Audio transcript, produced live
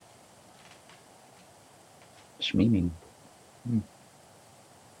Schmeeming.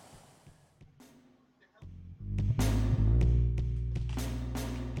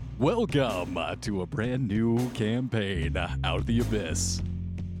 Welcome to a brand new campaign, Out of the Abyss.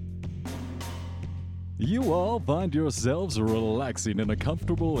 You all find yourselves relaxing in a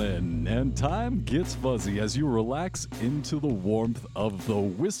comfortable inn, and time gets fuzzy as you relax into the warmth of the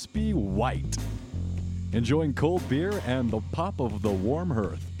wispy white, enjoying cold beer and the pop of the warm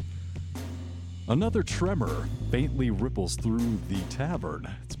hearth. Another tremor faintly ripples through the tavern.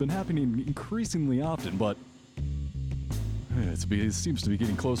 It's been happening increasingly often, but it seems to be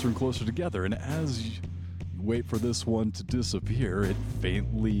getting closer and closer together, and as you wait for this one to disappear, it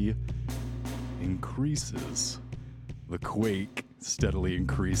faintly increases. The quake steadily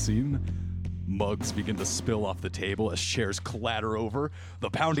increasing. Mugs begin to spill off the table as chairs clatter over. The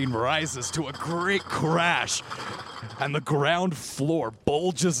pounding rises to a great crash, and the ground floor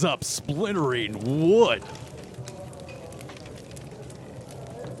bulges up, splintering wood.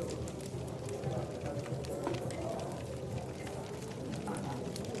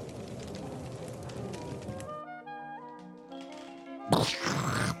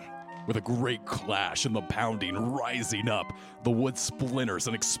 With a great clash and the pounding rising up, the wood splinters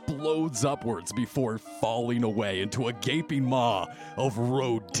and explodes upwards before falling away into a gaping maw of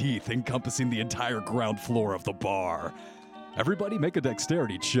rode teeth encompassing the entire ground floor of the bar. Everybody make a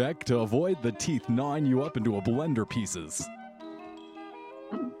dexterity check to avoid the teeth gnawing you up into a blender pieces.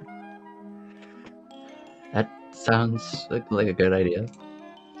 That sounds like a good idea.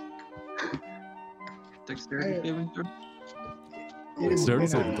 Dexterity saving throw. It's It's been already a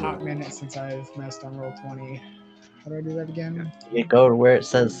saving hot throw. minute since I've messed on Roll20. How do I do that again? You go to where it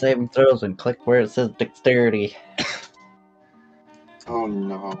says saving throws and click where it says dexterity. Oh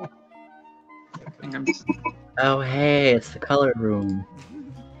no. I think I'm just. Oh, hey, it's the color room.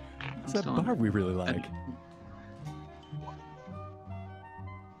 It's that still on bar it. we really like.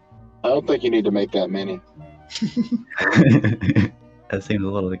 I don't think you need to make that many. That seems a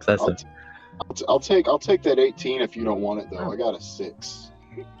little excessive. I'll take that 18 if you don't want it though. I got a 6.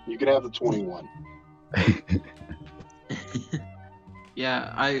 You can have the 21.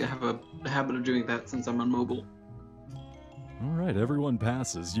 Yeah, I have a habit of doing that since I'm on mobile. All right, everyone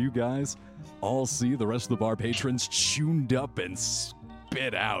passes. You guys all see the rest of the bar patrons tuned up and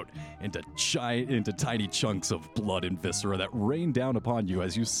spit out into tiny chunks of blood and viscera that rain down upon you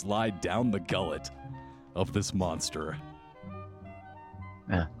as you slide down the gullet of this monster.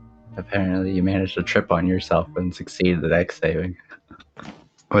 Apparently, you managed to trip on yourself and succeed the dex saving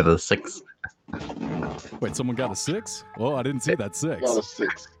with a 6. Wait, someone got a 6? Well, I didn't see that 6. Got a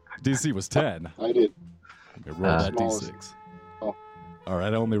 6. DC was 10. I did. Okay, roll that Smallest. D6. Oh. All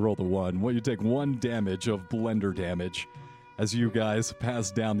right, I only rolled a 1. Well, you take 1 damage of blender damage as you guys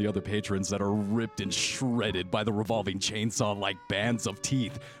pass down the other patrons that are ripped and shredded by the revolving chainsaw like bands of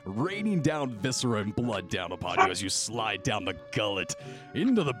teeth, raining down viscera and blood down upon you as you slide down the gullet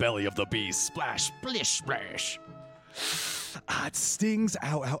into the belly of the beast. Splash, splish, splash. Ah, it stings.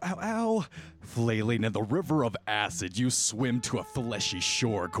 Ow, ow, ow, ow. Flailing in the river of acid, you swim to a fleshy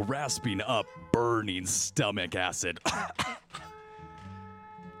shore, grasping up burning stomach acid.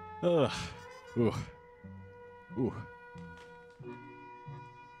 Ugh. Ooh. Ooh.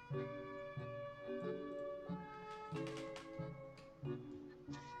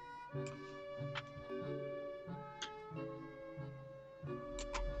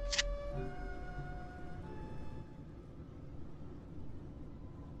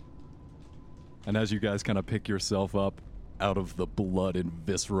 And as you guys kind of pick yourself up out of the blood and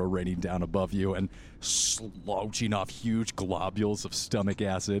viscera raining down above you and slouching off huge globules of stomach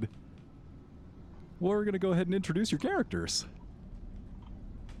acid, we're going to go ahead and introduce your characters.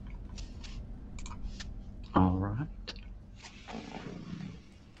 All right.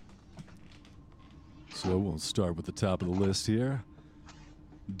 So we'll start with the top of the list here.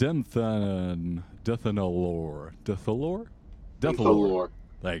 Dethalor. Inthalor.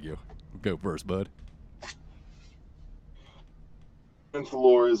 Thank you. Go first, bud.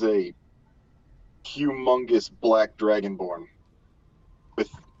 Inthalor is a humongous black dragonborn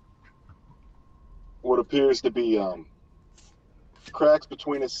with what appears to be cracks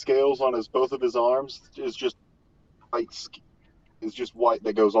between his scales on both of his arms. Is just white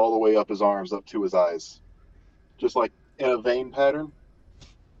that goes all the way up his arms up to his eyes, just like in a vein pattern,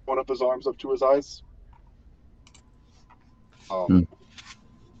 going up his arms up to his eyes.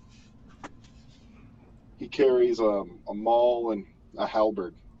 He carries a maul and a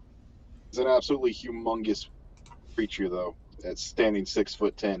halberd. He's an absolutely humongous creature, though. That's standing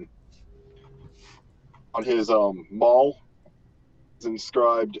 6'10". On his maul is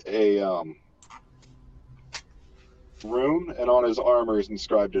inscribed a rune, and on his armor is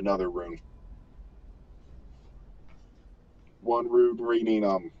inscribed another rune. One rune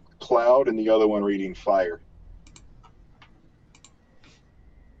reading cloud, and the other one reading fire.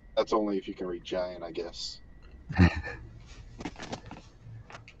 That's only if you can read giant, I guess.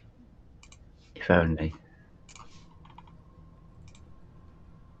 If only.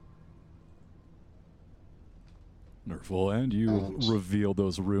 Wonderful, and you reveal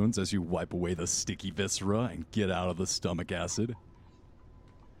those runes as you wipe away the sticky viscera and get out of the stomach acid.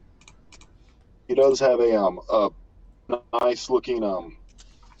 He does have a nice looking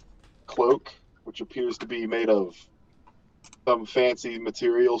cloak, which appears to be made of some fancy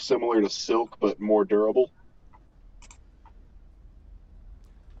material similar to silk, but more durable.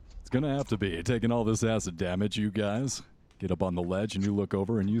 It's gonna have to be. Taking all this acid damage, you guys. Get up on the ledge and you look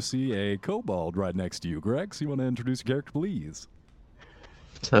over and you see a kobold right next to you. Grex, you want to introduce your character, please?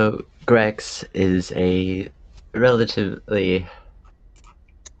 So Grex is a relatively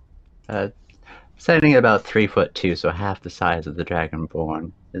standing at about 3'2", so half the size of the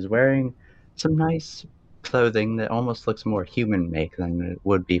Dragonborn, is wearing some nice clothing that almost looks more human-make than it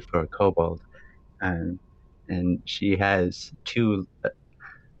would be for a kobold. And she has two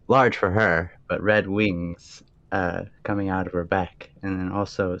large for her, but red wings coming out of her back, and then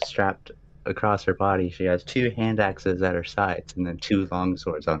also strapped across her body, she has 2 hand axes at her sides, and then 2 long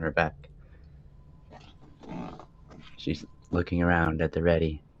swords on her back. She's looking around at the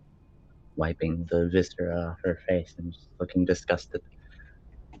ready, wiping the viscera off her face, and just looking disgusted.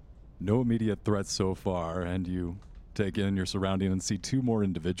 No immediate threats so far, and you take in your surrounding and see 2 more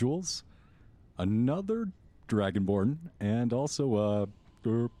individuals. Another Dragonborn, and also a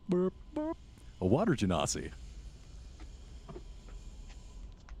water genasi.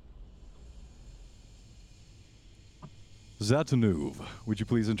 Zatanuv, would you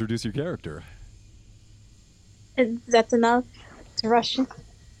please introduce your character? Is that enough? It's Russian.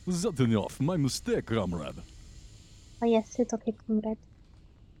 Zatanov, my mistake, comrade. Oh yes, it's okay, comrade.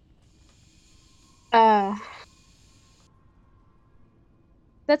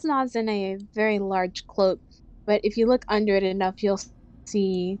 Zatanav's in a very large cloak, but if you look under it enough, you'll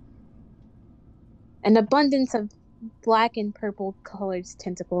see an abundance of black and purple colored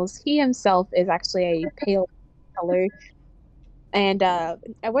tentacles. He himself is actually a pale color. And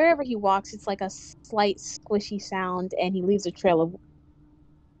wherever he walks, it's like a slight squishy sound, and he leaves a trail of.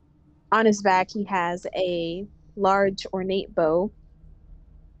 On his back, he has a large ornate bow,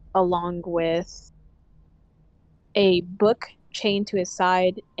 along with a book chained to his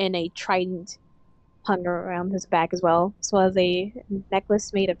side and a trident hung around his back as well, as well as a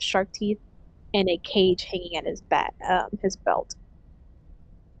necklace made of shark teeth and a cage hanging at his back, his belt.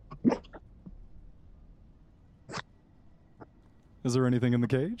 Is there anything in the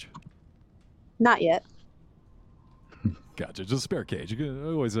cage? Not yet. Gotcha, just a spare cage.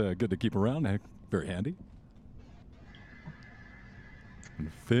 Always good to keep around. Very handy.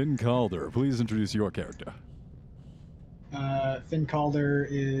 And Finn Calder, please introduce your character. Finn Calder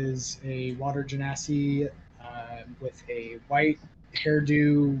is a water genasi with a white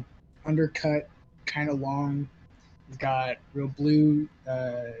hairdo, undercut, kind of long. He's got real blue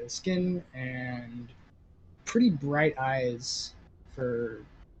skin and pretty bright eyes for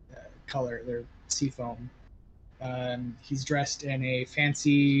color. They're seafoam. He's dressed in a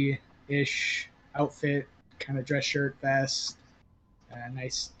fancy-ish outfit, kind of dress shirt, vest,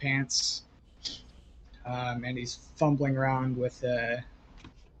 nice pants, and he's fumbling around with a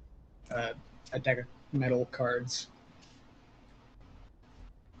deck of metal cards.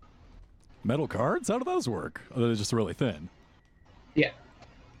 Metal cards? How do those work? Oh, they're just really thin. Yeah.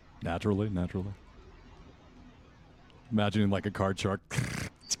 Naturally. Imagining like a card shark.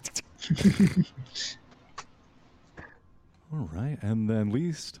 All right, and then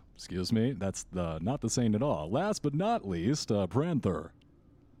that's not the same at all. Last but not least, Pranthur.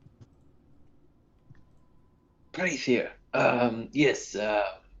 Praethir. Yes,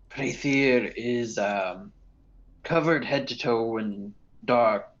 Praethir is covered head to toe in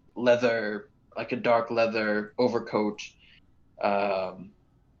dark leather, like a dark leather overcoat,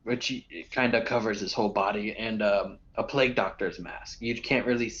 which kind of covers his whole body, and a plague doctor's mask. You can't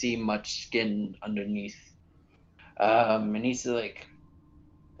really see much skin underneath. And he's like,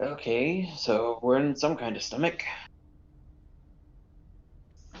 okay, so we're in some kind of stomach.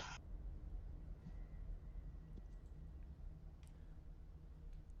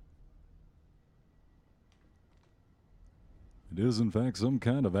 It is, in fact, some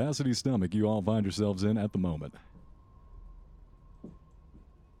kind of acidy stomach you all find yourselves in at the moment.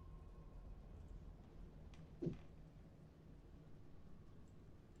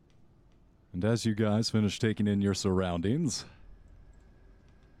 And And as you guys finish taking in your surroundings,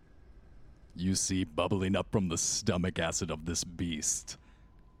 you see bubbling up from the stomach acid of this beast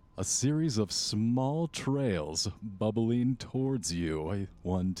a series of small trails bubbling towards you.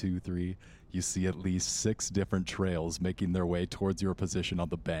 1, 2, 3. You see at least 6 different trails making their way towards your position on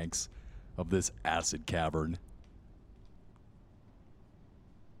the banks of this acid cavern.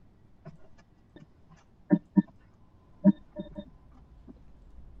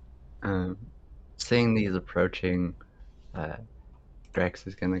 Seeing these approaching, Drex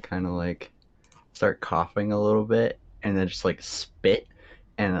is gonna kind of like start coughing a little bit and then just like spit,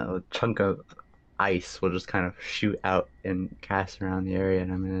 and a chunk of ice will just kind of shoot out and cast around the area,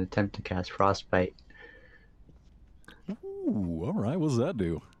 and I'm gonna attempt to cast Frostbite. Ooh, all right. What does that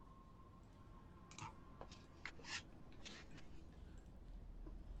do?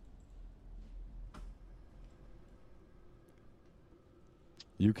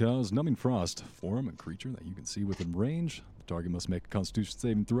 You cause numbing frost. Form a creature that you can see within range. The target must make a Constitution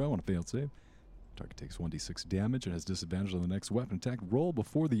saving throw on a failed save. Target takes 1d6 damage and has disadvantage on the next weapon attack roll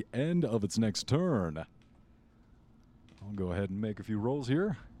before the end of its next turn. I'll go ahead and make a few rolls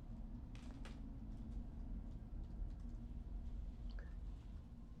here.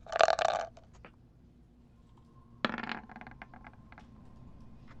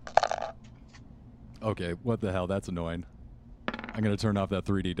 Okay, what the hell? That's annoying. I'm gonna turn off that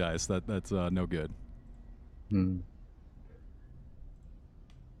 3D dice. That's no good.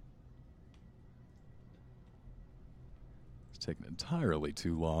 It's taking entirely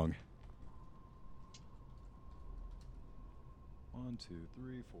too long. 1, 2,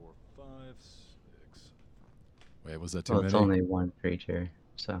 3, 4, 5, 6. Wait, was that too many? It's only one creature,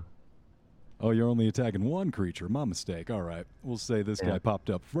 so. Oh, you're only attacking one creature. My mistake. All right, we'll say this guy popped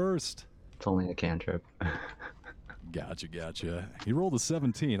up first. It's only a cantrip. Gotcha. He rolled a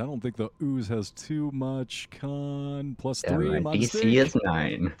 17. I don't think the ooze has too much con. Plus 3. My DC is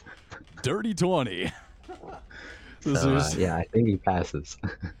 9. Dirty 20. Yeah, I think he passes.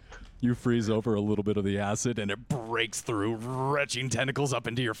 You freeze over a little bit of the acid, and it breaks through, retching tentacles up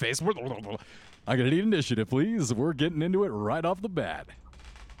into your face. I gotta need initiative, please. We're getting into it right off the bat.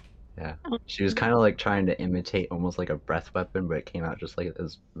 Yeah, she was kind of like trying to imitate almost like a breath weapon, but it came out just like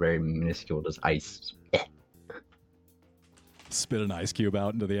this very minuscule, just ice. Spit an ice cube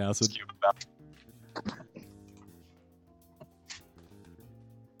out into the acid.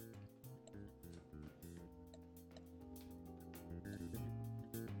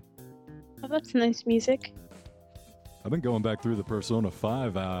 Oh, that's nice music. I've been going back through the Persona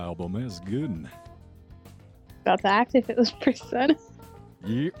 5 album. It's good. About to act if it was Persona.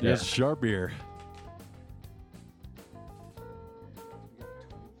 Yep, yes, sharp ear.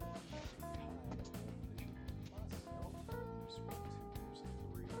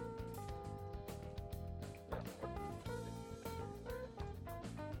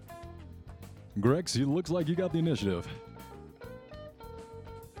 Grex, it looks like you got the initiative.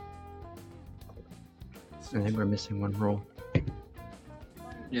 I think we're missing one roll.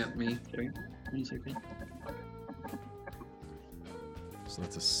 Yeah, me. Sorry. 1 second. So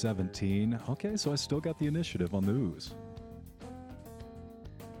that's a 17. Okay, so I still got the initiative on the ooze.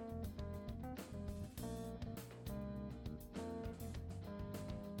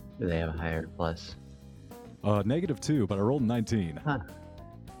 Do they have a higher plus? -2, but I rolled 19. Huh.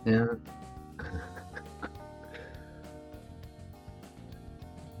 Yeah.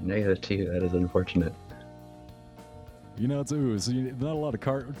 -2, that is unfortunate. You know, it's ooze. Not a lot of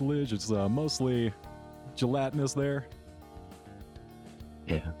cartilage. It's mostly gelatinous there.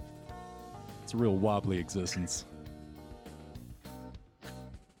 Yeah. It's a real wobbly existence.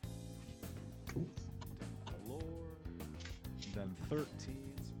 Then 13.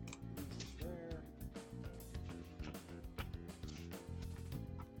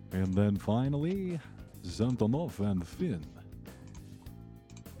 And then finally, Xanthonov and Finn.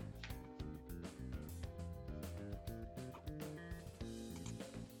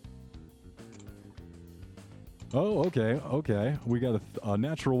 Oh, okay. We got a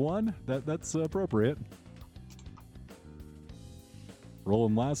natural 1. That's appropriate.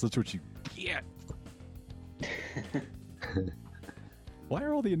 Rolling last, that's what you get. Why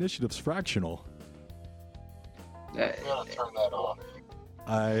are all the initiatives fractional? I'm gonna turn that off.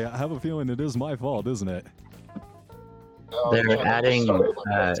 I have a feeling it is my fault, isn't it? No, They're yeah, adding, sorry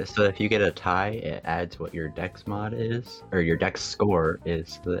about that. so if you get a tie, it adds what your dex mod is, or your dex score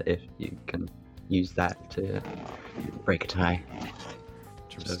is, so that if you can use that to break a tie.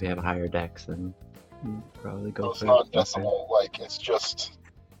 So if you have a higher dex, then you probably go It's for not it. decimal, like, it's just.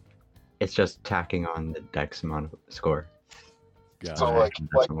 It's just tacking on the dex mod score. Got So, it. like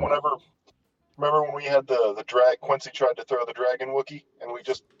Decimal. Remember when we had the drag? Quincy tried to throw the dragon Wookiee, and we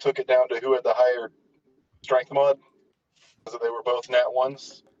just took it down to who had the higher strength mod, because they were both nat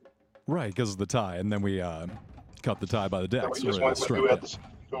ones. Right, because of the tie, and then we cut the tie by the Then dex. we just or went with who had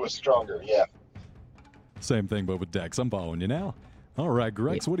who was stronger. Yeah. Same thing, but with dex. I'm following you now. All right,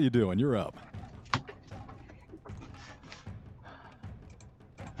 Grex, what are you doing? You're up.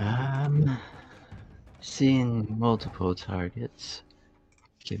 Seeing multiple targets.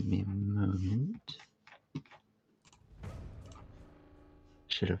 Give me a moment.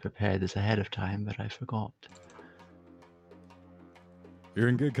 Should have prepared this ahead of time, but I forgot. You're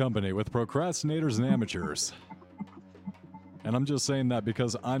in good company with procrastinators and amateurs. And I'm just saying that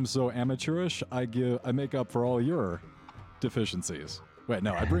because I'm so amateurish, I make up for all your deficiencies. Wait,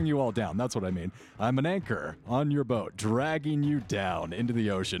 no, I bring you all down. That's what I mean. I'm an anchor on your boat, dragging you down into the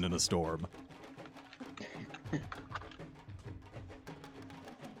ocean in a storm.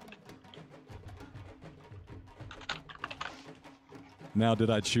 Now, did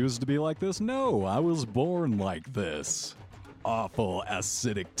I choose to be like this? No, I was born like this. Awful,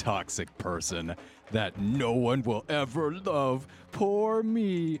 acidic, toxic person that no one will ever love. Poor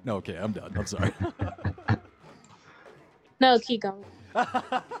me. No, okay, I'm done. I'm sorry. No, keep going.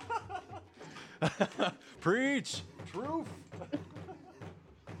 Preach! Truth!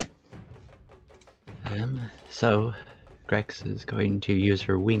 So, Grex is going to use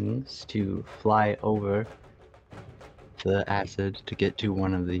her wings to fly over the acid to get to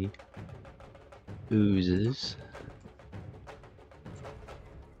one of the oozes.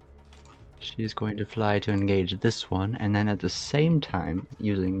 She's going to fly to engage this one, and then at the same time,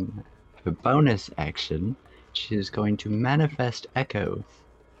 using her bonus action, she's going to manifest Echo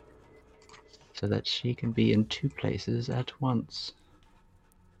so that she can be in 2 places at once.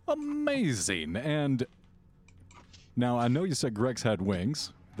 Amazing. And now I know you said Grex had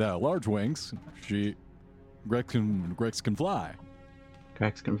wings. The large wings. Grex can fly.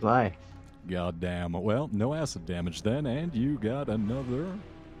 Grex can fly. Goddamn. Well, no acid damage then, and you got another.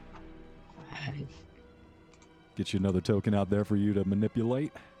 Get you another token out there for you to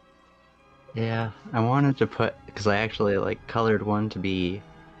manipulate. Yeah, I wanted to put, because I actually colored one to be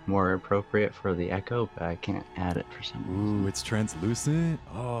more appropriate for the Echo, but I can't add it for some reason. Ooh, it's translucent.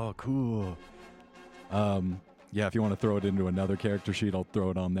 Oh, cool. Yeah, if you want to throw it into another character sheet, I'll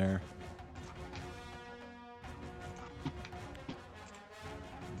throw it on there.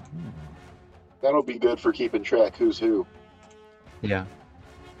 That'll be good for keeping track who's who. Yeah.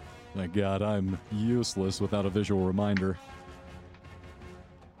 Thank God, I'm useless without a visual reminder.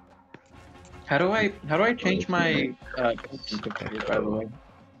 How do I change my token picture, by the way?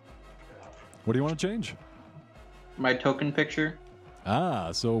 What do you want to change? My token picture?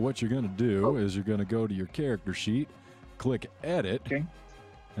 Ah, so what you're going to do is you're going to go to your character sheet, click Edit, Okay.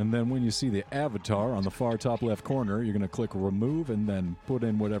 and then when you see the avatar on the far top left corner, you're going to click Remove and then put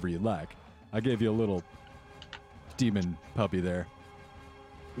in whatever you like. I gave you a little demon puppy there.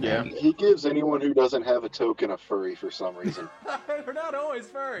 Yeah. He gives anyone who doesn't have a token a furry for some reason. They're not always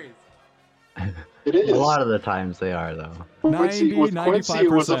furries. It is. A lot of the times they are, though. Quincy, with Quincy, it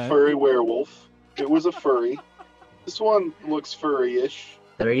was a 95%. furry werewolf. It was a furry. This one looks furry-ish.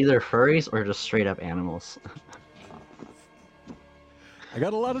 They're either furries or just straight up animals. I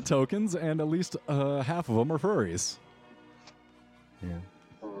got a lot of tokens, and at least half of them are furries. Yeah.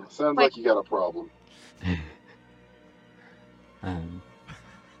 Sounds like you got a problem.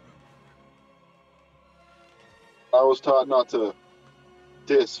 I was taught not to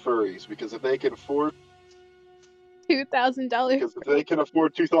diss furries because if they can afford $2,000. because if they can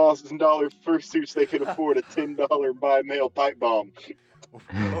afford $2,000 fursuits, they can afford a $10 by mail pipe bomb.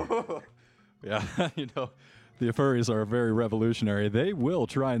 Yeah, you know, the furries are very revolutionary. They will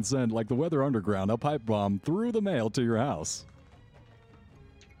try and send, like the Weather Underground, a pipe bomb through the mail to your house.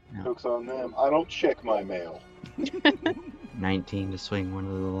 Joke's on them. I don't check my mail. 19 to swing one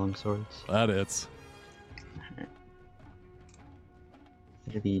of the long swords. That it's.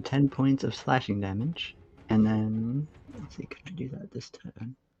 It'll be 10 points of slashing damage. And then, let's see, can I do that this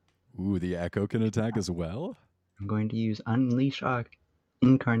turn? Ooh, the Echo can attack as well? I'm going to use Unleash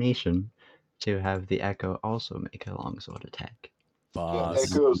Incarnation to have the Echo also make a longsword attack. Yeah,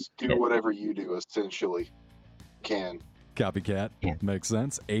 Boss. echoes do whatever you do, essentially. Can. Copycat. Yeah. Makes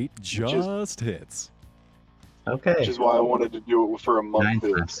sense. 8 just hits. Okay. Which is why I wanted to do it for a month, 9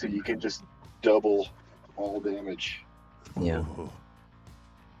 build, plus. so you can just double all damage. Yeah. Ooh.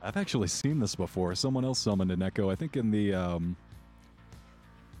 I've actually seen this before. Someone else summoned an Echo. I think in the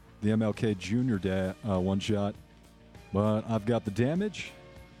MLK Junior one shot. But I've got the damage.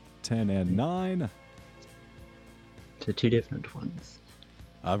 10 and 9. So 2 different ones.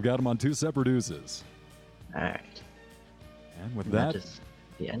 I've got them on 2 separate oozes. Alright. And with And that, is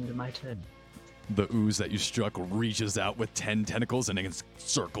the end of my turn. the ooze that you struck reaches out with 10 tentacles and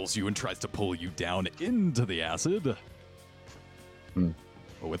encircles you and tries to pull you down into the acid. Hmm.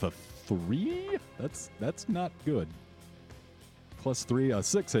 But with a 3, that's not good. Plus 3, a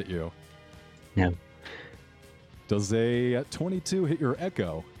 6 hit you. No. Does a 22 hit your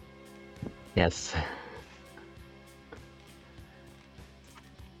echo? Yes.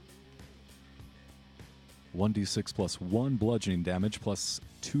 One d6 plus 1 bludgeoning damage plus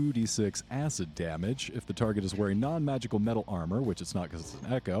 2d6 acid damage. If the target is wearing non-magical metal armor, which it's not because it's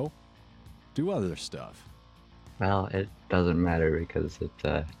an echo, do other stuff. Well, it doesn't matter because it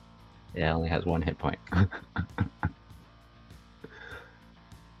only has 1 hit point.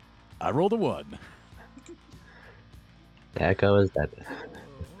 I rolled a 1. The Echo is dead.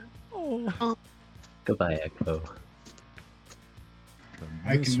 Oh. Goodbye, Echo.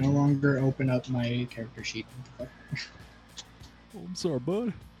 I can no longer open up my character sheet. Oh, I'm sorry,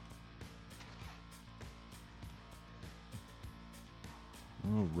 bud.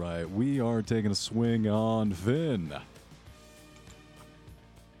 All right, we are taking a swing on Finn.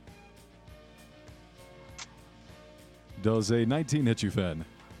 Does a 19 hit you, Finn?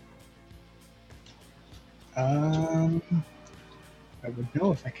 I would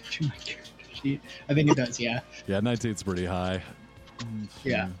know if I could do my character sheet. I think it does, yeah. Yeah, 19's pretty high.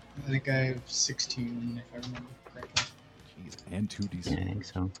 Yeah. I think I have 16, if I remember correctly. Jeez, and 2d6. Yeah, I think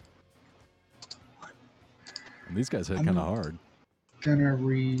so. And these guys hit I'm kind of hard. Gonna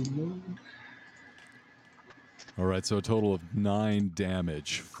reload. All right, so a total of 9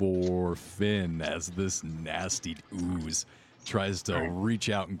 damage for Finn as this nasty ooze tries to reach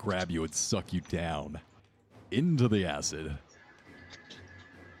out and grab you and suck you down into the acid.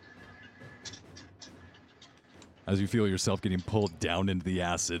 As you feel yourself getting pulled down into the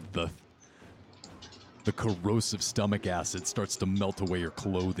acid, the corrosive stomach acid starts to melt away your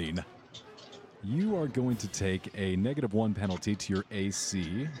clothing. You are going to take a -1 penalty to your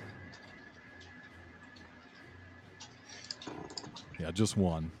AC. Yeah, just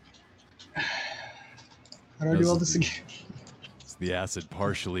 1. How do I do all this again? The acid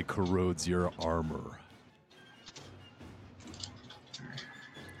partially corrodes your armor.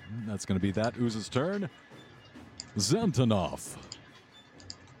 And that's going to be that ooze's turn. Xantanov.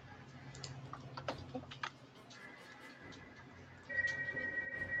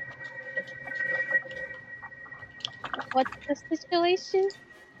 What's the situation?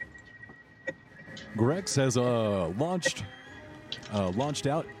 Grex has launched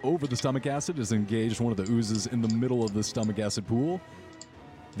out over the stomach acid, has engaged one of the oozes in the middle of the stomach acid pool.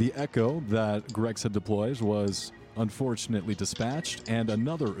 The echo that Grex had deployed was unfortunately dispatched, and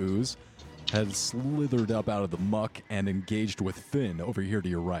another ooze had slithered up out of the muck and engaged with Finn over here to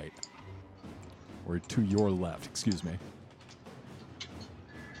your right. Or to your left, excuse me.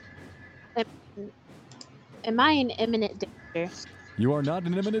 Am I in imminent danger? You are not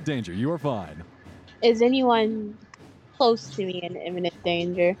in imminent danger. You are fine. Is anyone close to me in imminent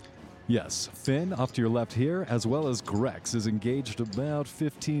danger? Yes, Finn off to your left here, as well as Grex is engaged about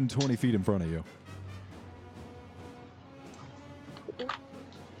 15, 20 feet in front of you.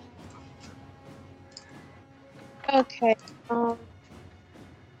 Okay.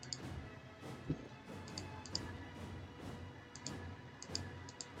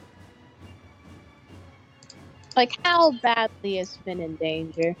 Like, how badly is Finn in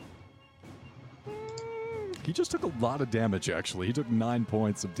danger? He just took a lot of damage, actually. He took 9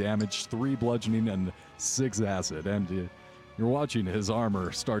 points of damage, 3 bludgeoning, and 6 acid. And you're watching his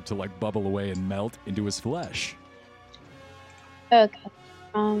armor start to, like, bubble away and melt into his flesh. Okay.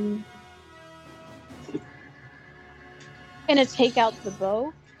 Gonna take out the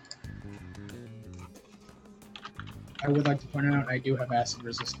bow. I would like to point out I do have acid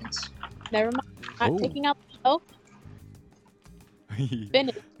resistance. Never mind. Not Oh. taking out the bow. Finn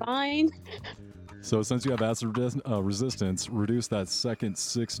is fine. So since you have acid resistance, reduce that second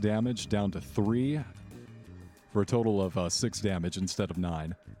 6 damage down to 3 for a total of 6 damage instead of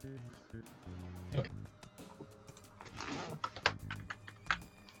 9. Okay.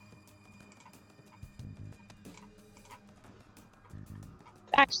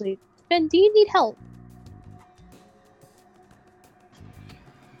 Actually, Finn, do you need help?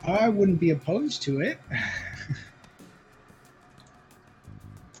 I wouldn't be opposed to it.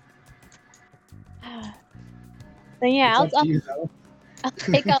 Then yeah, It's up to you, though. I'll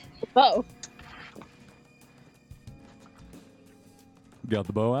take out the bow. Got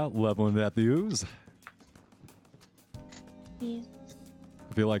the bow out, leveling at the ooze. Yeah.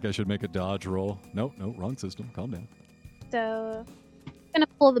 I feel like I should make a dodge roll. Nope, wrong system. Calm down. So, gonna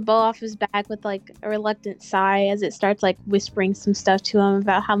pull the bow off his back with like a reluctant sigh as it starts like whispering some stuff to him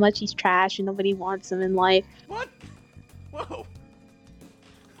about how much he's trash and nobody wants him in life. What? Whoa.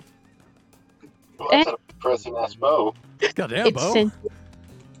 Well, that's a depressing ass bow. Goddamn, It's Bo. sentient.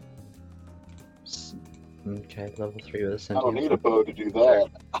 Okay, level 3 with a I sentient. don't need a bow to do that.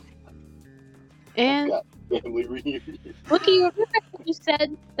 And Got family reunion. Wookie, remember when you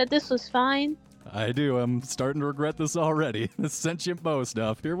said that this was fine? I do. I'm starting to regret this already. The sentient bow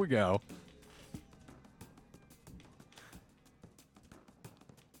stuff. Here we go.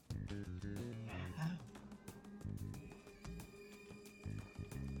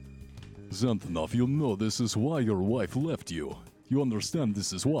 Xanthanoff, you know this is why your wife left you. You understand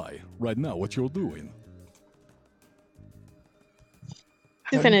this is why. Right now, what you're doing.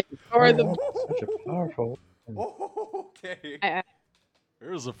 He's gonna ignore the. Such a powerful. Okay.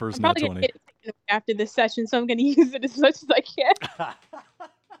 Here's the first I'm nat probably gonna 20. get it taken away after this session, so I'm gonna use it as much as I can.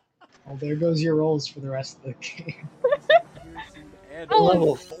 Well, there goes your rolls for the rest of the game. Oh,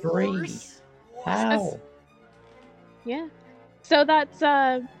 Level 3. How? Yeah. So that's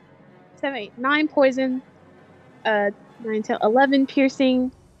 7, 8, 9 poison, 9, 10, 11 piercing,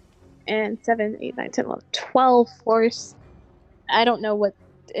 and 7, 8, 9, 10, 11, 12 force. I don't know what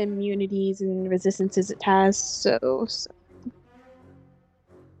immunities and resistances it has, so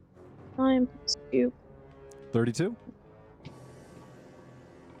 9 plus 2. 32?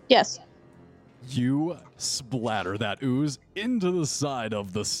 Yes. You splatter that ooze into the side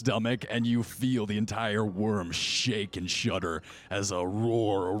of the stomach, and you feel the entire worm shake and shudder as a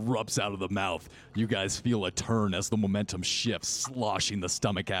roar erupts out of the mouth. You guys feel a turn as the momentum shifts, sloshing the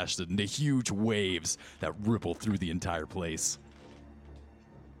stomach acid into huge waves that ripple through the entire place.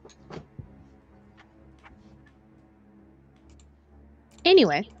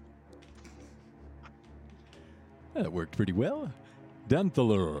 Anyway, That worked pretty well.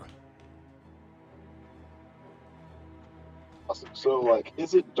 Danthalur. Awesome. So, like,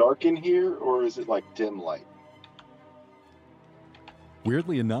 is it dark in here or is it like dim light?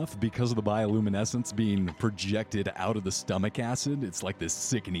 Weirdly enough, because of the bioluminescence being projected out of the stomach acid, it's like this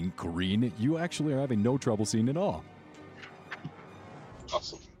sickening green. You actually are having no trouble seeing it all.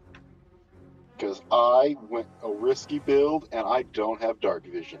 Awesome. Because I went a risky build and I don't have dark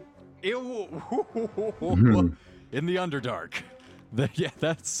vision. Ew. Hmm. In the Underdark. Yeah,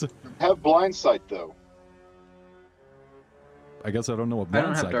 that's... I have blind sight though. I guess I don't know what I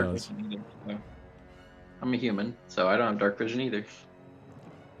don't blind have sight dark does. vision either. So. I'm a human, so I don't have dark vision either.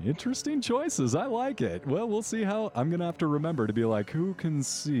 Interesting choices. I like it. Well, we'll see how... I'm going to have to remember to be like, who can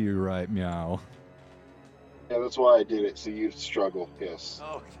see right meow? Yeah, that's why I did it, so you'd struggle, yes.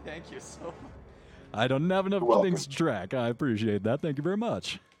 Oh, thank you so much. I don't have enough You're welcome. things to track. I appreciate that. Thank you very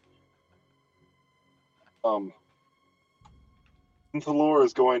much. Thalor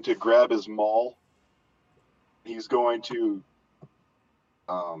is going to grab his maul. He's going to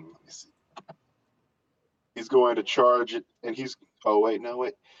let me see. He's going to charge it, and he's Thalor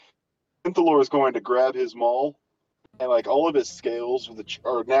is going to grab his maul, and like all of his scales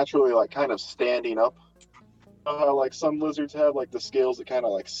are naturally like kind of standing up. You know how like some lizards have like the scales that kind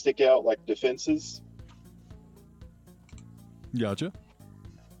of like stick out like defenses? Gotcha.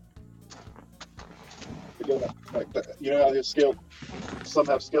 Like that. You know how his scale, some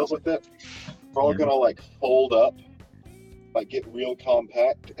have scales like that? They're all gonna like fold up, like get real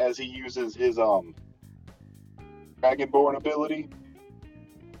compact as he uses his Dragonborn ability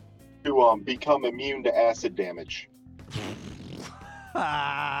to become immune to acid damage.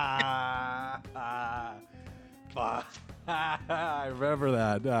 I remember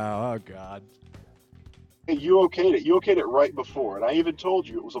that. Oh God. Hey, you okayed it. You okayed it right before, and I even told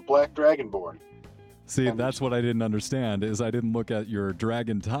you it was a black Dragonborn. See, that's what I didn't understand, is I didn't look at your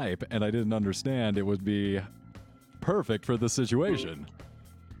dragon type, and I didn't understand it would be perfect for the situation.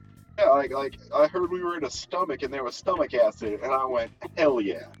 Yeah, like I heard we were in a stomach and there was stomach acid, and I went, hell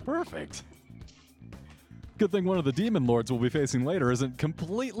yeah. Perfect. Good thing one of the demon lords we'll be facing later isn't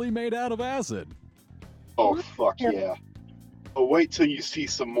completely made out of acid. Oh fuck yeah. Oh, wait till you see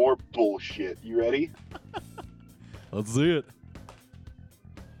some more bullshit. You ready? Let's see it.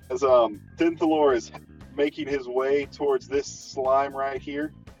 As Thalor is making his way towards this slime right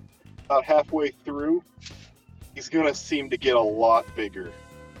here, about halfway through, he's gonna seem to get a lot bigger.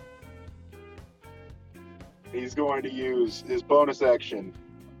 He's going to use his bonus action,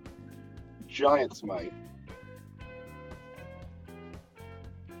 Giant Smite.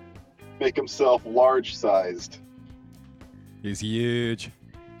 Make himself large-sized. He's huge.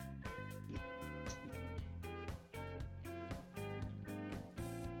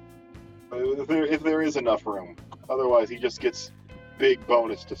 If there is enough room. Otherwise, he just gets big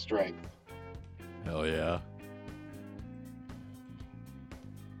bonus to strength. Hell yeah.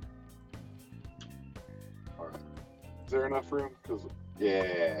 All right. Is there enough room? Because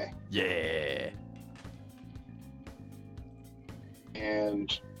yeah. Yeah.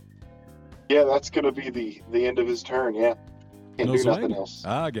 And yeah, that's gonna be the end of his turn. Yeah, can't No do nothing swing? else.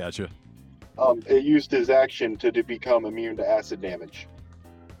 I gotcha. It used his action to become immune to acid damage.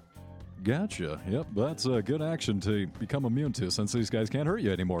 Gotcha. Yep, that's a good action to become immune to since these guys can't hurt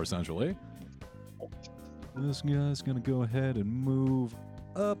you anymore, essentially. This guy's gonna go ahead and move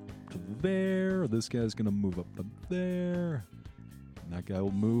up to there. This guy's gonna move up to there. And that guy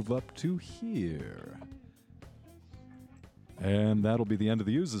will move up to here. And that'll be the end of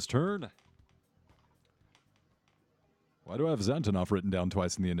the user's turn. Why do I have Zantanov written down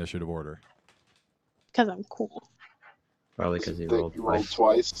twice in the initiative order? Because I'm cool. Probably because he Think rolled you rolled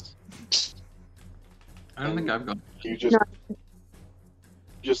twice. twice. I don't think I've got. You just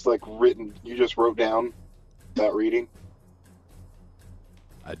You just wrote down that reading.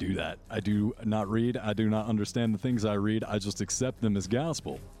 I do that. I do not read. I do not understand the things I read. I just accept them as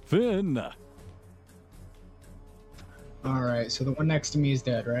gospel. Finn! All right, so the one next to me is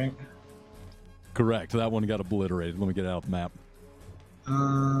dead, right? Correct. That one got obliterated. Let me get it out the map.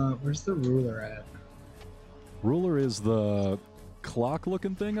 Where's the ruler at? Ruler is the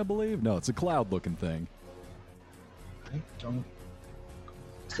clock-looking thing, I believe? No, it's a cloud-looking thing. I don't.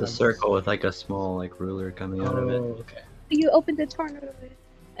 It's a circle with like a small like ruler coming out of it. Oh, okay. You opened the tornado,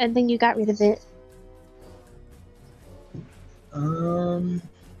 and then you got rid of it.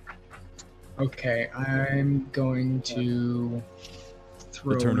 Okay, I'm going to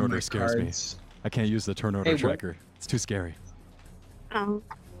throw The turn one of order my scares me. cards. I can't use the turn order Hey, what- tracker. It's too scary. Oh,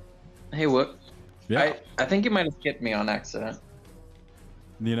 Hey, what? Yeah. I think you might have skipped me on accident.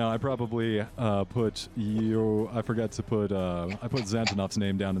 You know, I probably put you... I forgot to put... I put Zantanov's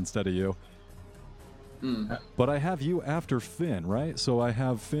name down instead of you. Hmm. But I have you after Finn, right? So I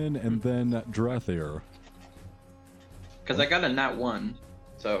have Finn and then Drathir. Because I got a nat 1,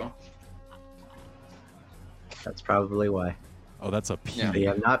 so. That's probably why. Oh, that's a P. Yeah. But you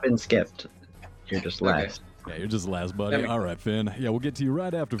have not been skipped. You're just Okay. last. Yeah, you're just last, buddy. That makes All right, Finn. Yeah, we'll get to you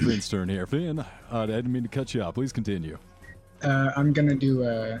right after Finn's turn here. Finn, I didn't mean to cut you off. Please continue. I'm gonna do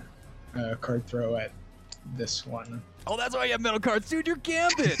a card throw at this one. Oh, that's why you have metal cards. Dude, you're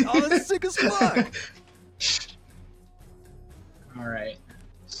Gambit. Oh, that's sick as fuck. All right,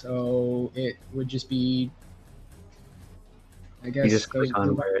 so it would just be. I guess You just click those on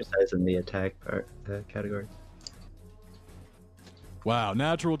blue- where it says in the attack part category. Wow,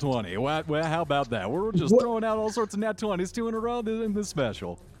 natural 20. Well, how about that? We're just What? throwing out all sorts of nat 20s, 2 in a row in this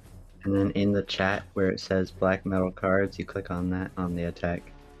special. And then in the chat where it says black metal cards, you click on that on the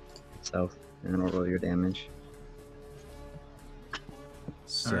attack itself, and it'll roll your damage.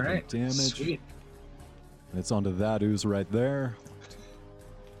 7 All right, damage. sweet. It's onto that ooze right there.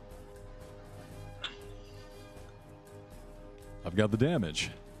 I've got the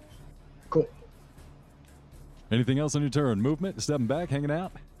damage. Cool. Anything else on your turn? Movement, stepping back, hanging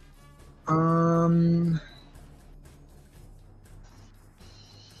out?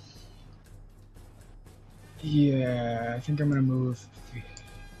 Yeah, I think I'm gonna move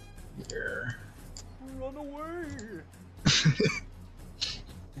here. Run away!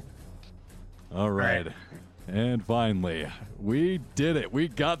 All right. And finally, we did it. We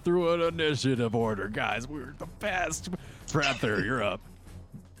got through an initiative order, guys. We're the best. Prather, you're up.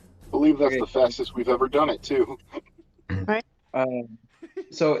 I believe that's Okay. the fastest we've ever done it too.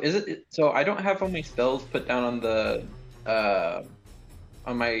 So is it? So I don't have all my spells put down on the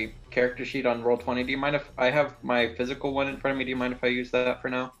on my character sheet on Roll20. Do you mind if I have my physical one in front of me? Do you mind if I use that for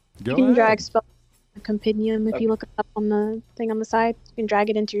now? Go you can ahead. drag spell compendium if Okay. you look it up on the thing on the side. You can drag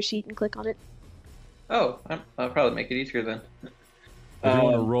it into your sheet and click on it. Oh, I'll probably make it easier then. If you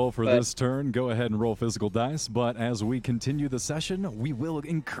want to Um, roll for but- this turn, go ahead and roll physical dice. But as we continue the session, we will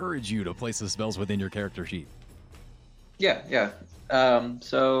encourage you to place the spells within your character sheet. Yeah.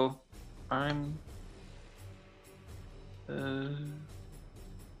 So I'm. I'm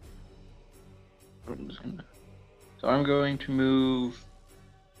just gonna. So I'm going to move.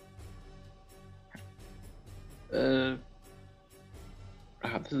 This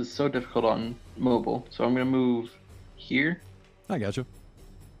is so difficult on mobile. So I'm gonna move here, I got you.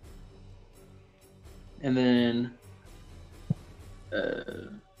 and then.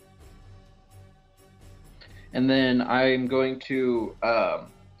 And then I'm going to,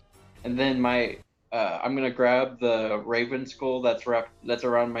 and then I'm gonna grab the raven skull that's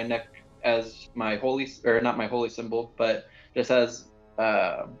around my neck as my holy, or not my holy symbol, but just as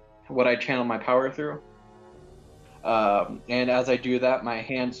what I channel my power through. And as I do that, my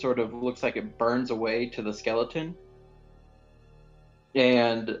hand sort of looks like it burns away to the skeleton.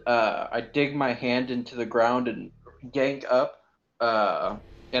 And I dig my hand into the ground and yank up,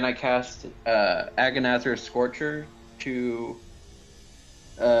 and I cast Agonizer Scorcher to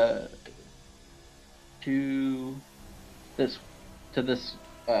this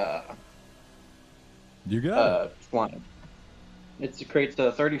You got it. slime. It creates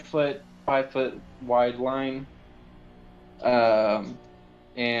a 30-foot, 5-foot wide line, and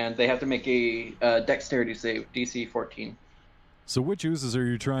they have to make a dexterity save, DC 14. So which oozes are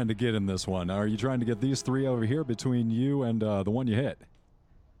you trying to get in this one? Are you trying to get these three over here between you and the one you hit?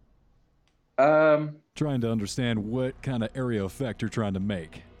 Trying to understand what kind of area effect you're trying to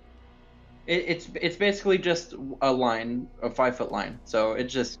make. It's basically just a line, a 5-foot line. So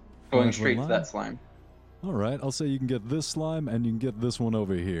it's just going 5-foot straight line? to that slime. All right, I'll say you can get this slime and you can get this one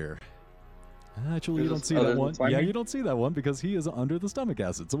over here. Actually, you Is don't this see other that than one. slimy? Yeah, you don't see that one because he is under the stomach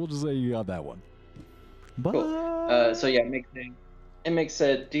acid. So we'll just say you got that one. But Cool. So yeah, it makes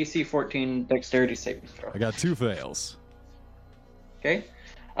a DC 14 dexterity saving throw. I got 2 fails. Okay.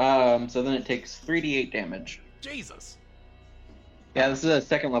 So then it takes 3d8 damage. Jesus. Yeah, this is a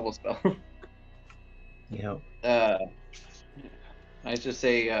 2nd level spell. Yep. I just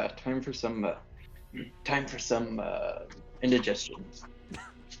say time for some indigestion.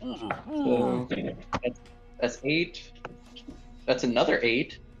 So that's 8. That's another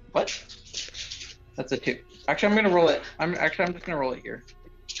 8. What? That's a 2. Actually, I'm gonna roll it. I'm just gonna roll it here.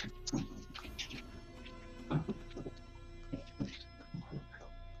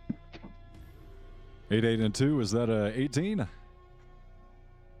 Eight, 8, and 2. Is that a 18?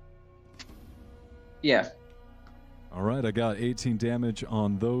 Yeah. All right, I got 18 damage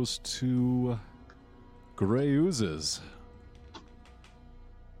on those 2 gray oozes.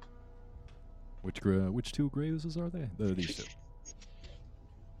 Which 2 gray oozes are they? They're these 2.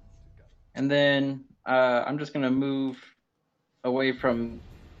 And then I'm just gonna move away from,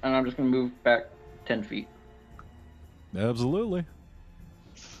 and I'm just gonna move back 10 feet. Absolutely.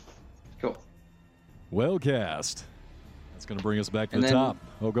 Cool. Well cast. That's going to bring us back to And the then- top.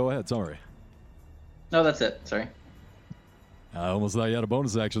 Oh, go ahead. Sorry. No, that's it. Sorry. I almost thought you had a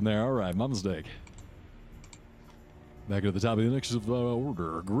bonus action there. All right, my mistake. Back at the top of the next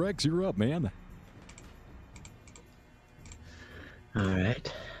order. Grex, you're up, man.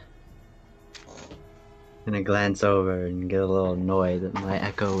 Alright. Gonna glance over and get a little annoyed that my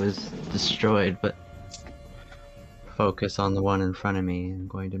echo is destroyed, but focus on the one in front of me. I'm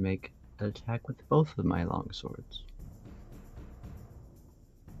going to make an attack with both of my long swords.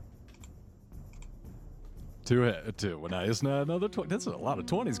 2 hit. 2. Well, nice. Another 20. That's a lot of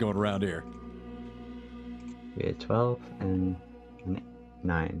 20s going around here. We had 12 and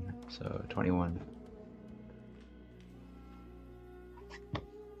 9, so 21.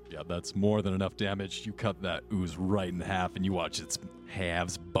 Yeah, that's more than enough damage. You cut that ooze right in half, and you watch its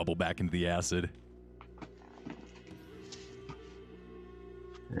halves bubble back into the acid.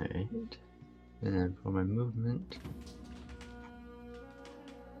 Alright. And then for my movement,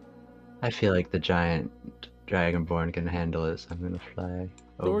 I feel like the giant dragonborn can handle it, so I'm gonna fly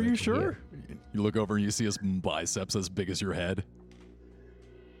over. Oh, are you to sure? here. You look over and you see his biceps as big as your head.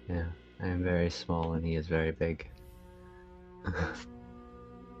 Yeah, I am very small and he is very big.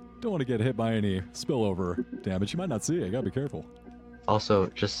 Don't want to get hit by any spillover damage. You might not see it. You gotta be careful. Also,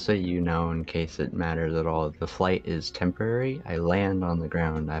 just so you know, in case it matters at all, the flight is temporary. I land on the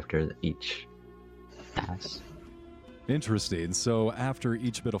ground after each pass. Interesting. So after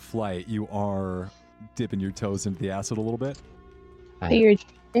each bit of flight, you are dipping your toes into the acid a little bit. So you're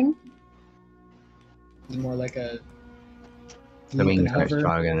jumping? It's more like a The leap and wings aren't hover.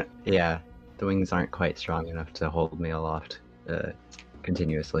 strong enough. Yeah, the wings aren't quite strong enough to hold me aloft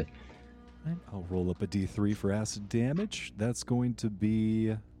continuously. Right, I'll roll up a d3 for acid damage. That's going to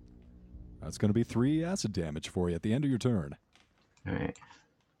be 3 acid damage for you at the end of your turn. Alright.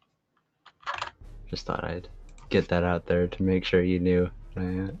 Just thought I'd get that out there to make sure you knew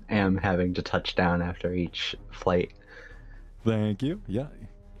I am having to touch down after each flight. Thank you. Yeah.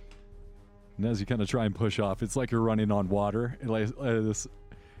 And as you kind of try and push off, it's like you're running on water.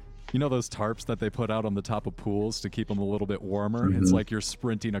 You know those tarps that they put out on the top of pools to keep them a little bit warmer? It's Mhm. like you're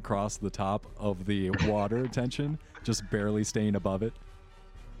sprinting across the top of the water tension, just barely staying above it.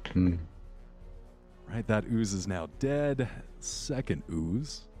 Hmm. Right, that ooze is now dead. Second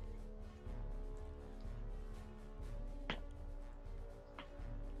ooze.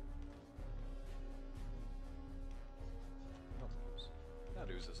 That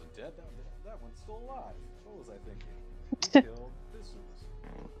ooze isn't dead. That one's still alive. What was I thinking? We killed this ooze.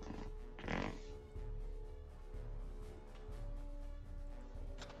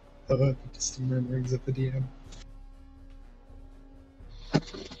 Distant murmurings at the DM.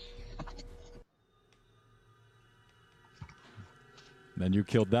 Then you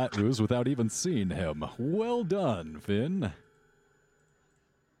killed that ooze without even seeing him. Well done, Finn.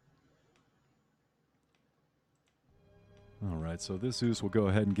 All right, so this ooze will go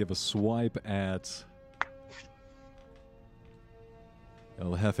ahead and give a swipe at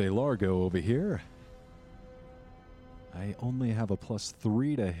El Jefe Largo over here. I only have a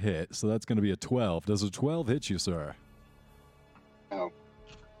 +3 to hit, so that's going to be a 12. Does a 12 hit you, sir? No.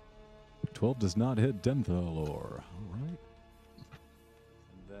 12 does not hit Denthalor. All right.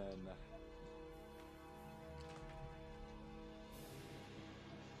 And then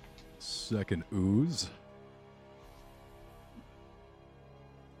second ooze.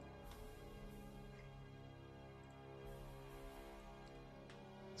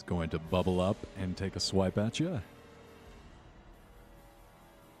 It's going to bubble up and take a swipe at you.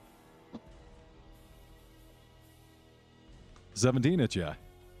 $17 at you.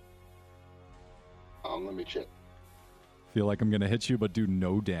 Let me check. Feel like I'm going to hit you, but do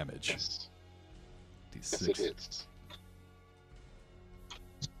no damage. Yes. D6. Yes, it hits.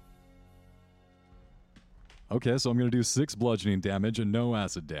 Okay, so I'm going to do 6 bludgeoning damage and no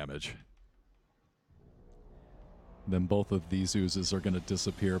acid damage. Then both of these oozes are going to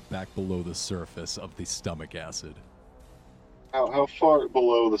disappear back below the surface of the stomach acid. How far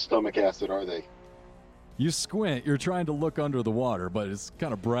below the stomach acid are they? You squint, you're trying to look under the water, but it's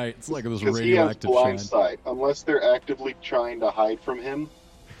kind of bright. It's like this Because he has radioactive blind shine. sight. Unless they're actively trying to hide from him,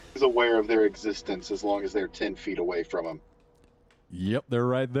 he's aware of their existence as long as they're 10 feet away from him. Yep, they're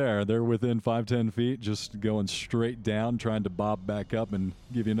right there. They're within 5-10 feet, just going straight down, trying to bob back up and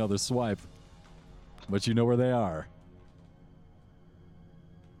give you another swipe. But you know where they are.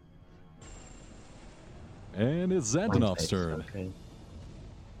 And it's Xantanov's turn. Okay.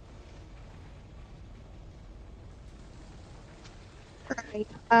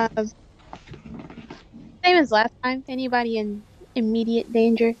 Alright. Same as last time. Anybody in immediate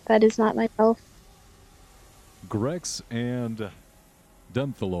danger that is not myself? Grex and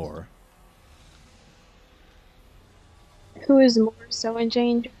Denthalor. Who is more so in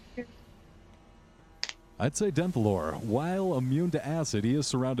danger? I'd say Denthalor. While immune to acid, he is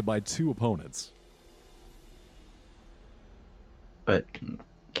surrounded by 2 opponents. But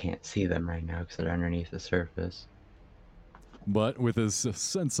can't see them right now because they're underneath the surface. But with his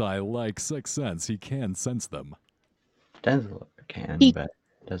Sensei-like sixth sense, he can sense them. Denzel can, but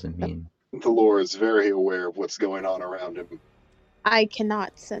doesn't mean. The lore is very aware of what's going on around him. I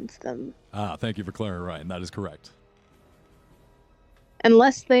cannot sense them. Ah, thank you for clarifying. That is correct.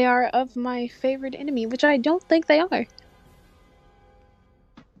 Unless they are of my favorite enemy, which I don't think they are.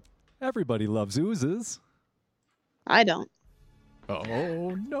 Everybody loves oozes. I don't.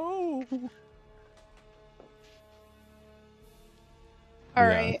 Oh, no.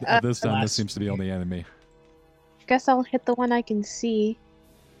 Alright. Yeah, this time this last- seems to be on the enemy. Guess I'll hit the one I can see.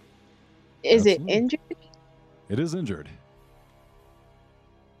 Is it Absolutely. injured? It is injured.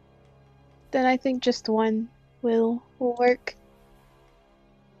 Then I think just one will work.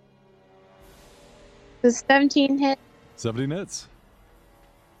 Does 17 hit? 17 hits.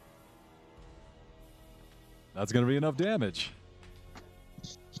 That's going to be enough damage.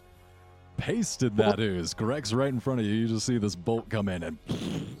 Pasted that ooze. Greg's right in front of you. You just see this bolt come in and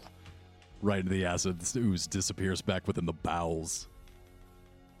right into the acid. This ooze disappears back within the bowels.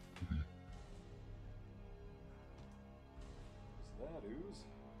 That ooze.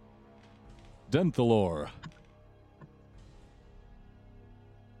 Denthalor.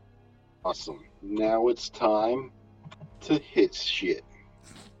 Awesome. Now it's time to hit shit.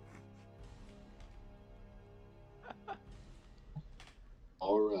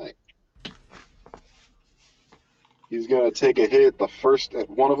 All right. He's gonna take a hit at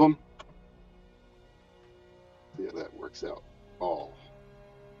one of them. See how that works out. Oh,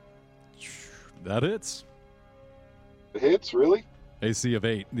 That hits. the hits really? AC of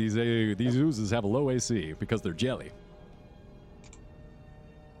 8. These oozes have a low AC because they're jelly.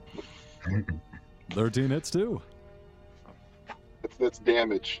 13 hits too. That's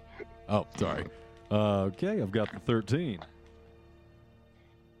damage. Oh, sorry. Okay, I've got the 13.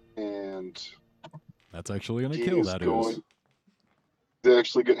 And That's actually going to he kill is that ooze. going. He's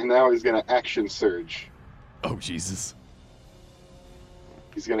actually good. And now he's gonna action surge. Oh, Jesus.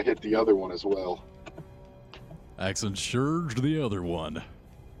 He's gonna hit the other one as well. Accent surged the other one.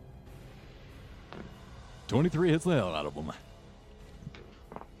 23 hits the hell out of him.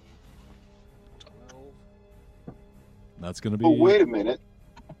 That's going to be Oh, wait a minute.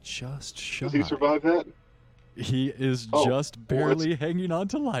 just Does shy. he survive that? He is Oh, just barely hanging on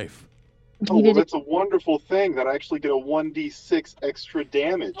to life. Oh, He well, did it. that's a wonderful thing that I actually get a 1d6 extra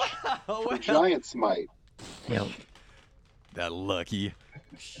damage Oh, from Giant Smite. Yep. That lucky.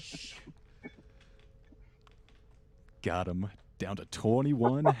 Got him down to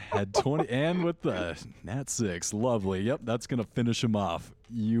 21, had 20, and with the nat 6. Lovely. Yep, that's going to finish him off.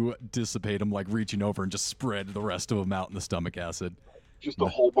 You dissipate him like reaching over and just spread the rest of him out in the stomach acid. Just a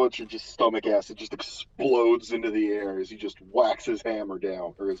whole bunch of just stomach acid just explodes into the air as he just whacks his hammer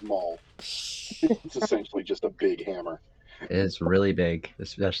down, or his maul. It's essentially just a big hammer. It's really big,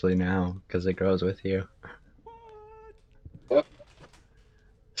 especially now, because it grows with you. Yep.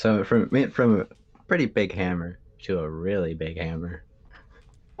 So from a pretty big hammer to a really big hammer.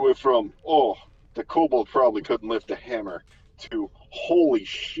 Went from, the kobold probably couldn't lift a hammer, to, holy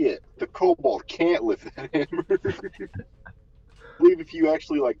shit, the kobold can't lift that hammer. I believe if you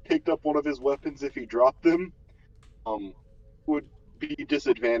actually picked up one of his weapons, if he dropped them, would be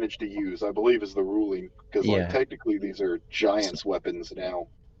disadvantaged to use, I believe is the ruling, because Yeah. technically these are giants' weapons now.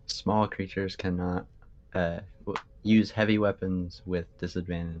 Small creatures cannot use heavy weapons with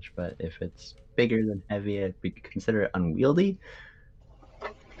disadvantage, but if it's bigger than heavy, we consider it unwieldy.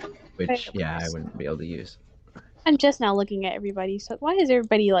 Which, yeah, I wouldn't be able to use. I'm just now looking at everybody. So why is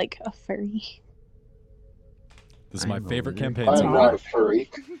everybody like a furry? This is my I'm a favorite wizard. campaign so I'm far. not a furry.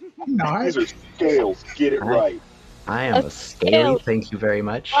 I'm not. These are scales. Get it right. I am A a scaly, scale. thank you very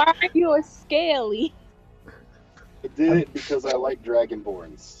much. Why are you a scaly? I did it because I like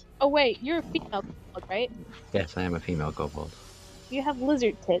dragonborns. Oh wait, you're a female, right? Yes, I am a female kobold. You have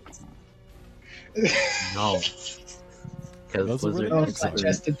lizard tits. No. Because Those are really lizards Oh, big flat size.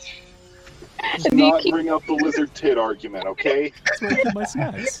 chested. Do Do you not keep- bring up the lizard tit argument, okay? That's where I keep my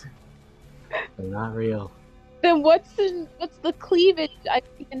snacks. they're not real. Then what's the cleavage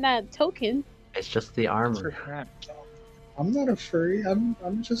in that token? It's just the armor. I'm not a furry. I'm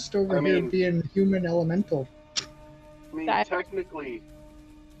just over I here mean- being human elemental. I mean, That- technically,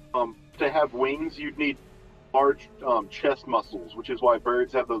 to have wings, you'd need large chest muscles, which is why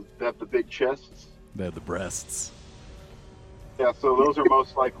birds have the big chests. They have the breasts. Yeah, so those are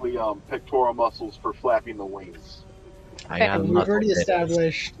most likely pectoral muscles for flapping the wings. I got And we've muscle already tits.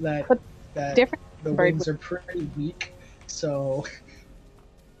 established that But different the bird wings are pretty weak. So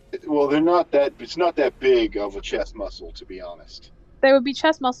Well, they're not that. It's not that big of a chest muscle, to be honest. There would be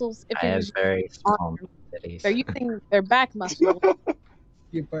chest muscles if I you have use very small titties. they're using their back muscle.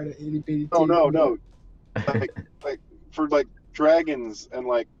 you're part of itty bitty. No. like for dragons and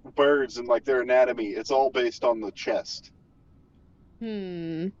birds and their anatomy, it's all based on the chest.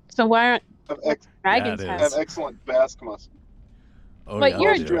 So why aren't Have, dragons it have? is. have excellent bask muscle. Oh, But yeah,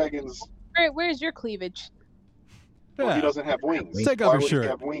 you're- they Most do. dragons, Where's your cleavage? well, he Yeah. doesn't have wings. Take why off your would shirt. he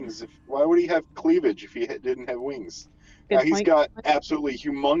have wings? Why would he have cleavage if he didn't have wings? Good Now, he's point. got absolutely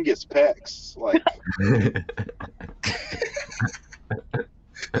humongous pecs.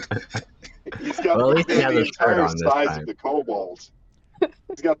 He's got, Well, at least he's he got has the a shirt entire on this size time. of the kobold.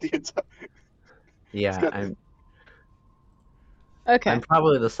 He's got the entire. Yeah, got- Okay. I'm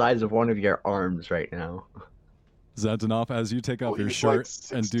probably the size of one of your arms right now. Zantanov, as you take off Well, your he's shirt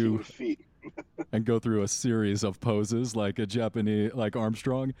like and 16 feet. go through a series of poses like a Japanese, like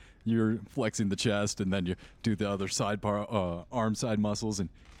Armstrong, you're flexing the chest and then you do the other side arm side muscles and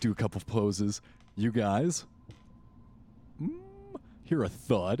do a couple of poses. You guys hear a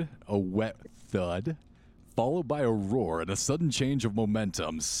thud, a wet thud, followed by a roar and a sudden change of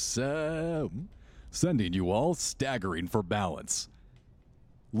momentum, sending you all staggering for balance.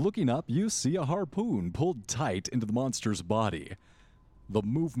 Looking up, you see a harpoon pulled tight into the monster's body. The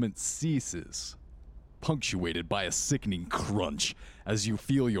movement ceases, punctuated by a sickening crunch as you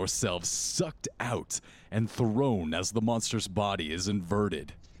feel yourselves sucked out and thrown as the monster's body is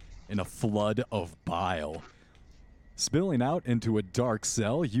inverted in a flood of bile. Spilling out into a dark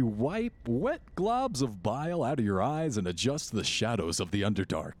cell, you wipe wet globs of bile out of your eyes and adjust the shadows of the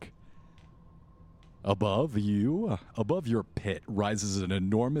Underdark. Above you, above your pit, rises an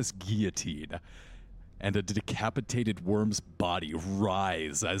enormous guillotine, and a decapitated worm's body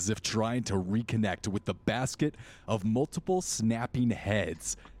writhes as if trying to reconnect with the basket of multiple snapping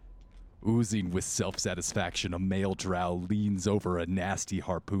heads. Oozing with self-satisfaction, a male drow leans over a nasty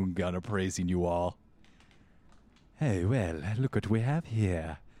harpoon gun appraising you all. Hey, well, look what we have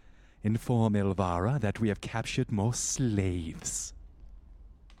here. Inform Elvara that we have captured more slaves.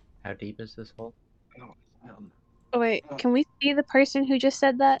 How deep is this hole? Oh, wait, can we see the person who just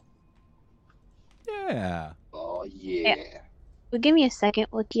said that? Yeah. Oh yeah. Well, give me a second,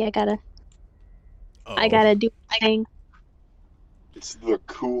 Wookie. I gotta Oh. do my thing. It's the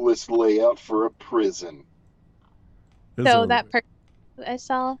coolest layout for a prison. Is So there- that person I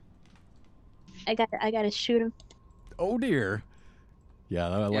saw, I gotta shoot him. Oh dear. Yeah,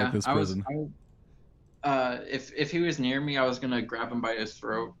 I like this I was. prison. If he was near me, I was gonna grab him by his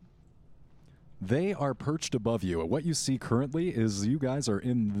throat. They are perched above you. And what you see currently is you guys are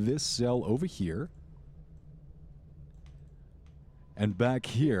in this cell over here. And back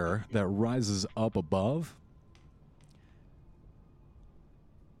here, that rises up above.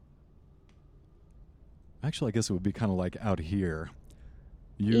 Actually, I guess it would be kind of like out here.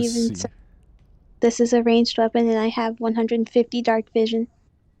 You Even see. so, this is a ranged weapon, and I have 150 dark vision.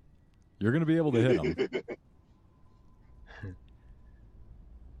 You're going to be able to hit him.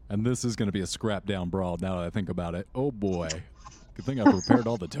 And this is going to be a scrap down brawl now that I think about it. Oh boy. Good thing I prepared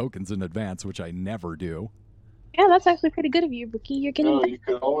all the tokens in advance, which I never do. Yeah, that's actually pretty good of you, Rookie. You're getting No, you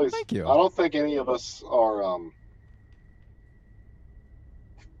could always. Thank you. I don't think any of us are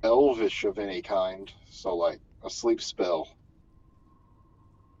elvish of any kind. So like a sleep spell.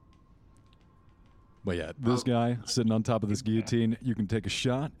 But yeah, this guy sitting on top of this guillotine, you can take a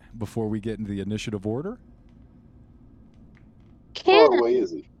shot before we get into the initiative order. How Can far away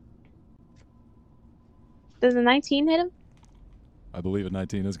is he? does a 19 hit him? I believe a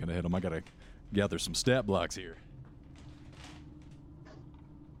 19 is going to hit him. I got to gather some stat blocks here.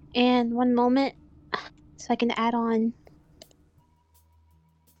 And one moment, so I can add on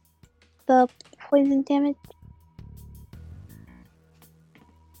the poison damage.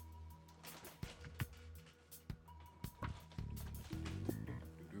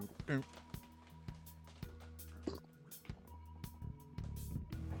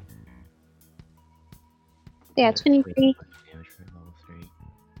 Yeah, 23. Damage for level 3.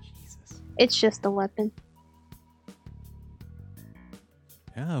 Jesus. It's just a weapon.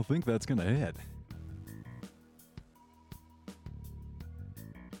 Yeah, I think that's going to hit.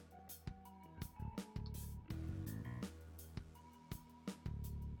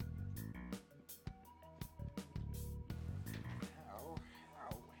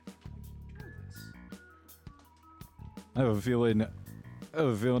 I have a feeling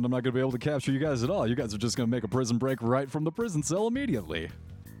I'm not going to be able to capture you guys at all. You guys are just going to make a prison break right from the prison cell immediately.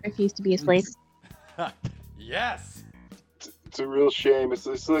 Refuse to be a slave. Yes! It's a real shame.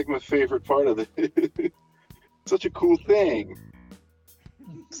 It's like my favorite part of it. Such a cool thing.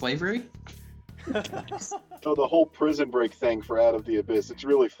 Slavery? So the whole prison break thing for Out of the Abyss, it's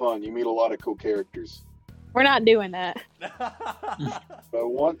really fun. You meet a lot of cool characters. We're not doing that. But I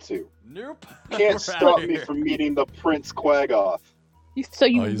want to. Nope. You can't We're stop outta me here. from meeting the Prince Quagoth. So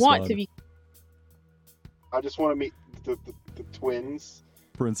you Oh, he's want fun. to be. I just want to meet the twins.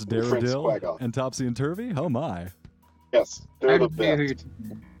 Prince Prince Daradil Quagoth. and Topsy and Turvy? Oh my. Yes, I they're the have no idea who best. you're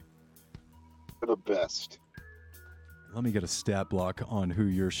talking They're the best. Let me get a stat block on who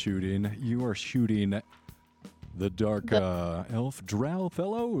you're shooting. You are shooting the dark elf drow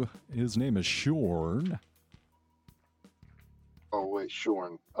fellow. His name is Shorn. Oh wait,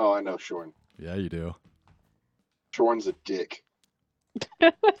 Shorn. Oh, I know Shorn. Yeah, you do. Shorn's a dick.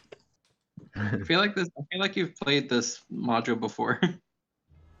 I feel like you've played this module before.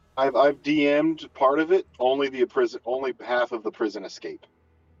 I've DM'd part of it. Only half of the prison escape.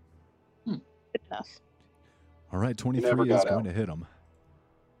 Good enough. All right, never 23 is got going out. to hit him.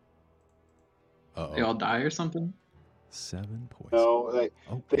 They all die or something? 7 points. No,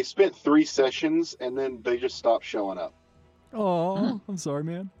 Oh, they spent 3 sessions and then they just stopped showing up. oh, I'm sorry,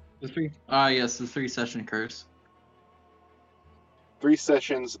 man. The 3 yes, the 3-session curse. 3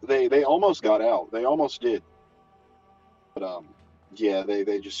 sessions. They almost got out. They almost did. But yeah,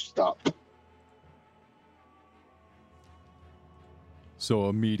 they just stopped. So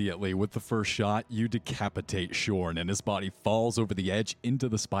immediately, with the first shot, you decapitate Shorn, and his body falls over the edge into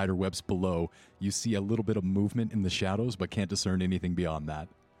the spider webs below. You see a little bit of movement in the shadows, but can't discern anything beyond that.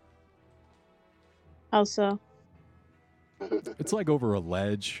 Also, It's like over a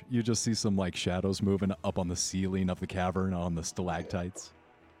ledge. You just see some like shadows moving up on the ceiling of the cavern on the stalactites.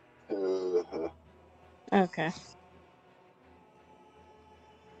 okay.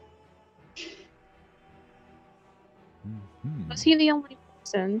 Mhm. Was he the only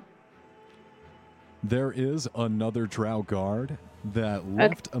person? There is another drow guard that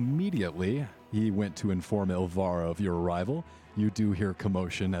left immediately. He went to inform Ilvara of your arrival. You do hear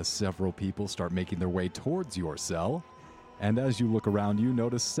commotion as several people start making their way towards your cell. And as you look around, you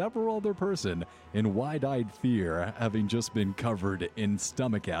notice several other person in wide-eyed fear, having just been covered in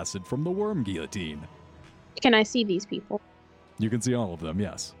stomach acid from the worm guillotine. Can I see these people? You can see all of them,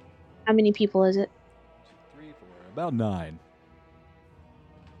 yes. How many people is it? 2, 3, 4, about 9.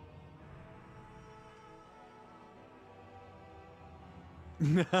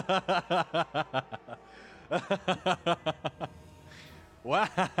 Wow.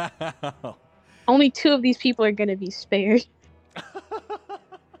 Only 2 of these people are gonna be spared.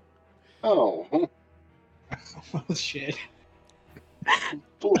 Oh, Oh shit! Off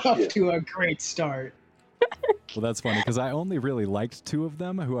bullshit. to a great start. Well, that's funny because I only really liked 2 of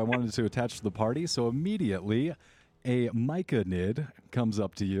them who I wanted to attach to the party. So immediately, a Myconid comes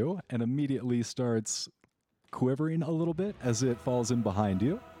up to you and immediately starts quivering a little bit as it falls in behind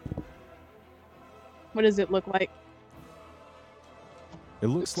you. What does it look like? It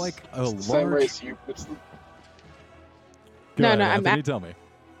looks like a It's the same large. race. It's Go No, ahead, no, I'm Anthony, tell me.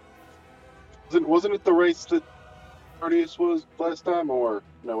 wasn't it the race that Cardius was last time, or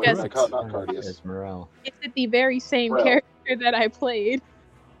no? Yes. Not Cardius. It's Morel. Is it the very same Well. character that I played?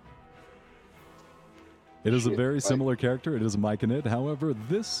 It is a Shit, very like- similar character. It is a Myconid. However,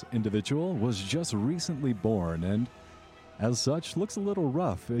 this individual was just recently born and, as such, looks a little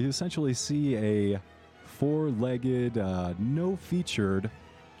rough. You essentially see a 4-legged, no-featured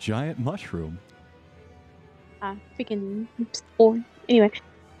giant mushroom. Freaking 4. Anyway,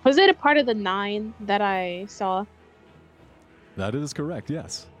 was it a part of the 9 that I saw? That is correct,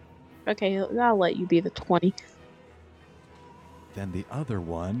 yes. Okay, I'll let you be the 20. Then the other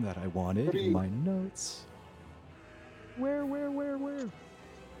one that I wanted What do in you- my notes. Where?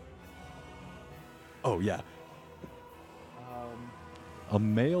 Oh, yeah. A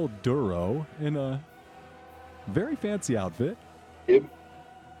male Duro in a very fancy outfit.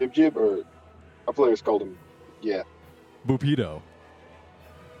 Jib, or our players called him. Yeah, Bupido.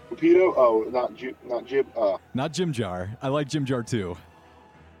 Rapido. Oh, not Jib. Not Jim Jar. I like Jim Jar too.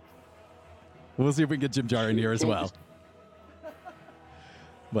 We'll see if we can get Jim Jar in here as well.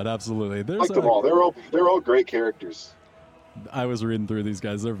 But absolutely, I there's like them all. They're all great characters. I was reading through these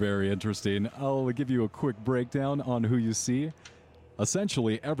guys. They're very interesting. I'll give you a quick breakdown on who you see.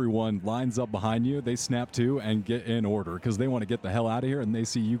 Essentially, everyone lines up behind you. They snap to and get in order because they want to get the hell out of here, and they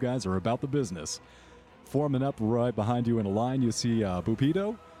see you guys are about the business. Forming up right behind you in a line, you see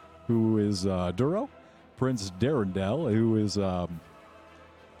Bupido, who is Duro, Prince Darendel, who is a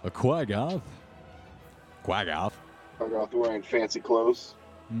Quaggoth. I got wearing fancy clothes.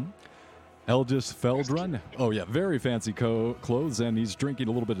 Eldest Feldrun. Oh, yeah, very fancy clothes, and he's drinking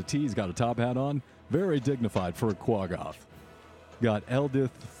a little bit of tea. He's got a top hat on. Very dignified for a Quaggoth. Got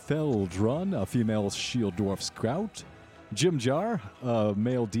Eldith Feldrun, a female shield dwarf scout. Jim Jar, a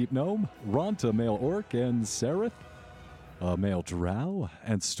male deep gnome. Ront, a male orc. And Sereth, a male drow.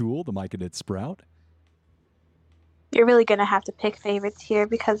 And Stool, the Myconid sprout. You're really gonna have to pick favorites here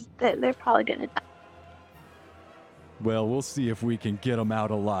because they're probably gonna die. Well, we'll see if we can get them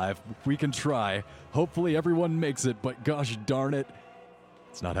out alive. We can try. Hopefully everyone makes it, but gosh darn it,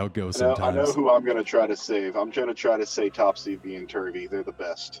 it's not how it goes I sometimes. know who I'm going to try to save. I'm going to try to say Topsy and Turvy. They're the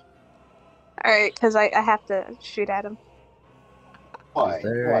best. All right, because I have to shoot at him. Why? Is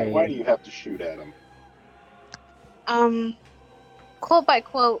there Why a- do you have to shoot at him? Quote by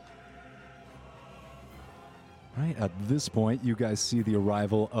quote. Right, at this point, you guys see the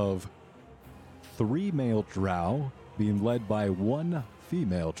arrival of 3 male drow being led by 1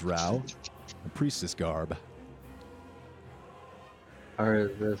 female drow, a priestess garb. Are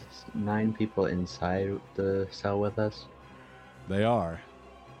the 9 people inside the cell with us? They are.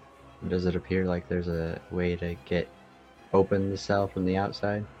 Does it appear like there's a way to open the cell from the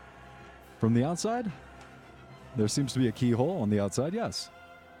outside? From the outside, there seems to be a keyhole on the outside, yes.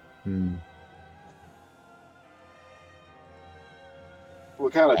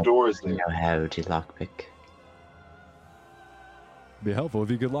 What kind of door is I there? know how to lockpick. Be helpful if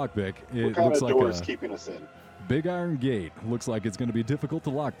you could lockpick. What It kind looks of like door is a keeping us in? big iron gate. Looks like it's going to be difficult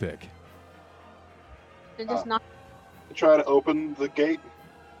to lockpick. They're just Oh. not. Try to open the gate.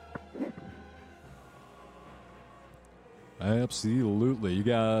 Absolutely. You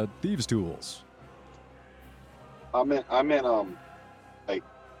got thieves' tools. I meant like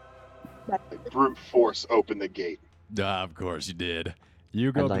brute force open the gate. Of course you did.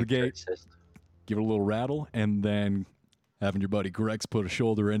 You go I'd up to the like to gate, assist. give it a little rattle, and then having your buddy Grex put a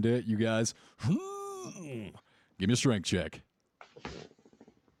shoulder into it, you guys, give me a strength check.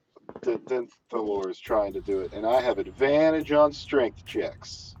 Then Thor is trying to do it, and I have advantage on strength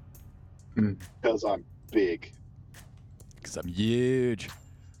checks because I'm big. Because I'm huge.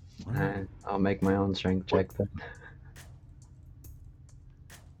 I'll make my own strength check then.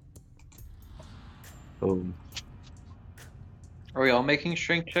 Oh, Are we all making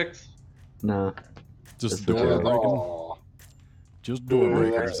strength checks? no. Just Just the door door. breaking. Aw. Just door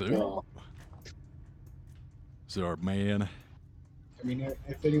breakers. That's- eh? no. Sorry, man. I mean,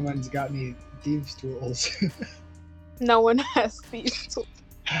 if anyone's got any thieves' tools, No one has these tools.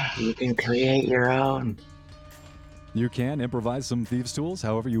 You can create your own. You can improvise some thieves' tools,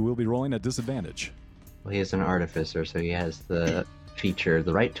 however, you will be rolling at disadvantage. Well, he's an artificer, so he has the feature,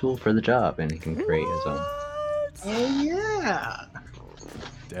 the right tool for the job, and he can create his own. Oh yeah.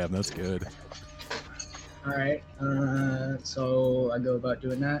 Damn, that's good. All right. So I go about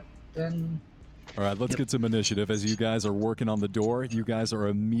doing that then. All right, let's get some initiative. As you guys are working on the door, you guys are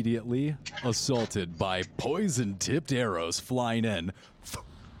immediately assaulted by poison-tipped arrows flying in.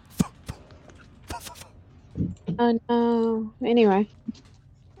 Oh no. Anyway.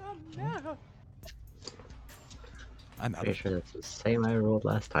 I'm out Pretty of sure that's the same I rolled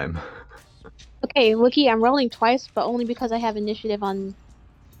last time. Okay, Wookie, I'm rolling twice, but only because I have initiative on.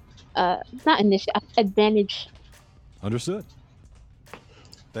 Not initiative, advantage. Understood.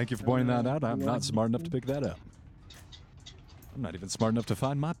 Thank you for pointing that out. I'm not smart enough to pick that up. I'm not even smart enough to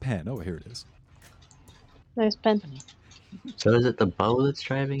find my pen. Oh, here it is. There's pen. So is it the bow that's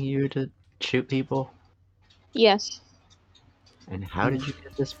driving you to shoot people? Yes, And how did you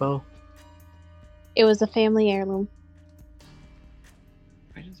get this bow? it was a family heirloom.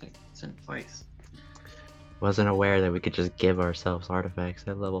 Why does it send twice? Wasn't aware that we could just give ourselves artifacts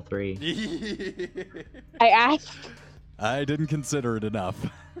at level 3. I asked. I didn't consider it enough.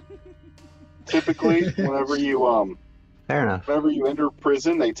 Typically, whenever you Fair enough. whenever you enter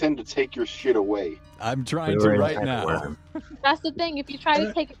prison, they tend to take your shit away. I'm trying We to were right inside the now. worm. That's the thing. If you try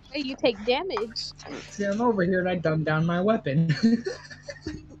to take it away, you take damage. See, I'm over here and I dumbed down my weapon.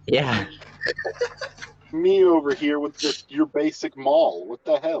 Yeah, Me over here with just your basic maul. What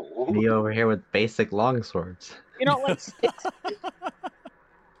the hell? me over here with basic longswords. You don't like sticks.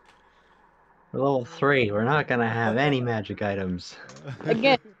 We're level 3, we're not gonna have any magic items.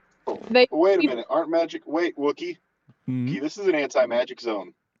 Again, they. Wait a minute, aren't magic? Wait, Wookie. Hmm, Wookie, this is an anti-magic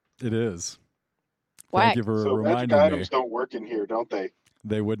zone. it is. Whack. Thank you for So magic reminding me. items don't work in here, don't they?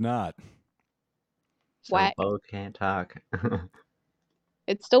 They would not. So Whack. bow can't talk.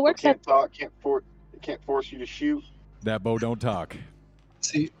 It still works. Can't talk. Can't force you to shoot. That bow don't talk.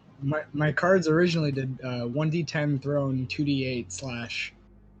 See, my cards originally did 1d10 thrown 2d8 slash.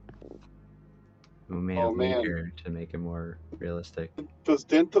 We may Oh, have man. weaker to make it more realistic. Does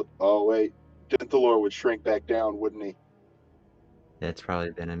Dental? Oh wait, Dentalor would shrink back down, wouldn't he? It's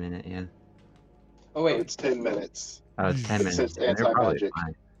probably been a minute, yeah. Oh wait. It's 10 minutes. Oh, it's 10 minutes. Since and they're probably anti-magic.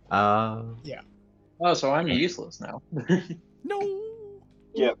 fine. Oh, so I'm useless now. No.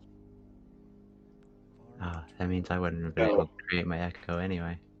 That means I wouldn't have been No. able to create my echo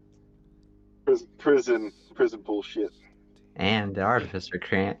anyway. Prison bullshit. And the artificer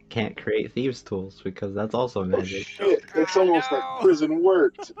can't create thieves' tools because that's also Oh magic. shit! It's almost no. like prison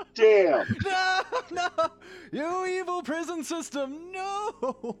worked. Damn. No, no. You evil prison system.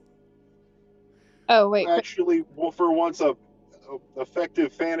 No. Oh wait. Actually, well, for once, a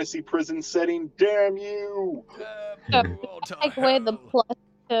effective fantasy prison setting. Damn you! Take away the plus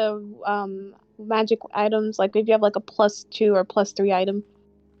to magic items. Like if you have like a +2 or +3 item.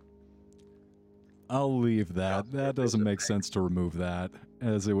 I'll leave that. That doesn't make sense to remove that,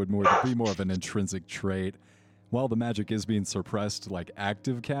 as it would be more of an intrinsic trait. While the magic is being suppressed, like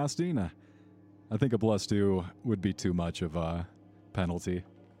active casting, I think a +2 would be too much of a penalty.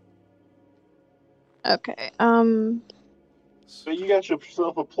 Okay. So you got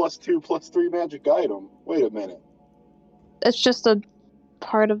yourself a +2, +3 magic item. Wait a minute. It's just a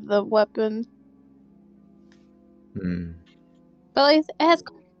part of the weapon, Hmm. but like, it has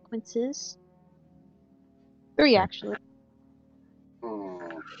consequences. 3 actually. Hmm.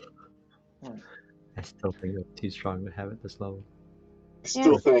 I still think it's too strong to have at this level. I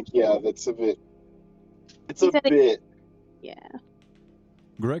still think, yeah, that's a bit. It's a He said it- bit. Yeah.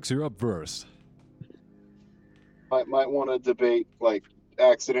 Grex, you're up first. Might want to debate like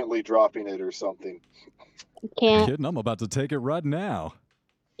accidentally dropping it or something. You can't. Kidding, I'm about to take it right now.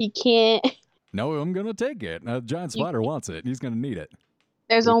 You can't. No, I'm gonna take it. A giant You- spider wants it. He's gonna need it.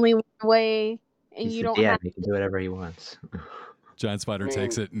 There's only one way, and He's you the don't DM, have. he can do whatever he wants. Giant spider Man.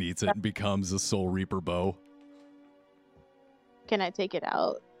 takes it and eats it and becomes a Soul Reaper bow. Can I take it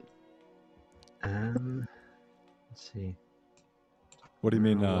out? Let's see. What do you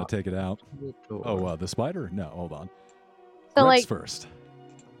mean, take it out? Door. Oh, the spider? No, hold on. So Grex like, first.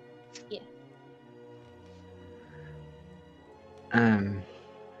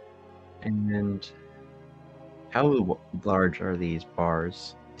 And how large are these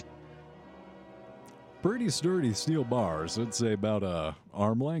bars? Pretty sturdy steel bars. I'd say about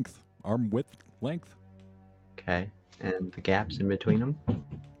arm width length. Okay. And the gaps in between them?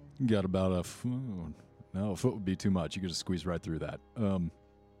 You got about a foot would be too much. You could just squeeze right through that. About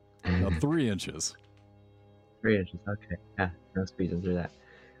 3 inches. 3 inches. Okay. Yeah, no squeezing through that.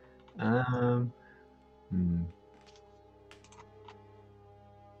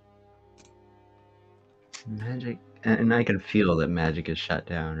 Magic, and I can feel that magic is shut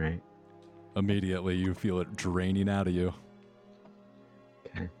down, right? Immediately, you feel it draining out of you.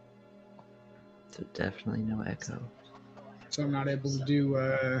 Okay. So definitely no echo. So I'm not able to do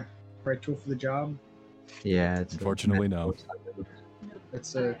right tool for the job. Yeah, it's Unfortunately, no.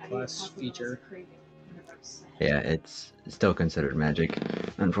 That's a class feature. Yeah, it's still considered magic,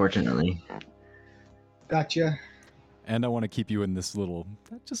 unfortunately. Gotcha. And I want to keep you in this little...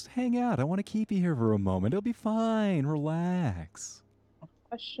 Just hang out. I want to keep you here for a moment. It'll be fine. Relax.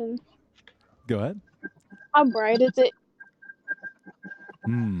 Question. Go ahead. How bright is it?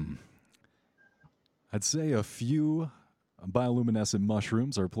 I'd say a few bioluminescent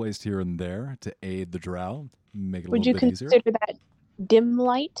mushrooms are placed here and there to aid the drow, make it a Would you little bit easier. consider that dim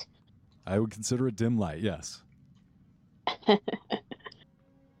light? I would consider it dim light, yes.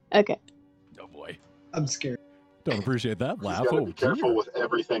 Okay. Oh boy. I'm scared. Don't appreciate that He's laugh. got to Oh, be careful dear. with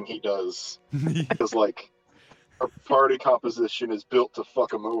everything he does. Because, like, our party composition is built to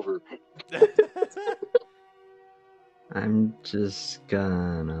fuck him over. I'm just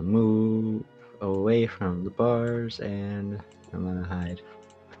gonna move away from the bars and I'm gonna hide.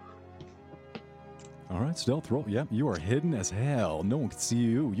 All right, stealth roll. Yep, you are hidden as hell. No one can see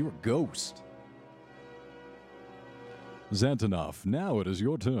you. You're a ghost. Xantanov, now it is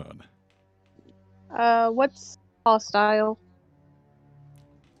your turn. What's hostile?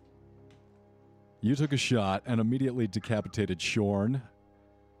 You took a shot and immediately decapitated Shorn.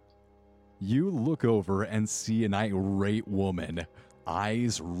 You look over and see an irate woman,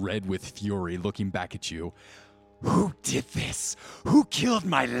 eyes red with fury, looking back at you. Who did this? Who killed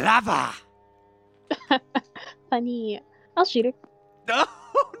my lover? Funny. I'll shoot her. No,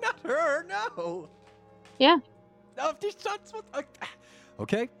 not her, no. Yeah. No, these shots was...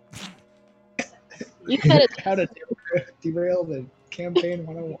 Okay. You said it. How to derail the campaign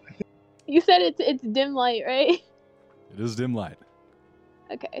 101. You said it's dim light, right? It is dim light.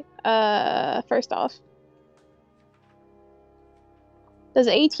 Okay. First off, does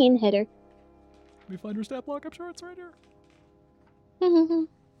 18 hit her? Let me find your stat block. I'm sure it's right here.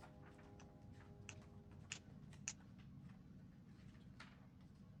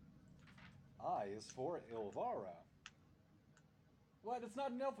 I is for Ilvara. What? It's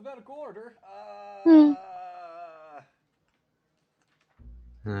not in alphabetical order.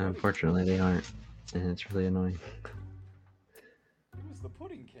 Unfortunately, they aren't, and it's really annoying. Who's the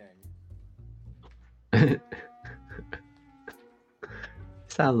Pudding King?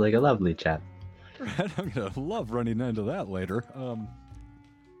 Sounds like a lovely chap. Right, I'm gonna love running into that later. I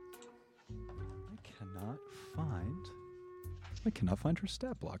cannot find her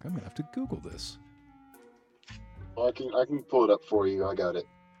stat block. I'm gonna have to Google this. Well, I can pull it up for you. I got it.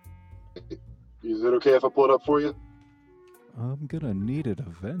 Is it okay if I pull it up for you? I'm gonna need it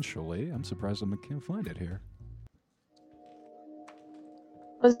eventually. I'm surprised I can't find it here.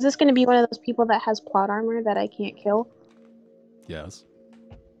 Was this going to be one of those people that has plot armor that I can't kill? Yes.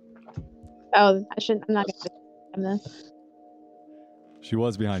 Oh, I shouldn't. I'm not going to him then. She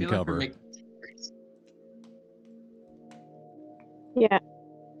was behind feel like cover. we're making- Yeah.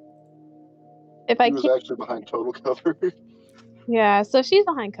 If I He was can't, actually behind total cover. yeah. So if she's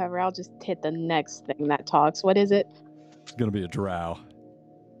behind cover, I'll just hit the next thing that talks. What is it? It's gonna be a drow.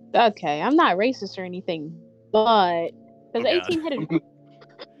 Okay, I'm not racist or anything, but does Oh, God. 18 hit a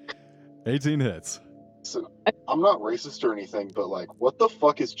 18 hits. Listen, I'm not racist or anything, but like, what the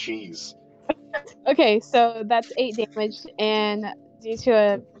fuck is cheese? Okay, so that's 8 damage, and due to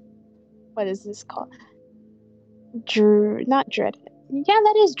a what is this called? Not dread. Yeah,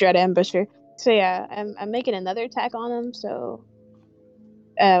 that is dread ambusher. So yeah, I'm making another attack on him. So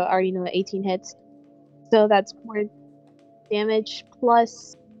already know 18 hits. So that's 4 damage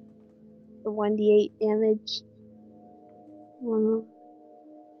plus the 1d8 damage. 1,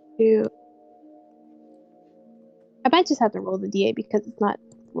 2. I might just have to roll the d8 because it's not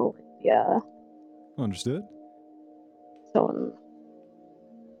rolling. Yeah. Understood. So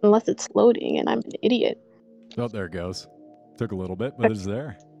unless it's loading and I'm an idiot. Oh, there it goes. Took a little bit, but it's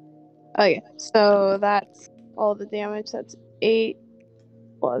there. Okay, so that's all the damage. That's 8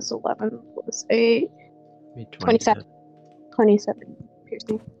 plus 11 plus 8. Be 27. 27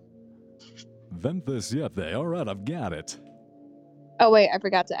 piercing. Venthus Yethe. All right, I've got it. Oh wait, I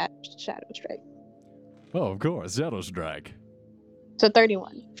forgot to add Shadow Strike. Oh, of course, Shadow Strike. So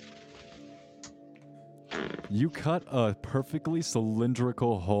 31. You cut a perfectly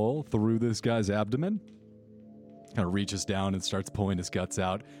cylindrical hole through this guy's abdomen. Kind of reaches down and starts pulling his guts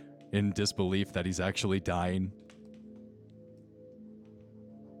out in disbelief that he's actually dying.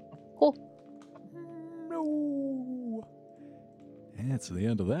 Cool. No. And it's the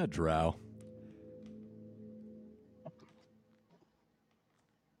end of that drow.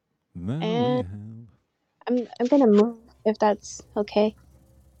 Now we And- have... I'm gonna move if that's okay.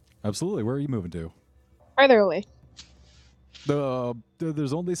 Absolutely. Where are you moving to? Farther away.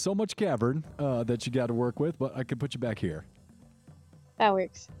 There's only so much cavern that you got to work with, but I can put you back here. That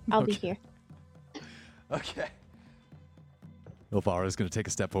works. I'll be Okay. here. Okay. Ilfara is going to take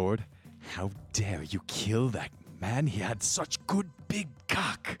a step forward. How dare you kill that man? He had such good big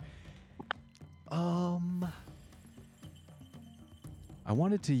cock. I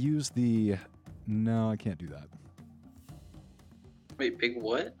wanted to use the... No, I can't do that. Wait, big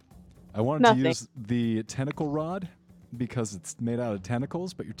what? I wanted Nothing. to use the tentacle rod because it's made out of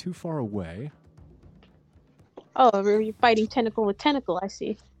tentacles, but you're too far away. Oh, you're fighting tentacle with tentacle, I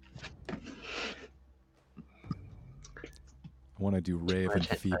see. I want to do Ray of Smart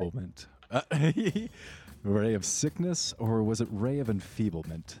hit, right? Enfeeblement. Ray of Sickness, or was it Ray of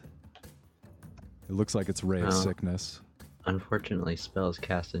Enfeeblement? It looks like it's Ray of No. Sickness. Unfortunately, spells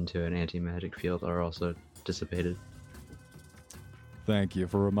cast into an anti-magic field are also dissipated. Thank you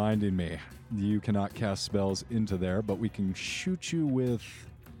for reminding me. You cannot cast spells into there, but we can shoot you with...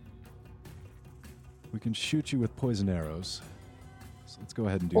 We can shoot you with poison arrows. So let's go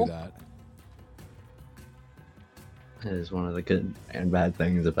ahead and do Cool. that. That is one of the good and bad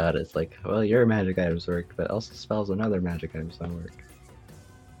things about it. It's like, well, your magic items work, but also spells and other magic items don't work.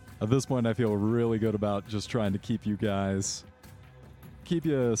 At this point, I feel really good about just trying to keep you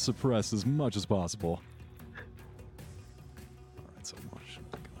suppressed as much as possible. All right, so go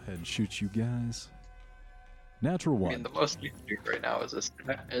ahead and shoot you guys. Natural I one. mean, the most you can do right now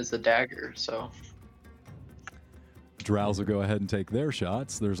is a dagger. So Drows will go ahead and take their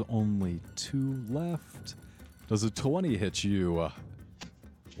shots. There's only 2 left. Does a 20 hit you?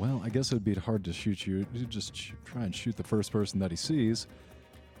 Well, I guess it would be hard to shoot you. You just try and shoot the first person that he sees.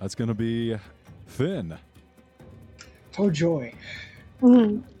 That's going to be Finn. Oh joy.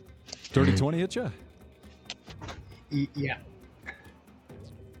 Mhm. Dirty 20 hit you? Yeah.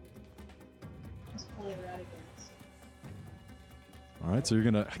 All right, so you're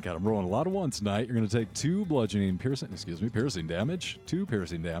going to... God, I'm rolling a lot of ones tonight. You're going to take 2 piercing damage. 2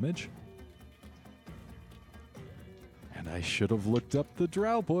 piercing damage. And I should have looked up the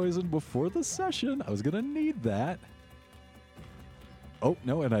drow poison before the session. I was going to need that. Oh,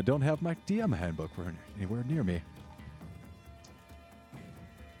 no, and I don't have my DM handbook anywhere near me.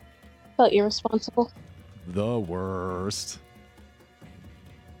 Felt irresponsible. The worst.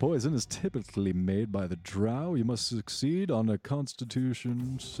 Poison is typically made by the drow. You must succeed on a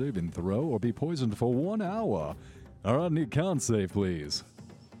constitution saving throw or be poisoned for 1 hour. All right, I need con save, please.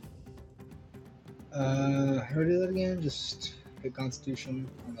 How do I do that again? Just hit Constitution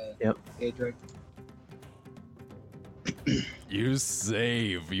on the Yep. page, right? You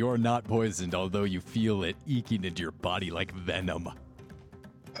save. You're not poisoned, although you feel it eking into your body like venom.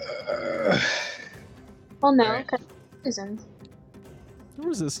 Well, no, Alright. because poisoned. You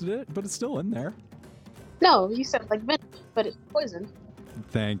resisted it, but it's still in there. No, you said like venom, but it's poison.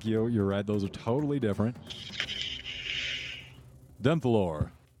 Thank you. You're right. Those are totally different.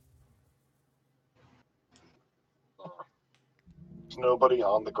 Denthalor. There's nobody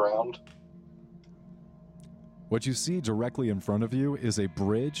on the ground. What you see directly in front of you is a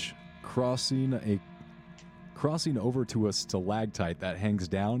bridge crossing over to a stalactite that hangs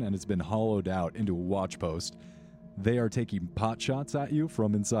down and has been hollowed out into a watch post. They are taking pot shots at you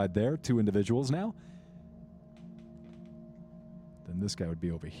from inside there. 2 individuals now. Then this guy would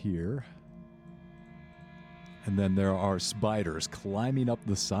be over here. And then there are spiders climbing up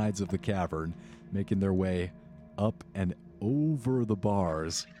the sides of the cavern, making their way up and over the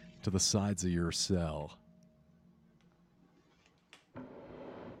bars to the sides of your cell.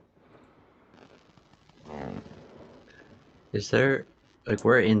 Is there, like,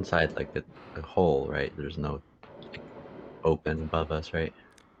 we're inside, like, a hole, right? There's no, like, open above us, right?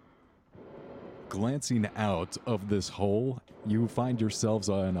 Glancing out of this hole, you find yourselves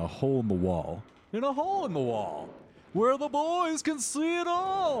in a hole in the wall. In a hole in the wall! Where the boys can see it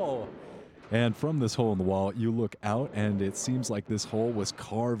all! And from this hole in the wall, you look out, and it seems like this hole was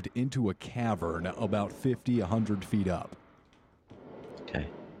carved into a cavern about 50, 100 feet up. Okay.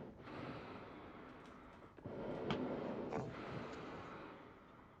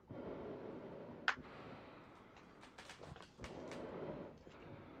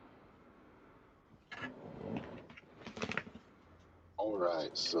 All right,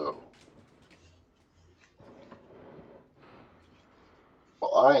 so.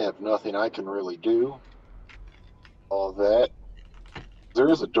 Well, I have nothing I can really do. All that. There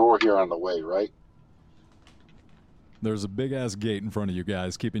is a door here on the way, right? There's a big-ass gate in front of you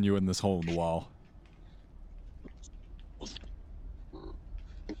guys, keeping you in this hole in the wall.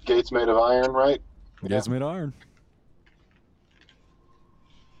 gate's made of iron, right? The gate's made of iron.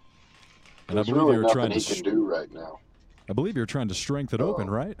 And There's I believe really you're nothing trying to. he can do right now. I believe you're trying to strength it open,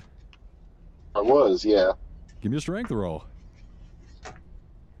 right? I was, yeah. Give me a strength roll.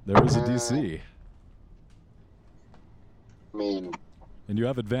 There is a DC. I mean, And you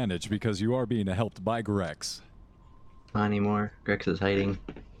have advantage because you are being helped by Grex. Not anymore. Grex is hiding.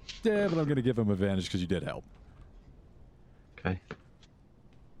 Yeah, but I'm going to give him advantage because you did help. Okay.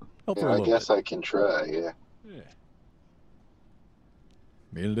 Help for yeah, a I little guess I can try, yeah. bit. Yeah.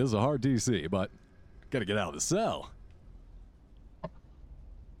 I mean, it is a hard DC, but got to get out of the cell.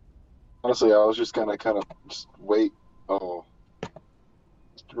 Honestly, I was just gonna kind of just wait. Oh.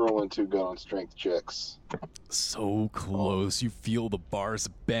 Just rolling 2 gun on strength checks. So close. You feel the bars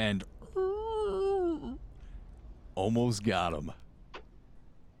bend. Almost got him.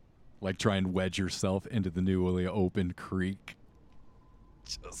 Like try and wedge yourself into the newly opened creek.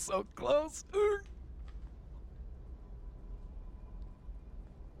 Just so close.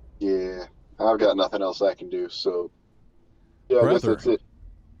 Yeah. I've got nothing else I can do, so. Yeah, I guess Prather. that's it.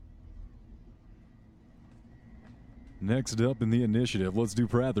 Next up in the initiative, let's do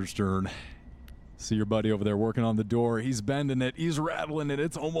Prather's turn. See your buddy over there working on the door. He's bending it. He's rattling it.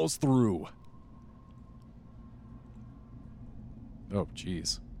 It's almost through. Oh,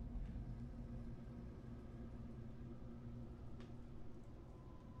 jeez.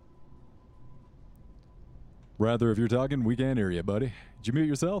 Rather, if you're talking, we can't hear you, buddy. Did you mute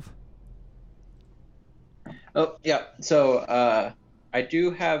yourself? Oh, yeah. So, I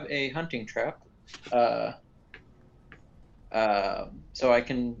do have a hunting trap. So I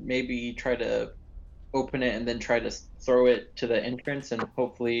can maybe try to open it and then try to throw it to the entrance and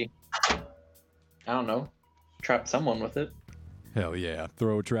hopefully, I don't know, trap someone with it. Hell yeah.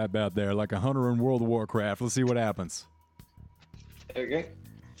 Throw a trap out there like a hunter in World of Warcraft. Let's see what happens. Okay.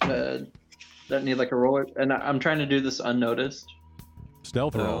 That need like a roller, and I'm trying to do this unnoticed.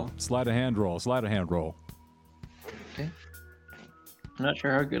 Stealth So- roll. Slide a hand roll. Slide a hand roll. Okay. I'm not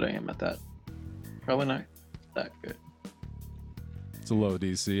sure how good I am at that. Probably not that good. It's a low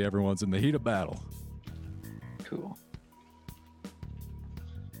DC. Everyone's in the heat of battle. Cool.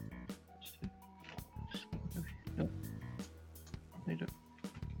 Nope. They don't.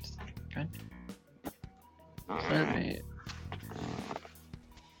 Okay. Survey.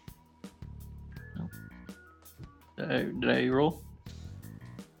 No. Did I roll?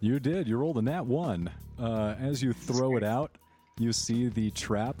 You did. You rolled a nat 1. As you throw it out, you see the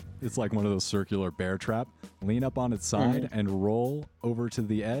trap. It's like one of those circular bear trap. Lean up on its side and roll over to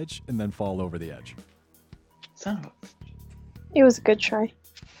the edge and then fall over the edge. Son of a. It was a good try.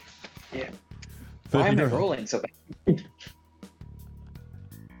 Yeah. Why am I Fair. rolling so bad?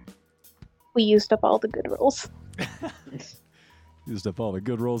 We used up all the good rolls. Used up all the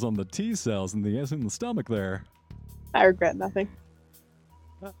good rolls on the T cells in the stomach there. I regret nothing.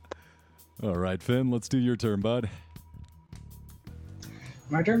 All right, Finn, let's do your turn, bud.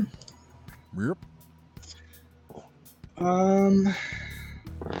 My turn. Yep.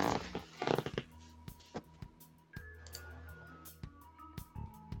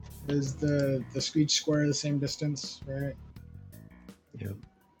 Is the Screech Square the same distance, right? Yep.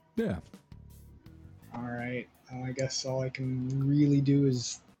 Yeah. All right. I guess all I can really do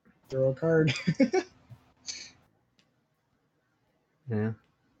is throw a card. Yeah.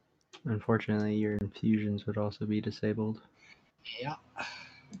 Unfortunately, your infusions would also be disabled. Yeah.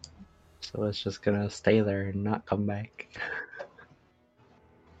 So it's just gonna stay there and not come back.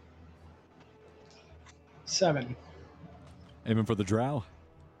 7. Aiming for the drow.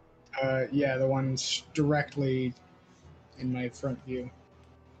 Yeah, the one's directly in my front view.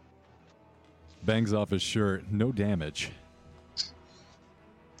 Bangs off his shirt. No damage.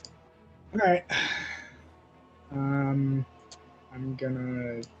 All right. I'm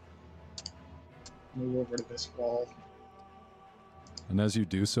gonna move over to this wall. And as you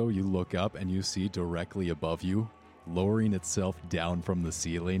do so, you look up and you see directly above you, lowering itself down from the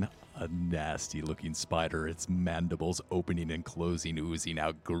ceiling, a nasty looking spider, its mandibles opening and closing, oozing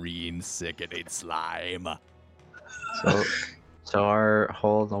out green, sickening slime. So our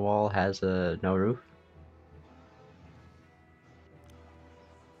hole in the wall has no roof.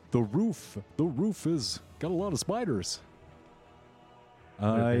 The roof is got a lot of spiders.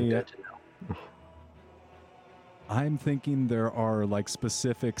 Good to know. I'm thinking there are like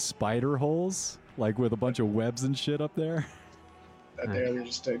specific spider holes, like with a bunch of webs and shit up there. That they're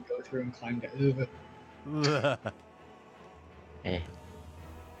just to go through and climb down.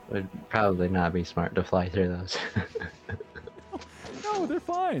 Would probably not be smart to fly through those. No, they're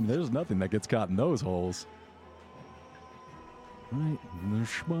fine. There's nothing that gets caught in those holes. Right, and the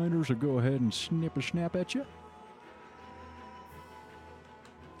spiders will go ahead and snap at you.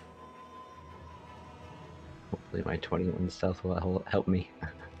 Hopefully my 21 stealth will help me.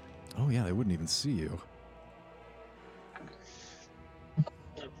 Oh yeah, they wouldn't even see you.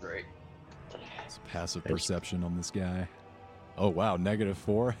 Great. It's passive perception on this guy. Oh wow,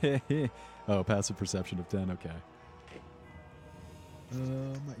 -4. Oh, passive perception of 10. Okay.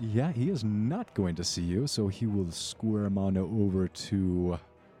 Yeah, he is not going to see you, so he will squirm on over to.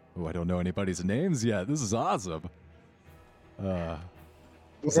 Oh, I don't know anybody's names yet. This is awesome.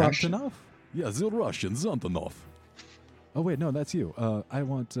 Zantanov? Yeah, the Russian Zantanov. Oh wait, no, that's you. I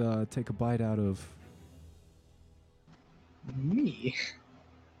want take a bite out of. Me.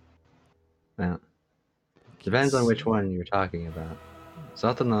 Well, depends on which one you're talking about.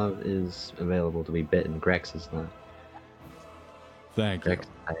 Zantanov is available to be bitten. Grex is not. Thank you. Grex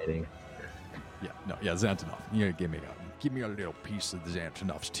is hiding. Yeah, Zantanov. Yeah, give me a little piece of the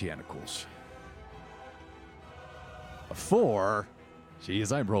Zantanov's tentacles. A 4.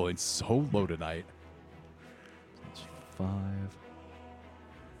 Jeez, I'm rolling so low tonight. That's 5.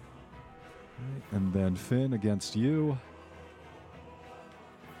 Right, and then Finn against you.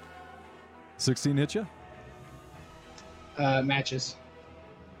 16 hit you? Matches.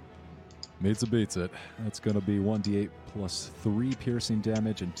 Meets it, beats it. That's going to be 1d8 plus 3 piercing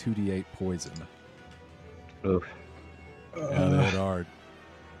damage and 2d8 poison. Oof. Yeah, they hit hard.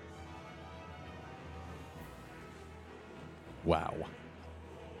 Wow.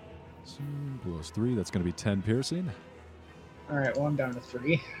 So, plus 3, that's going to be 10 piercing. Alright, well, I'm down to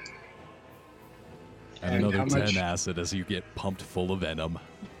 3. And And another how 10 much? acid as you get pumped full of venom.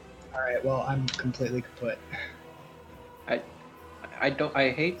 Alright, well, I'm completely kaput. I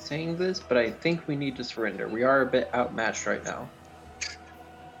hate saying this, but I think we need to surrender. We are a bit outmatched right now.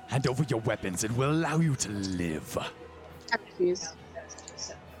 Hand over your weapons and we'll allow you to live. I refuse.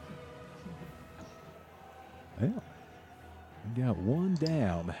 Well, we got one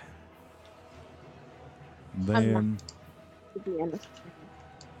down. I'm Then, To the end.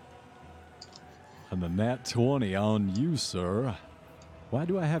 and the nat 20 on you, sir. Why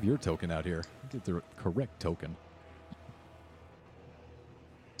do I have your token out here? Get the correct token.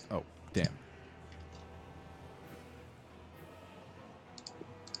 Oh, damn.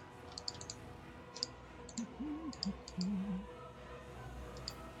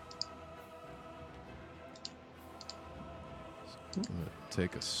 Gonna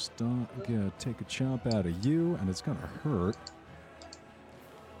take a gonna take a chomp out of you, and it's gonna hurt.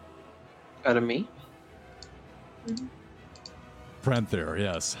 Out of me? Pranther,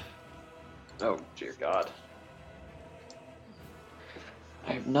 yes. Oh, dear God.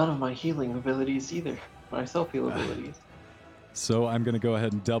 I have none of my healing abilities either. My self-heal abilities. So I'm gonna go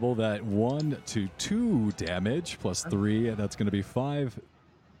ahead and double that 1 to 2 damage plus 3. That's gonna be 5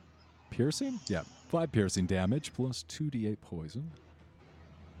 piercing. Yeah, 5 piercing damage plus 2d8 poison.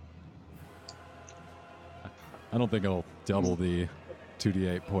 I don't think I'll double the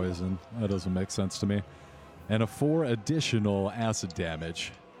 2d8 poison. That doesn't make sense to me. And a 4 additional acid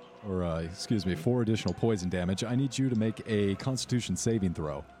damage. Or, excuse me, 4 additional poison damage. I need you to make a Constitution saving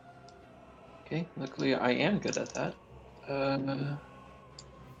throw. Okay, luckily I am good at that.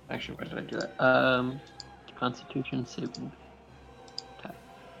 Actually, why did I do that? Constitution saving. Tap.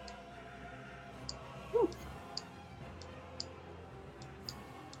 Woo.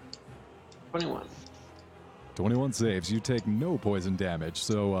 21. 21 saves. You take no poison damage.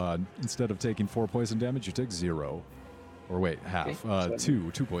 So instead of taking 4 poison damage, you take 0. Or wait, half. Okay, so-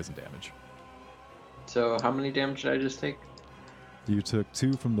 2 poison damage. So how many damage did I just take? You took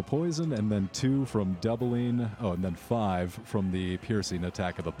 2 from the poison, and then 2 from doubling. Oh, and then 5 from the piercing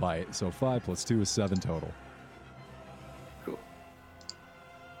attack of the bite. So 5 plus 2 is 7 total. Cool.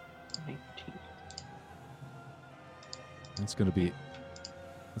 19. It's gonna be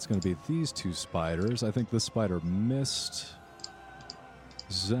these 2 spiders. I think this spider missed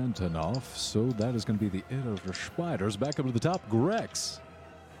Zantanov, so that is gonna be the end of the spiders. Back up to the top, Grex.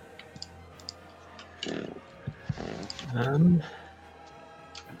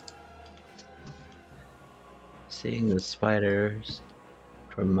 Seeing the spiders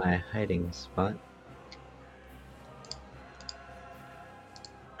from my hiding spot,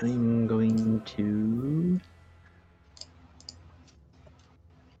 I'm going to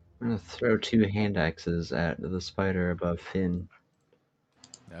throw 2 hand axes at the spider above Finn.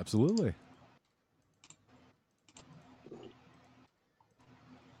 Absolutely.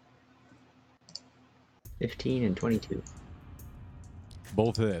 $15 and $22.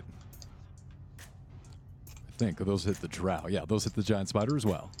 Both hit. I think those hit the drow. Yeah, those hit the giant spider as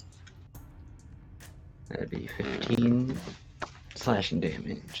well. That'd be 15 slashing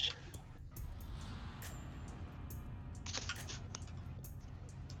damage.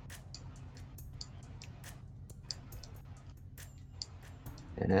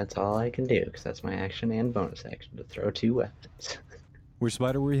 And that's all I can do, because that's my action and bonus action to throw 2 weapons. Which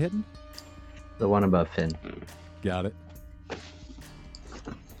spider were you hitting? The one above Finn. Got it.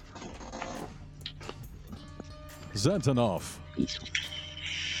 Zentanov.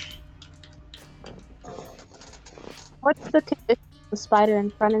 What's the condition of the spider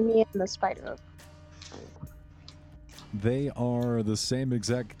in front of me and the spider over? They are the same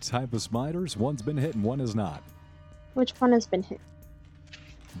exact type of spiders. One's been hit and one is not. Which one has been hit?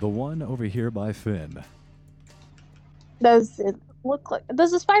 The one over here by Finn. Does it look like...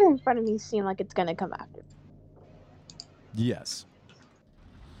 Does the spider in front of me seem like it's gonna come after me? Yes.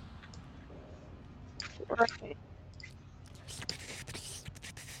 Right.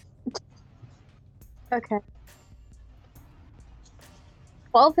 Okay.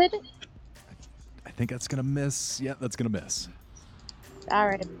 12 hit it? I think that's gonna miss. Yeah, that's gonna miss.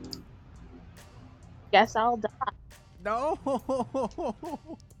 Alright. Guess I'll die. No!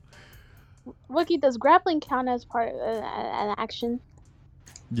 Wookie, does grappling count as part of an action?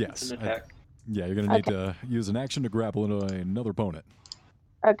 Yes. An attack. Yeah, you're gonna need to use an action to grapple into another opponent.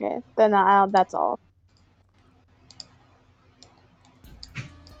 Okay, then that's all.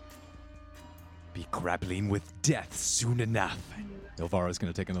 Be grappling with death soon enough. Ilvara's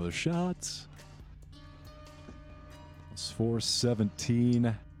gonna take another shot. That's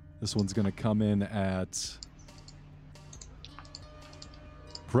 417. This one's gonna come in at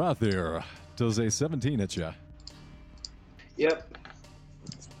Prathir. Does a 17 hit ya? Yep.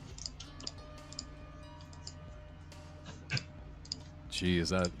 Geez,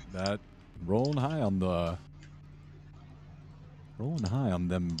 that rolling high on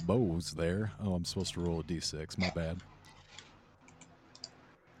them bows there. Oh, I'm supposed to roll a d6. My bad.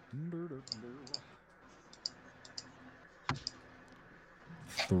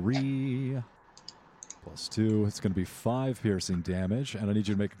 3 plus 2. It's going to be 5 piercing damage, and I need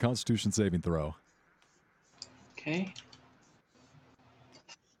you to make a Constitution saving throw. Okay.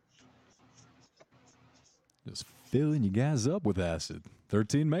 Just filling you guys up with acid.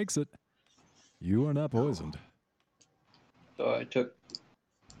 13 makes it. You are not poisoned. So I took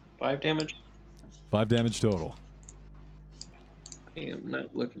 5 damage. 5 damage total. I am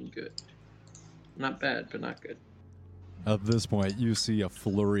not looking good. Not bad, but not good. At this point, you see a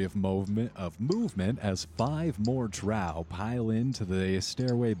flurry of movement as 5 more drow pile into the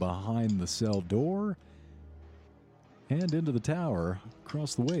stairway behind the cell door and into the tower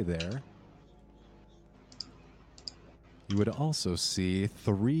across the way there. You would also see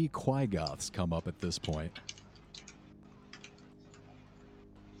 3 Quagoths come up at this point.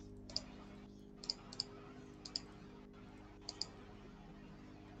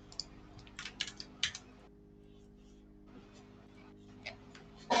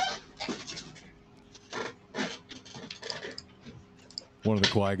 One of the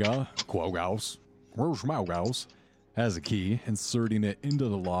Quagoths, where's Maugaus, has a key. Inserting it into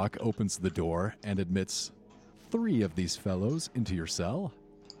the lock opens the door and admits 3 of these fellows into your cell.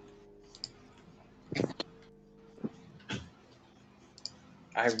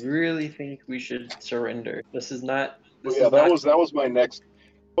 I really think we should surrender. This is not. This Yeah, is that not,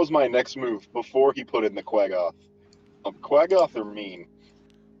 was my next move before he put in the Quagoth. Quagoth are mean.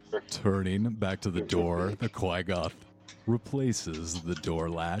 Turning back to the door, the Quagoth replaces the door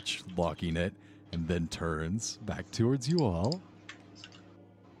latch, locking it, and then turns back towards you all.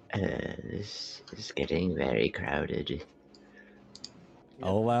 This is getting very crowded.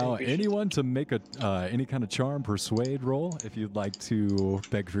 I'll allow anyone to make a any kind of charm persuade roll if you'd like to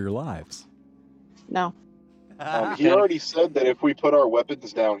beg for your lives. No. He already said that if we put our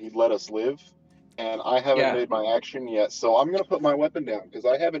weapons down, he'd let us live. And I haven't made my action yet, so I'm going to put my weapon down because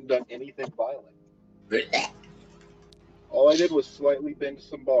I haven't done anything violent. All I did was slightly bend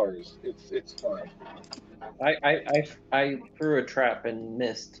some bars. It's fine. I threw a trap and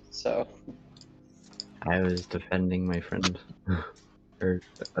missed, so. I was defending my friend. Or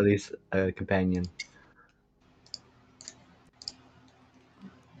at least a companion.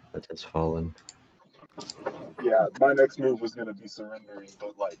 That has fallen. Yeah, my next move was going to be surrendering,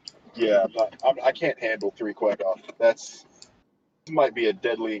 but I can't handle 3 Quagoth. This might be a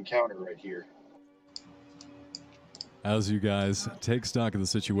deadly encounter right here. As you guys take stock of the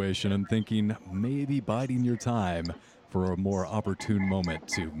situation and thinking maybe biding your time for a more opportune moment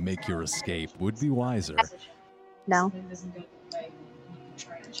to make your escape would be wiser. No.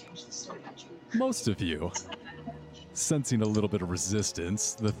 Most of you, sensing a little bit of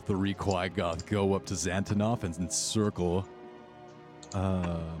resistance, the 3 Quagoth go up to Xantanov and encircle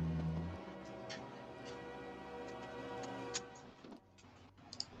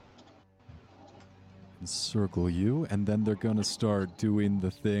Circle you, and then they're gonna start doing the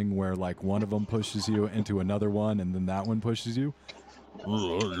thing where like one of them pushes you into another one, and then that one pushes you.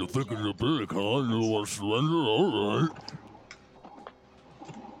 You think you're big, huh? You want to surrender? All right.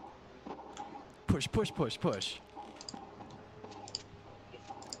 Push, push, push, push.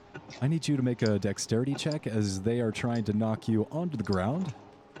 I need you to make a dexterity check as they are trying to knock you onto the ground.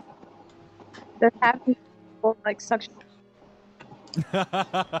 They're having like suction.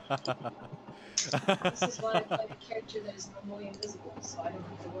 This is why I play a character that is normally invisible, so I don't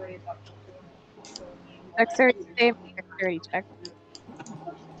have to worry about Dexterity save, dexterity check.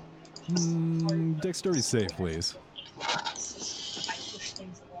 Dexterity save, please. I push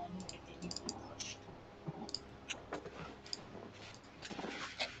things along like they need to be pushed.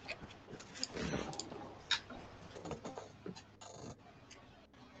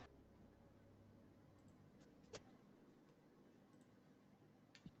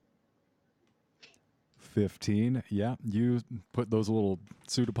 $15. Yeah, you put those little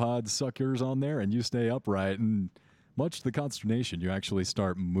pseudopod suckers on there and you stay upright, and much to the consternation, you actually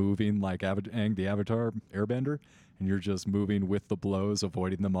start moving like Aang the Avatar Airbender, and you're just moving with the blows,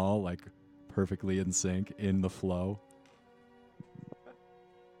 avoiding them all, like perfectly in sync, in the flow.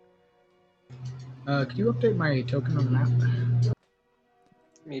 Could you update my token on the map?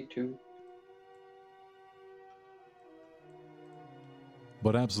 Me too.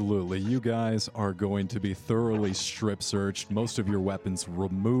 But absolutely, you guys are going to be thoroughly strip searched, most of your weapons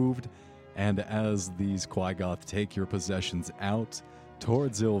removed, and as these Quaggoth take your possessions out,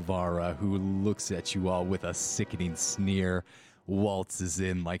 towards Ilvara, who looks at you all with a sickening sneer, waltzes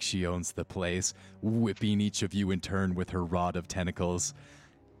in like she owns the place, whipping each of you in turn with her rod of tentacles.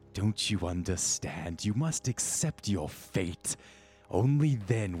 Don't you understand? You must accept your fate. Only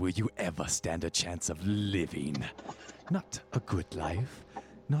then will you ever stand a chance of living. Not a good life,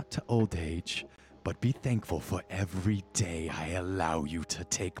 not to old age, but be thankful for every day I allow you to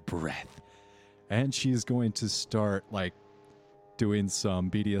take breath. And she's going to start, like, doing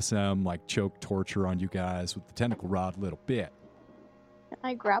some BDSM, like, choke torture on you guys with the tentacle rod a little bit. Can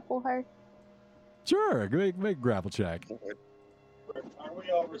I grapple her? Sure, make a grapple check. Aren't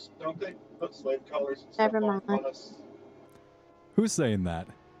we all? Don't they put slave collars and stuff Never on mind. us? Who's saying that?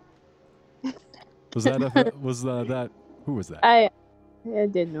 Was that that? Who was that?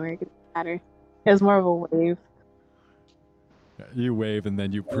 It didn't work. It didn't matter. It was more of a wave. You wave and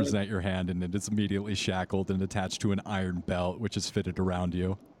then you present your hand, and it's immediately shackled and attached to an iron belt, which is fitted around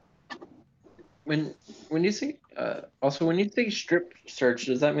you. When you say also when you say strip search,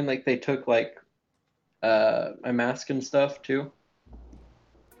 does that mean like they took like my mask and stuff too?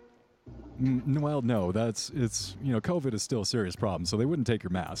 Well, no. It's COVID is still a serious problem, so they wouldn't take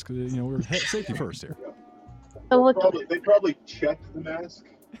your mask. We're safety first here. So look, They probably checked the mask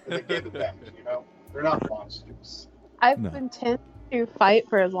and they gave it back. They're not monsters. I've No. intended to fight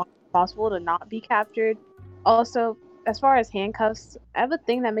for as long as possible to not be captured. Also, as far as handcuffs, I have a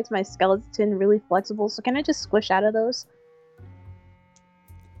thing that makes my skeleton really flexible, so can I just squish out of those?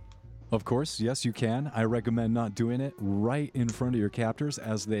 Of course, yes, you can. I recommend not doing it right in front of your captors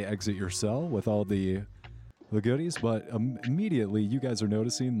as they exit your cell with all the goodies, but immediately you guys are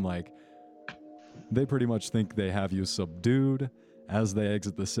noticing, like, they pretty much think they have you subdued. As they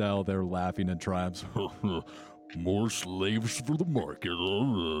exit the cell, they're laughing in triumph. More slaves for the market.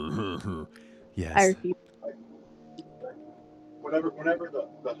 Yes. I refuse. Whenever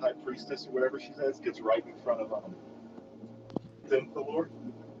the high priestess or whatever she says gets right in front of Thymthalor,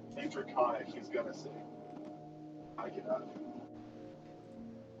 in Draconic, he's gonna say, "I get out of here.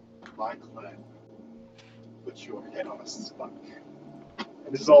 My clan puts your head on a spike."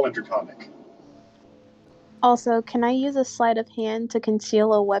 And this is all in Draconic. Also, can I use a sleight of hand to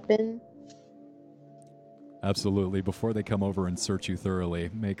conceal a weapon? Absolutely. Before they come over and search you thoroughly,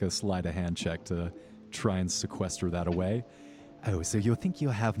 make a sleight of hand check to try and sequester that away. Oh, so you think you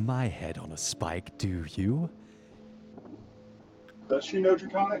have my head on a spike, do you? Does she know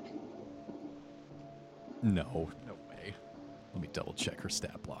Draconic? No way. Let me double check her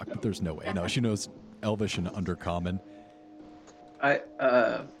stat block, but there's no way. No, she knows Elvish and Undercommon.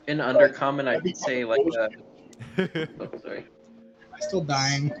 In Undercommon, I would say like oh, sorry. I'm still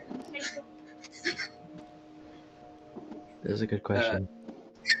dying. This is a good question.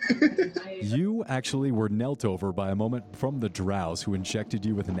 You actually were knelt over by a moment from the Drows who injected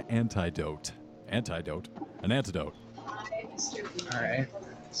you with an antidote. An antidote. Alright.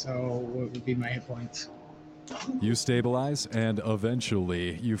 So what would be my hit points? You stabilize, and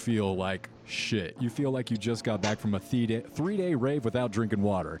eventually you feel like shit. You feel like you just got back from a 3-day rave without drinking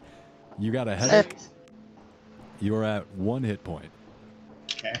water. You got a headache. You're at 1 hit point.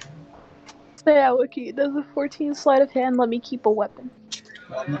 Okay. So yeah, Wiki, does a 14 sleight of hand let me keep a weapon?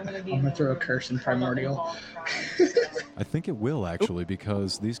 Well, I'm gonna throw a curse in Primordial. I think it will, actually,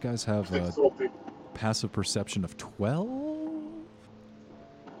 because these guys have a passive perception of 12?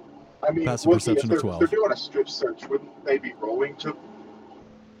 I mean, Passive Wookie, perception if of they're 12. doing a strip search, wouldn't they be rolling to Not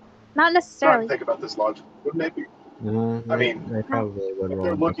trying necessarily. to think about this logic? Wouldn't they be? No, I mean, they probably would if roll.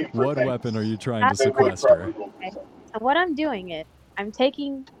 they're looking for What things, weapon are you trying to they would probably sequester? roll. Okay. So what I'm doing is I'm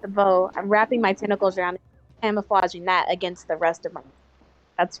taking the bow, I'm wrapping my tentacles around it, camouflaging that against the rest of my.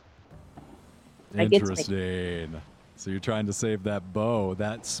 That's I get to make- Interesting. So you're trying to save that bow,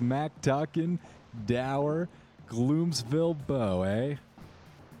 that smack-talking, dour, Gloomsville bow, eh?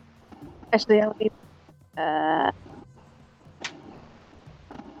 Actually, I'll be.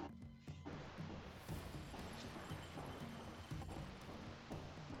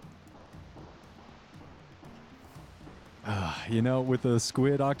 You know, with the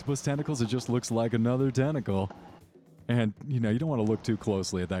squid octopus tentacles, it just looks like another tentacle. And, you know, you don't want to look too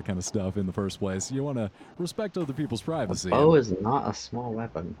closely at that kind of stuff in the first place. You want to respect other people's privacy. Bow is not a small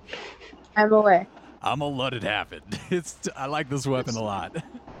weapon. I'm aware. I'm gonna let it happen. I like this weapon a lot.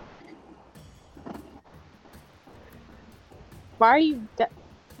 Why are you?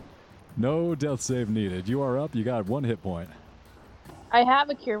 No death save needed. You are up. You got 1 hit point. I have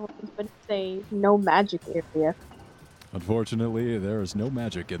a cure wounds, but it's a no magic area. Unfortunately, there is no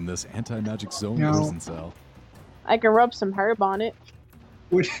magic in this anti-magic zone No. prison cell. I can rub some herb on it.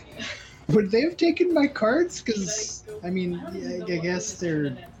 Would they have taken my cards? Because I mean, I guess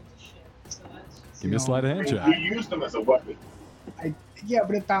they're. Give me a sleight of hand You check. used them as a weapon. Yeah,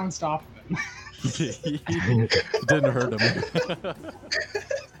 but it bounced off of him. Didn't hurt him.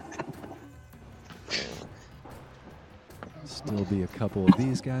 Still be a couple of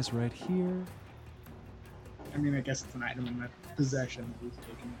these guys right here. I mean, I guess it's an item in my possession. Who's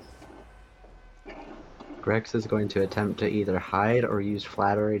taking it? Grex is going to attempt to either hide or use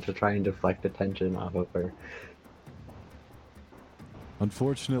flattery to try and deflect attention off of her.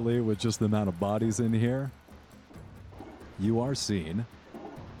 Unfortunately, with just the amount of bodies in here, you are seen.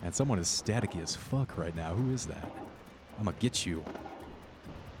 And someone is staticky as fuck right now. Who is that? I'm gonna get you.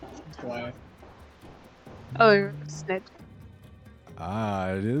 It's Goliath. Oh, snitch. Ah,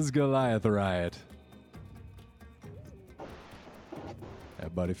 it is Goliath Riot. Hey,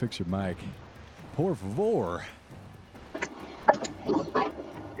 buddy, fix your mic. Por favor.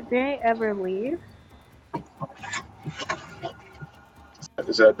 Did they ever leave?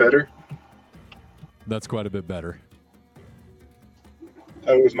 Is that better? That's quite a bit better.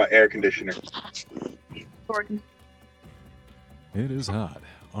 That was my air conditioner. Gordon. It is hot.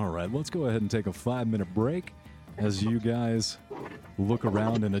 All right, let's go ahead and take a 5-minute break as you guys look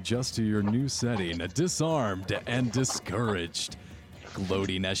around and adjust to your new setting. Disarmed and discouraged,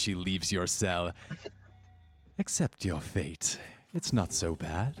 gloating as she leaves your cell. Accept your fate. It's not so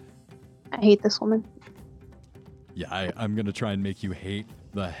bad. I hate this woman. Yeah, I'm going to try and make you hate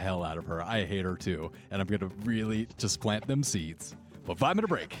the hell out of her. I hate her too. And I'm going to really just plant them seeds. But 5-minute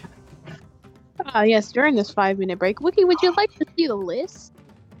break. Ah, yes, during this 5-minute break. Wiki, would you like to see the list?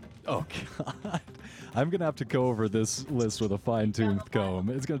 Oh, God. I'm going to have to go over this list with a fine-tooth comb.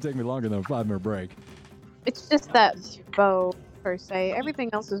 It's going to take me longer than a 5-minute break. It's just that bow, per se. Everything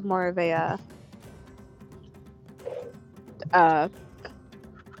else is more of a, yeah.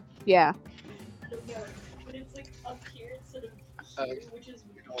 But it's like up here instead of here, which is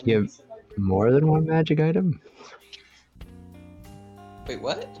weird. You have more than one magic item? Wait,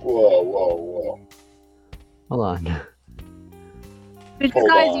 what? Whoa, whoa, whoa. Hold on. Did you Hold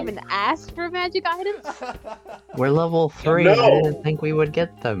guys on. even ask for magic items? We're level 3. No. I didn't think we would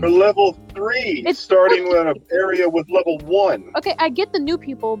get them. For level 3, It's- starting with an area with level 1. Okay, I get the new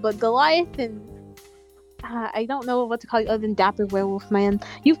people, but Goliath and I don't know what to call you other than Dapper Werewolf Man.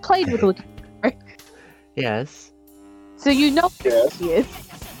 You've played with Wiki, Yes, so you know Yes. who he is.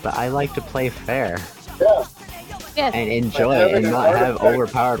 but I like to play fair Yeah. Yes, and enjoy having and an not have artifact.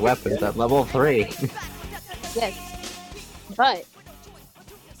 overpowered weapons at level 3. yes. But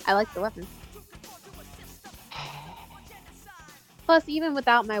I like the weapon. Plus, even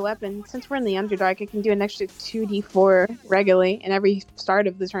without my weapon, since we're in the Underdark, I can do an extra 2d4 regularly. And every start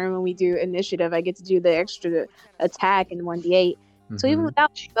of the turn when we do initiative, I get to do the extra attack in 1d8. So even Mhm.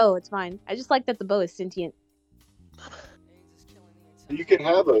 without the bow, it's fine. I just like that the bow is sentient. You can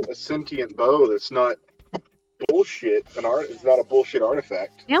have a sentient bow that's not bullshit. It's not a bullshit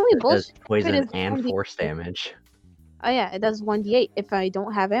artifact. The only It does bullshit poison is and 1d8. force damage. Oh yeah, it does 1d8 if I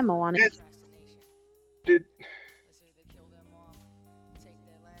don't have ammo on it. Did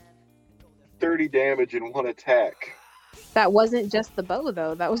 30 damage in one attack. That wasn't just the bow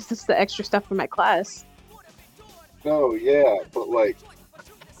though. That was just the extra stuff for my class. No, yeah, but like,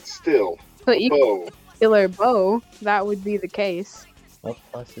 still, But you bow. killer bow, that would be the case. What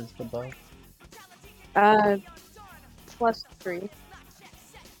plus is the bow? +3.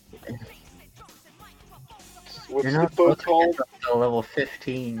 What's You're the not bow supposed to called? get up to level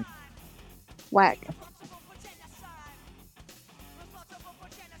 15. Whack.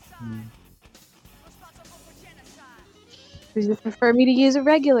 Would you prefer me to use a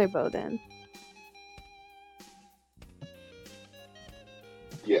regular bow then?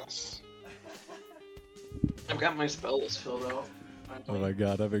 Yes. I've got my spell list filled out. Oh my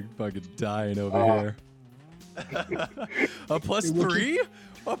god, I'm fucking dying over here. A +3?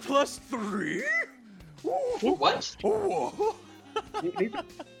 A +3? What? Ooh.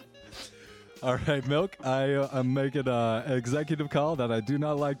 All right, Milk. I'm making an executive call that I do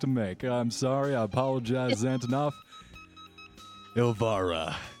not like to make. I'm sorry. I apologize, Xantanov.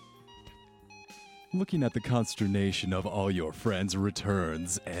 Ilvara. Looking at the consternation of all your friends,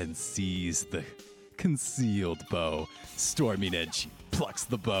 returns and sees the concealed bow. Storming in, she plucks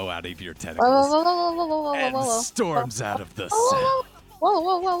the bow out of your tentacles and storms out of the cell.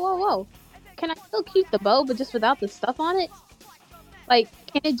 Whoa. Can I still keep the bow, but just without the stuff on it? Like,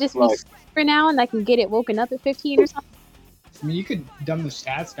 can it just be Like- for now and I can get it woken up at 15 or something? I mean, you could dumb the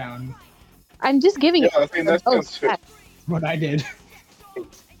stats down. I'm just giving it Yeah, I mean, that the bow sounds fair. stats. What I did.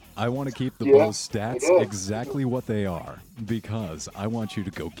 I want to keep the Yeah, bow's stats yeah. exactly what they are because I want you to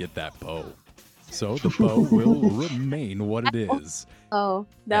go get that bow. So the bow will remain what it is. Oh,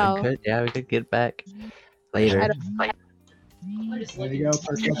 no. We could get back later. I don't, There you go,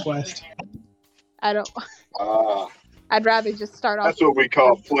 personal quest. I don't. Ah, I'd rather just start off. that's what we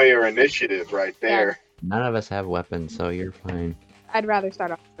call player initiative right there. None of us have weapons, so you're fine. I'd rather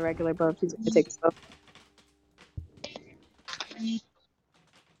start off with a regular bow if she's gonna take the bow.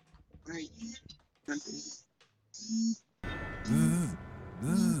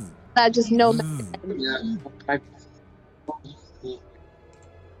 I just know that. Yeah. I...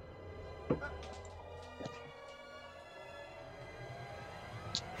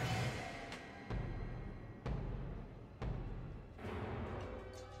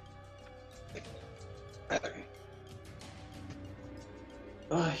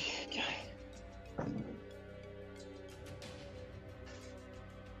 Oh, yeah.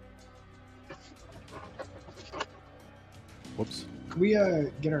 Whoops. Can we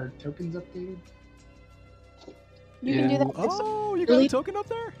get our tokens updated? You can do that. Oh, you got Really? a token up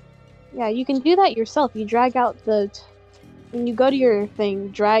there? Yeah, you can do that yourself. You drag out when you go to your thing,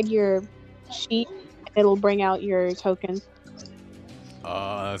 drag your sheet, and it'll bring out your token.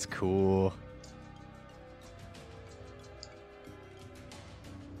 Oh, that's cool.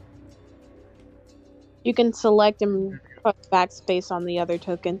 You can select and put backspace on the other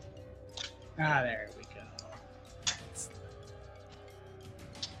token. Ah, there we go.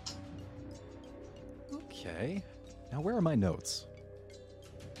 Okay. Now, where are my notes?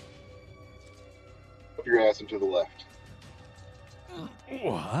 Put your ass into the left.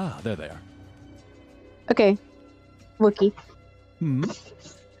 Ah, there they are. Okay, Wookie. Hmm.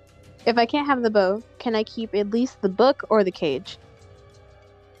 If I can't have the bow, can I keep at least the book or the cage?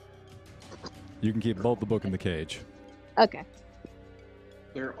 You can keep both the book and the cage. Okay.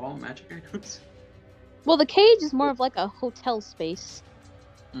 They're all magic items? Well, the cage is more of like a hotel space,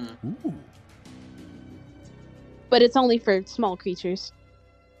 Ooh. but it's only for small creatures.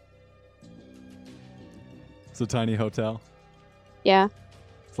 It's a tiny hotel. Yeah,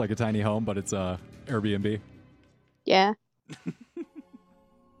 It's like a tiny home, but it's Airbnb. yeah.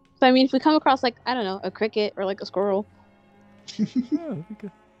 So I mean, if we come across like, I don't know, a cricket or like a squirrel. Yeah, that'd be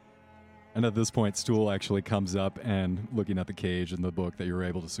good. And at this point, Stool actually comes up and looking at the cage and the book that you were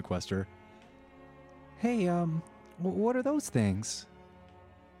able to sequester. Hey, what are those things?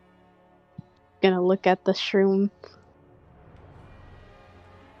 Gonna look at the shroom.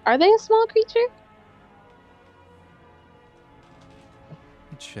 Are they a small creature?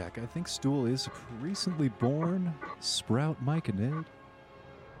 Let me check. I think Stool is recently born. Sprout Myconid.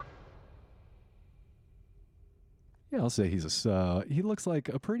 Yeah, I'll say he's he looks like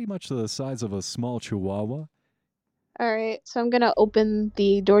pretty much the size of a small chihuahua. Alright, so I'm gonna open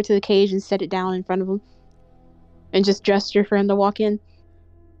the door to the cage and set it down in front of him. And just gesture for him to walk in.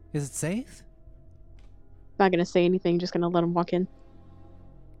 Is it safe? Not gonna say anything, just gonna let him walk in.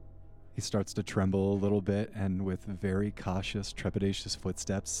 He starts to tremble a little bit and with very cautious, trepidatious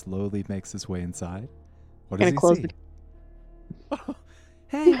footsteps slowly makes his way inside. What does Gonna he close see?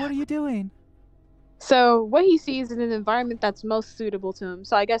 Hey, what are you doing? So what he sees is an environment that's most suitable to him.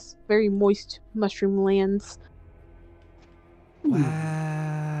 So I guess very moist mushroom lands.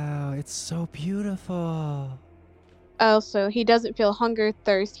 Wow, it's so beautiful. Also, he doesn't feel hunger,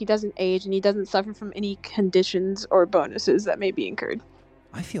 thirst, he doesn't age, and he doesn't suffer from any conditions or bonuses that may be incurred.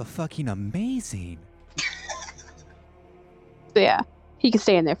 I feel fucking amazing. So yeah, he can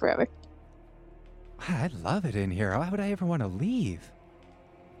stay in there forever. I love it in here. Why would I ever want to leave?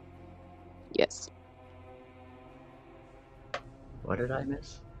 Yes. What did I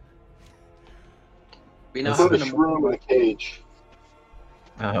miss? We now Put have a an shroom in a cage.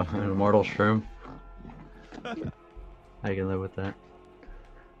 Oh, an immortal shroom. I can live with that.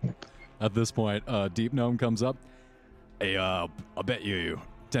 At this point, Deep Gnome comes up. Hey, I bet you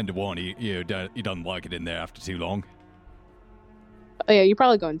 10 to 1 he doesn't like it in there after too long. Oh yeah, you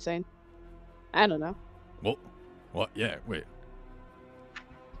probably go insane. I don't know. What? Yeah, wait.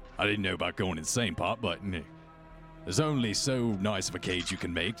 I didn't know about going insane part, but there's only so nice of a cage you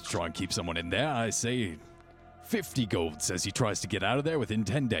can make to try and keep someone in there. I say 50 gold says he tries to get out of there within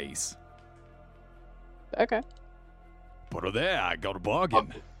 10 days. Okay. Put her there, I got a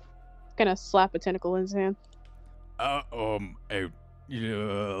bargain. Gonna slap a tentacle in his hand. Wow,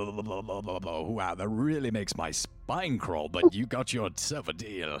 that really makes my spine crawl, but you got yourself a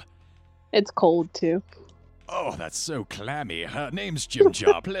deal. It's cold too. Oh, that's so clammy. Her name's Jim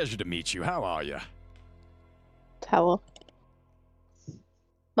Jar. Pleasure to meet you. How are you? Hello.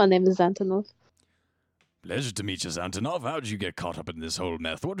 My name is Antonov. Pleasure to meet you, Antonov. How'd you get caught up in this whole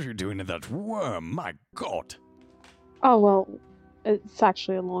mess? What are you doing in that worm? My God. Oh well, it's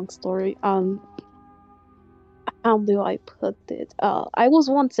actually a long story. How do I put it? I was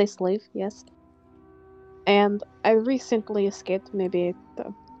once a slave, yes, and I recently escaped, maybe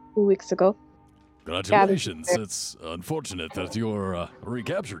 2 weeks ago. Congratulations. It's unfortunate that you're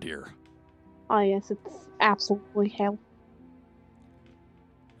recaptured here. Oh yes, it's absolutely hell.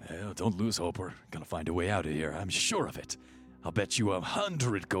 Well, don't lose hope. We're gonna find a way out of here. I'm sure of it. I'll bet you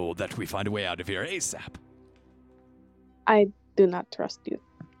 100 gold that we find a way out of here ASAP. I do not trust you.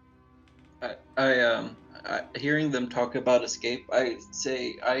 I hearing them talk about escape, I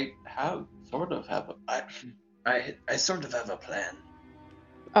say I sort of have a plan.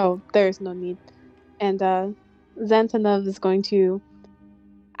 Oh, there is no need. And Xantanov is going to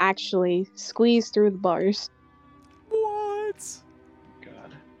actually squeeze through the bars. What?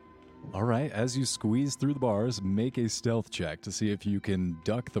 God. All right, as you squeeze through the bars, make a stealth check to see if you can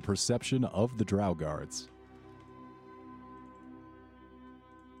duck the perception of the drow guards.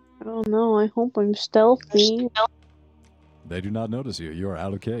 I don't know, I hope I'm stealthy. They do not notice you. You are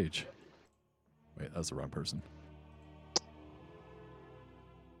out of cage. Wait, that's the wrong person.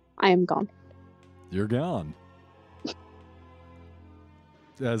 I am gone. You're gone.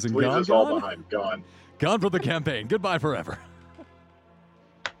 As in Leaves gone, us all gone? behind. Gone. Gone for the campaign. Goodbye forever.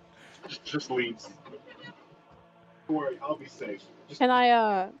 Just leaves. Don't worry, I'll be safe. And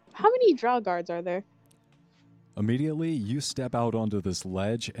how many drow guards are there? Immediately, you step out onto this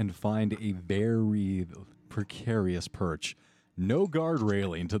ledge and find a very precarious perch. No guard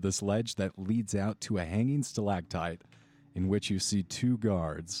railing to this ledge that leads out to a hanging stalactite in which you see 2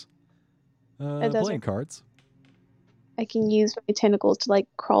 guards playing cards. I can use my tentacles to like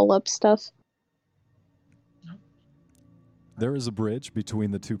crawl up stuff. There is a bridge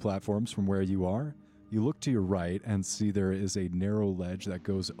between the 2 platforms from where you are. You look to your right and see there is a narrow ledge that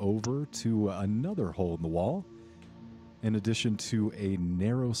goes over to another hole in the wall, in addition to a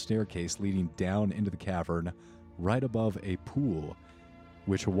narrow staircase leading down into the cavern right above a pool,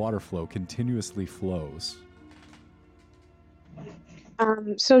 which water flow continuously flows.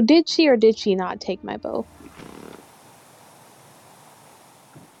 So did she or did she not take my bow?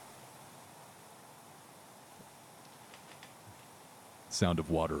 Sound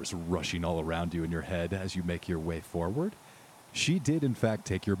of water is rushing all around you in your head as you make your way forward. She did, in fact,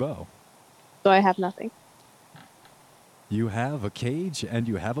 take your bow. So I have nothing. You have a cage and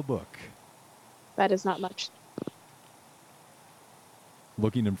you have a book. That is not much.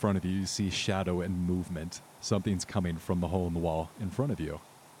 Looking in front of you, you see shadow and movement. Something's coming from the hole in the wall in front of you.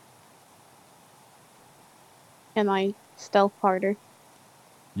 Am I stealth harder?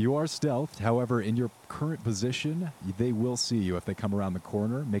 You are stealthed. However, in your current position, they will see you if they come around the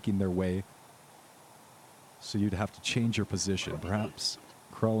corner, making their way. So you'd have to change your position, perhaps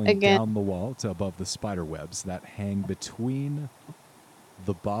crawling down the wall to above the spider webs that hang between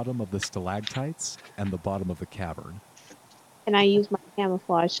the bottom of the stalactites and the bottom of the cavern. Can I use my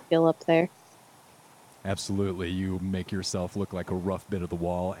camouflage skill up there. Absolutely. You make yourself look like a rough bit of the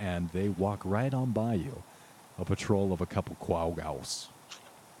wall, and they walk right on by you. A patrol of a couple quaggaus.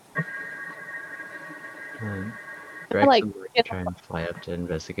 Grex like- would like to try and fly up to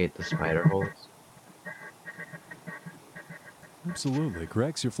investigate the spider holes. Absolutely.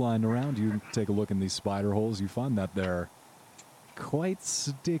 Grex, you're flying around. You take a look in these spider holes. You find that they're quite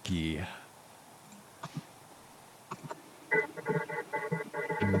sticky.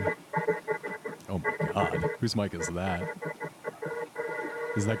 Oh my god. Whose mic is that?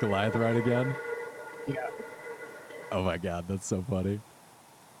 Is that Goliath right again? Yeah. Oh my god, that's so funny.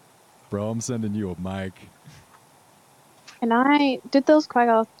 Bro, I'm sending you a mic. Did those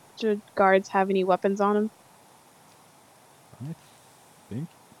Quagga guards have any weapons on them? I think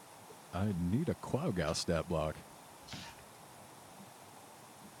I need a Quagga stat block.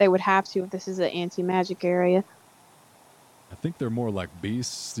 They would have to if this is an anti-magic area. I think they're more like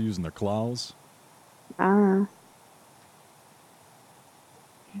beasts using their claws. Ah.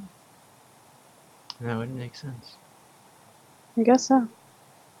 That wouldn't make sense. I guess so.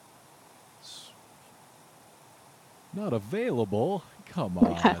 Not available? Come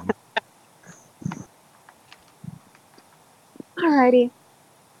on. Alrighty.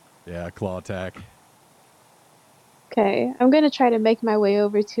 Yeah, claw attack. Okay, I'm gonna try to make my way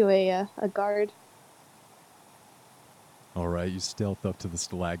over to a guard. Alright, you stealth up to the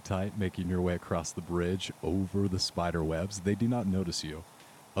stalactite, making your way across the bridge over the spider webs. They do not notice you,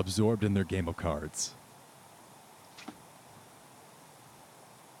 absorbed in their game of cards.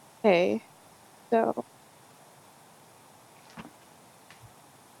 Okay, so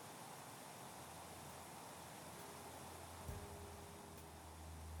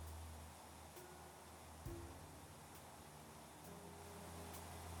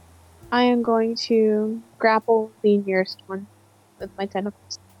I am going to grapple the nearest one with my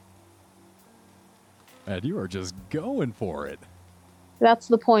tentacles. And you are just going for it. That's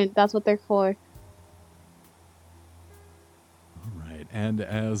the point. That's what they're for. Alright, and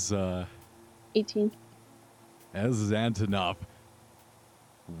as 18. as Xantanop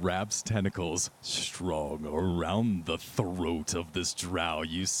wraps tentacles strong around the throat of this drow,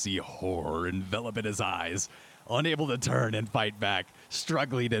 you see horror envelop in his eyes. Unable to turn and fight back,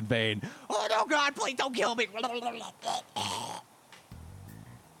 struggling in vain. Oh no, God, please don't kill me!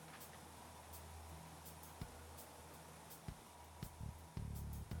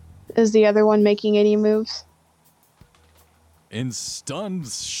 Is the other one making any moves? In stunned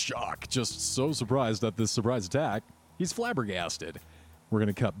shock, just so surprised at this surprise attack, he's flabbergasted. We're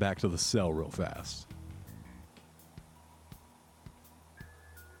gonna cut back to the cell real fast.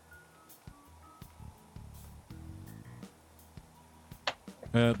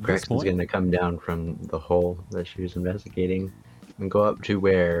 At this Grexon's point, going to come down from the hole that she was investigating and go up to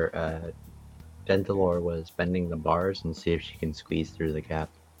where Dentalor was bending the bars and see if she can squeeze through the gap.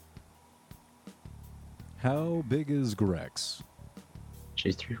 how big is Grex?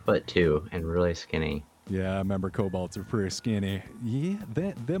 She's 3'2" and really skinny. Yeah, I remember kobolds are pretty skinny. Yeah,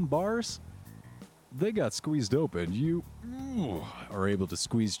 them bars, they got squeezed open. You are able to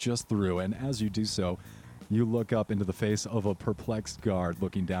squeeze just through, and as you do so, you look up into the face of a perplexed guard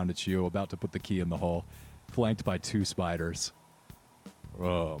looking down at you, about to put the key in the hole, flanked by 2 spiders.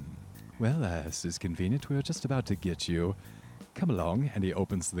 Well, this is convenient. We're just about to get you. Come along, and he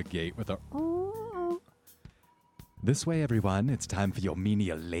opens the gate with a... This way, everyone. It's time for your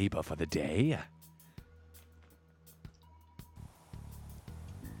menial labor for the day.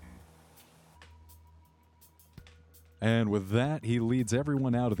 And with that, he leads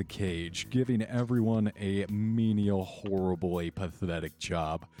everyone out of the cage, giving everyone a menial, horrible, a pathetic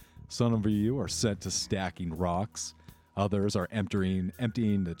job. Some of you are sent to stacking rocks. Others are emptying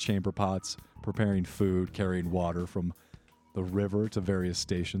the chamber pots, preparing food, carrying water from the river to various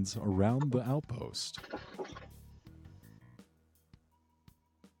stations around the outpost.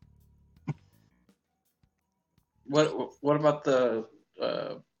 What about the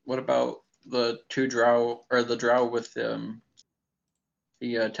 2 drow, or the drow with the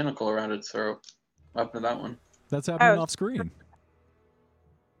tentacle around its throat? What happened to that one? That's happening off screen.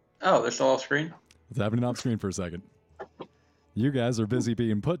 Oh, they're still off screen? It's happening off screen for a second. You guys are busy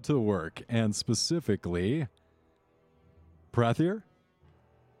being put to work, and specifically, Prathir,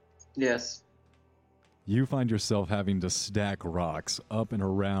 Yes. you find yourself having to stack rocks up and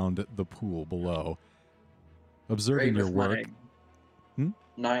around the pool below. Observing Great your with work. my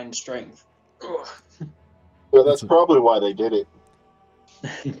 9 strength. Ugh. Well, that's probably why they did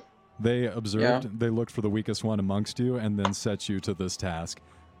it. They observed, they looked for the weakest one amongst you, and then set you to this task.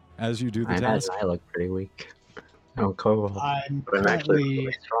 As you do the I task, imagine I look pretty weak. Oh, cool. I'm But I'm actually currently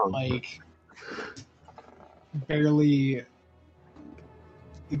really strong. like barely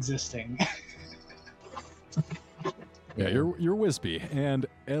existing. Yeah, you're wispy, and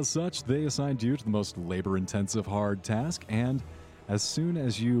as such, they assigned you to the most labor-intensive hard task. And as soon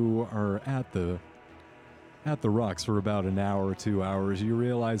as you are at the rocks for about an hour or 2 hours, you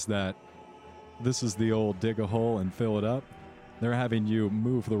realize that this is the old dig a hole and fill it up. They're having you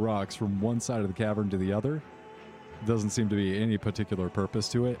move the rocks from one side of the cavern to the other. Doesn't seem to be any particular purpose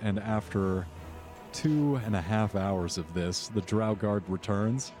to it. And after 2.5 hours of this, the Drow Guard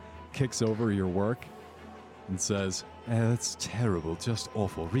returns, kicks over your work, and says, "That's terrible, just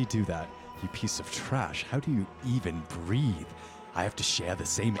awful. Redo that, you piece of trash. How do you even breathe? I have to share the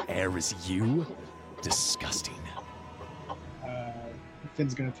same air as you? Disgusting."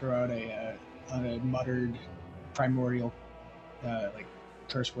 Finn's gonna throw out a muttered primordial like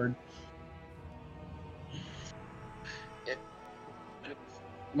curse word.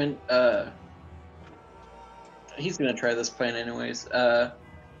 When he's gonna try this plan anyways.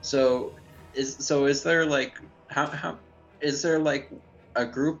 So is there like how is there like a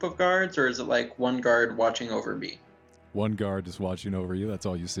group of guards, or is it like one guard watching over me? One guard is watching over you. That's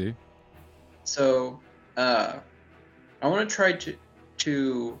all you see. So I want to try to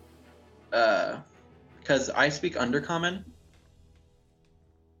because I speak Undercommon.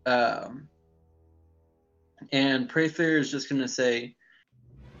 And Prather is just gonna say,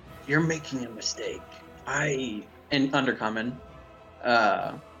 "You're making a mistake. In Undercommon,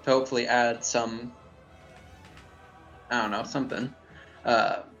 to hopefully add some, I don't know, something.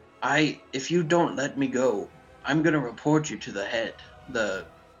 If you don't let me go, I'm gonna report you to the head,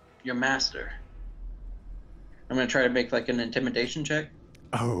 your master." I'm gonna try to make like an intimidation check.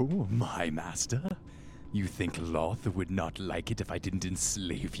 Oh, my master? You think Loth would not like it if I didn't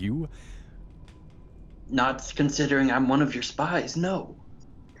enslave you? Not considering I'm one of your spies, no.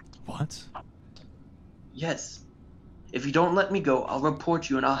 What? Yes. If you don't let me go, I'll report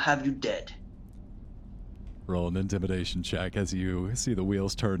you and I'll have you dead. Roll an intimidation check as you see the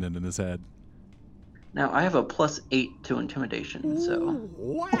wheels turning in his head. Now, I have a +8 to intimidation, so...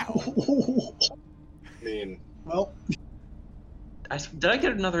 Wow! I mean... Well... Did I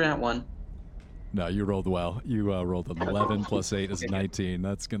get another nat 1? No, you rolled well. You rolled an 11 plus 8 is 19.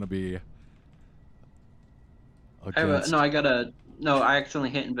 That's going to be... I accidentally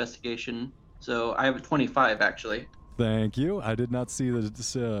hit investigation, so I have a 25, actually. Thank you. I did not see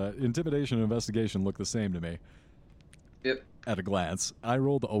the intimidation and investigation look the same to me. Yep. At a glance. I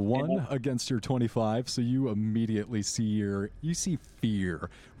rolled a 1 against your 25, so you immediately see fear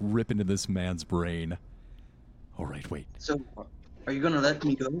rip into this man's brain. All right, wait. So, are you going to let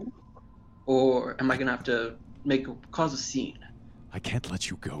me go? Or am I going to have to cause a scene? I can't let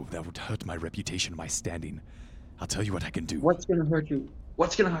you go. That would hurt my reputation, my standing. I'll tell you what I can do. What's going to hurt you?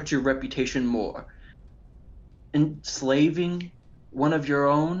 What's going to hurt your reputation more? Enslaving one of your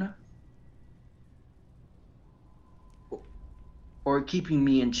own? Or keeping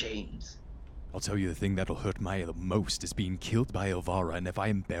me in chains? I'll tell you the thing that'll hurt Maya the most is being killed by Elvara, and if I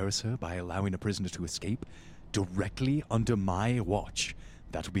embarrass her by allowing a prisoner to escape directly under my watch,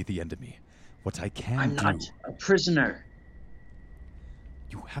 that'll be the end of me. What I can do... I'm not a prisoner.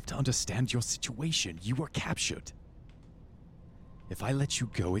 You have to understand your situation. You were captured. If I let you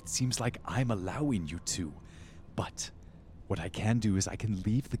go, it seems like I'm allowing you to. But what I can do is I can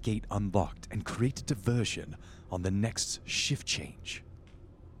leave the gate unlocked and create a diversion on the next shift change.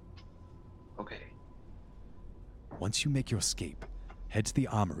 Okay. Once you make your escape, head to the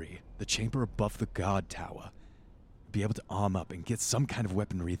armory, the chamber above the guard tower. Be able to arm up and get some kind of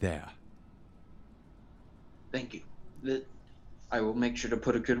weaponry there. Thank you. I will make sure to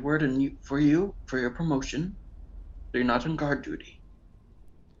put a good word in for your promotion. So you're not on guard duty.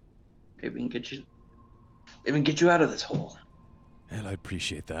 Maybe we can get you out of this hole. And I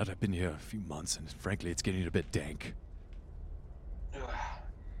appreciate that. I've been here a few months, and frankly, it's getting a bit dank.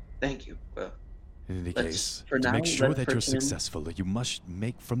 Thank you. Well, in any case, to make sure that you're pretend... successful, you must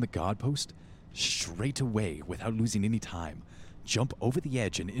make from the guard post straight away without losing any time. Jump over the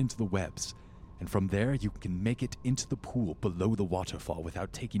edge and into the webs. And from there, you can make it into the pool below the waterfall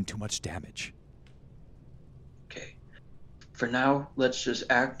without taking too much damage. Okay. For now, let's just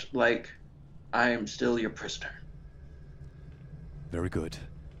act like I am still your prisoner. Very good.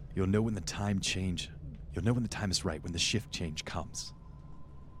 You'll know when the time change. You'll know when the time is right, when the shift change comes.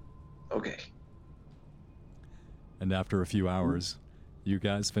 Okay. And after a few hours, you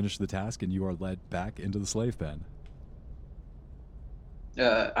guys finish the task and you are led back into the slave pen.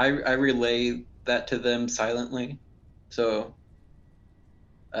 I relay that to them silently. So,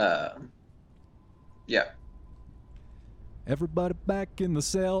 yeah. Everybody back in the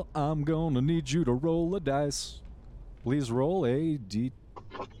cell. I'm gonna need you to roll a dice. Please roll a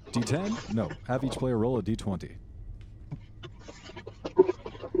D10? No, have each player roll a D20.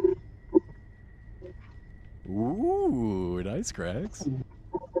 Ooh, nice, Craigs.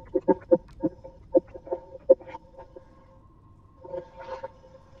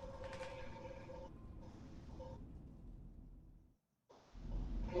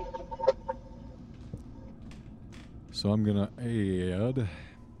 So I'm gonna add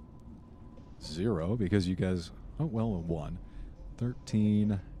 0 because you guys, oh well, a 1.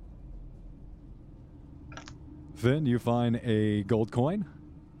 13. Finn, you find a gold coin.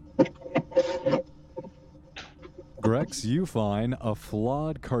 Grex, you find a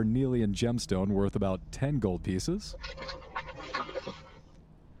flawed carnelian gemstone worth about 10 gold pieces.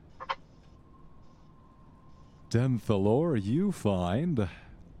 Denthalor, you find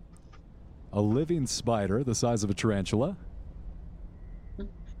a living spider the size of a tarantula.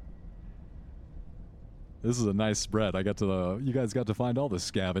 This is a nice spread. You guys got to find all the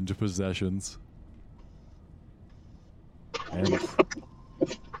scavenged possessions. And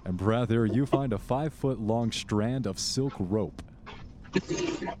Brathir, you find a 5-foot-long strand of silk rope.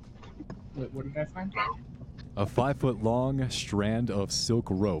 What did I find? A 5-foot-long strand of silk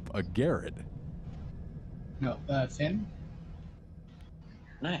rope. A garret. No, Finn?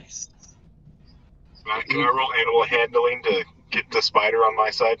 Nice. Can I roll animal handling to get the spider on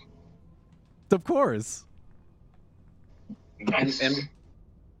my side? Of course. Nice.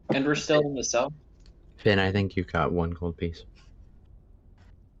 And we're still in the cell? Finn, I think you got 1 gold piece.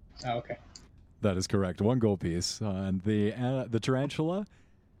 Oh, okay. That is correct. 1 gold piece. And the tarantula,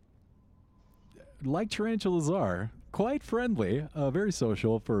 like tarantulas are, quite friendly, very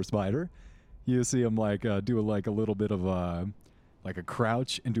social for a spider. You see him do like a little bit of like a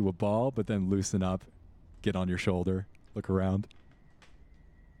crouch into a ball, but then loosen up, get on your shoulder, look around.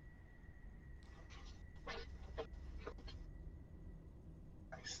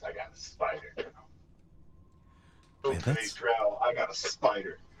 Nice, I got a spider. Man, Okay, Drow, I got a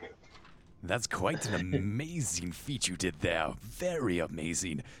spider. That's quite an amazing feat you did there. Very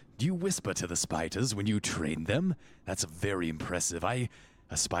amazing. Do you whisper to the spiders when you train them? That's very impressive. I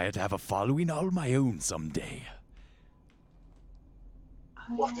aspire to have a following all my own someday.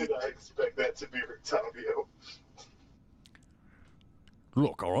 Why did I expect that to be Rictavio?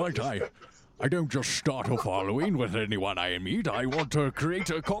 Look, all right, I don't just start a following with anyone I meet. I want to create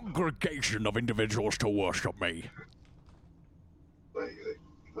a congregation of individuals to worship me.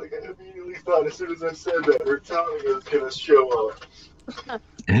 Like I immediately thought as soon as I said that Rictavio was gonna show up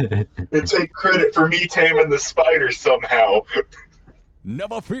and take credit for me taming the spider somehow.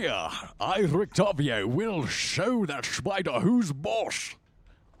 Never fear, I, Rictavio, will show that spider who's boss.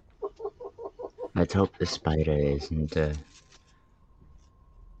 Let's hope the spider isn't a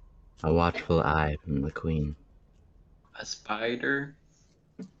watchful eye from the queen. A spider?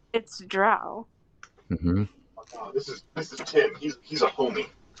 It's Drow. Mm-hmm. Oh, this is Tim. He's a homie.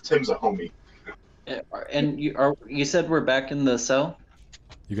 Tim's a homie. And you said we're back in the cell?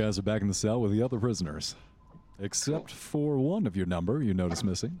 You guys are back in the cell with the other prisoners. Except for one of your number you notice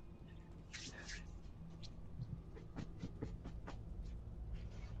missing.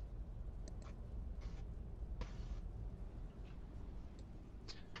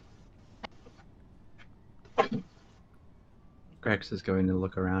 Grex is going to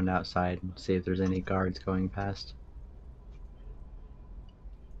look around outside and see if there's any guards going past.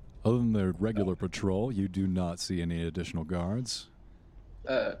 Other than the regular patrol, you do not see any additional guards.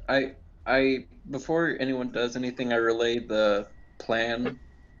 I before anyone does anything, I relay the plan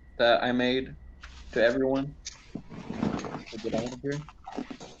that I made to everyone to get out of here.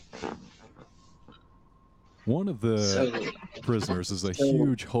 One of the prisoners is a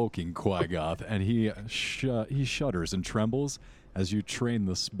huge hulking Quaggoth, and he shudders and trembles as you train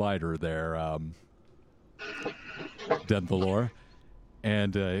the spider there, Denthalor.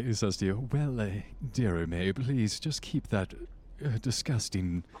 And he says to you, well, dear May, please just keep that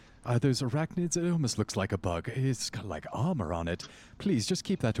disgusting... Are those arachnids? It almost looks like a bug. It's got like armor on it. Please just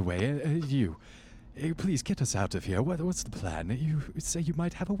keep that away. Please get us out of here. What's the plan? You say you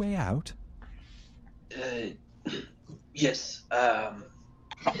might have a way out? Yes.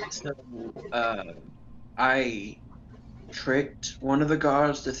 I tricked one of the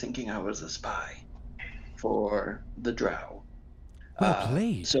guards to thinking I was a spy for the Drow. Well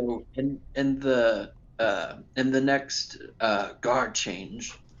played. So in the next guard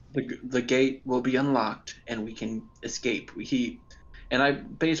change, the gate will be unlocked and we can escape. And I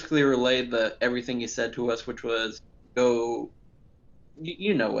basically relayed everything he said to us, which was go.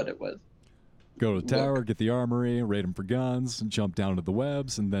 You know what it was. Go to the tower, get the armory, raid them for guns, jump down to the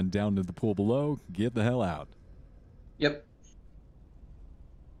webs, and then down to the pool below. Get the hell out. Yep.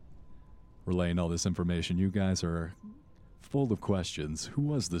 Relaying all this information, you guys are full of questions. Who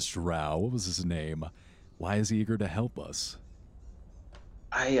was this drow? What was his name? Why is he eager to help us?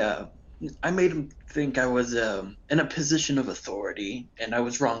 I made him think I was in a position of authority, and I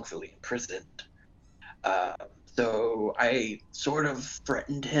was wrongfully imprisoned. So I sort of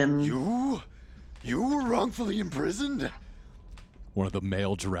threatened him. You were wrongfully imprisoned? One of the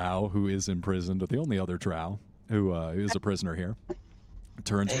male drow who is imprisoned, or the only other drow who is a prisoner here,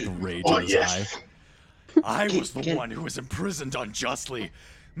 turns with rage in his eye. I was the one who was imprisoned unjustly.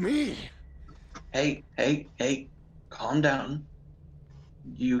 Me! Hey, calm down.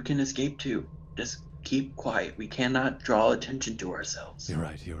 You can escape too. Just keep quiet. We cannot draw attention to ourselves. You're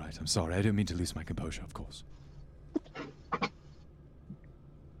right. I'm sorry. I didn't mean to lose my composure, of course.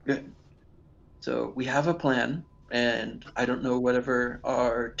 Good. So we have a plan, and I don't know whatever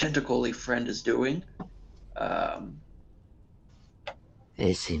our tentacle-y friend is doing.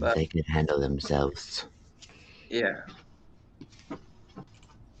 It seems they can handle themselves. Yeah.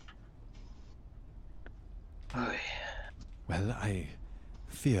 Oy. Well, I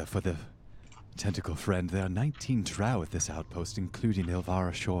fear for the tentacle friend. There are 19 drow at this outpost, including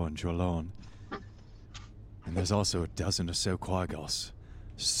Ilvara Shore and Jorlorn. And there's also a dozen or so Quagos.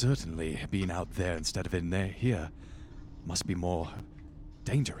 Certainly, being out there instead of in there here must be more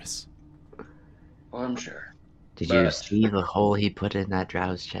dangerous. Well, I'm sure. Did you see the hole he put in that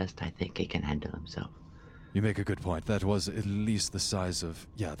drow's chest? I think he can handle himself. You make a good point. That was at least the size of...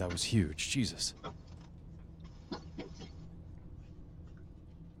 Yeah, that was huge. Jesus.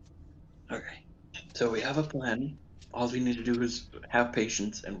 Okay. So we have a plan. All we need to do is have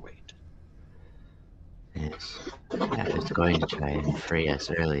patience and wait. Yes. I was going to try and free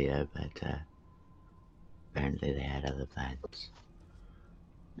us earlier, but apparently they had other plans.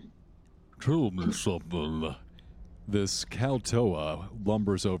 Tell me something. This Kaltoa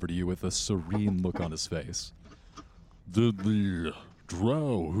lumbers over to you with a serene look on his face. Did the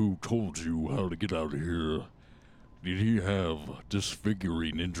drow who told you how to get out of here, did he have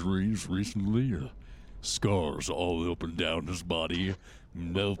disfiguring injuries recently? Scars all up and down his body,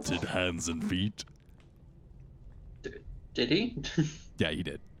 melted hands and feet? Did he? Yeah, he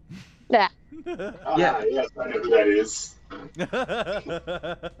did. Yeah. Yeah. Yes, I know who that is.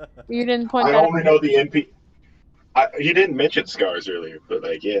 You didn't point I that only know the NP. You didn't mention scars earlier,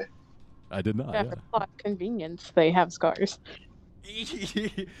 but yeah. I did not. out. For plot convenience, they have scars.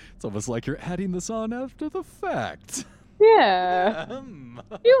 It's almost like you're adding this on after the fact. Yeah.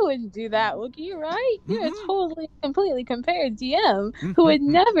 You wouldn't do that, Wookie, right? You're a totally, completely compared DM who would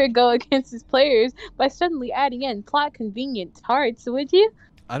never go against his players by suddenly adding in plot convenience parts, would you?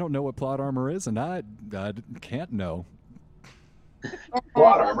 I don't know what plot armor is, and I can't know.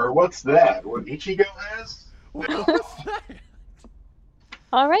 Plot armor? What's that? What Ichigo has?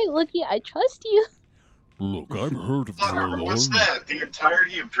 All right, Wookie, I trust you. Look, I've heard of Plot armor? What's Jorlorn. that? The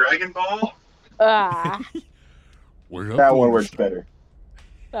entirety of Dragon Ball? Ah, That one works better.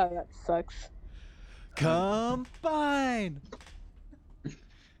 oh, that sucks. Combine!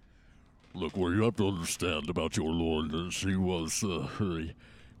 Look, what you have to understand about Jorlorn is he was, he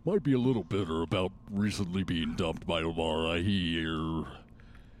might be a little bitter about recently being dumped by Ilvara. He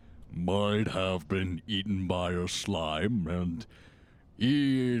might have been eaten by a slime, and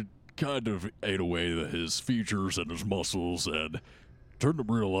he kind of ate away his features and his muscles and turned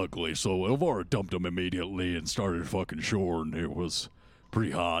him real ugly. So Ilvara dumped him immediately and started fucking Shore, and it was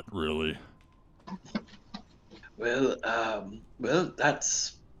pretty hot, really. Well,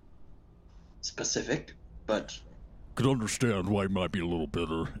 that's specific, but Could understand why he might be a little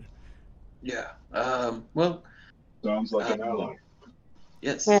bitter. yeah. Well, Sounds like an ally.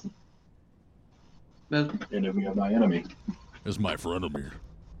 yes. Yeah. Well, Enemy of my enemy. Is my frenemy.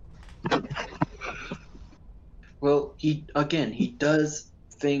 well, he does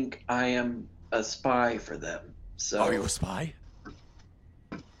think I am a spy for them. So Are you a spy?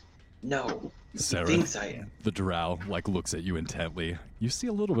 no, Sarah, he thinks I am. the drow, looks at you intently. You see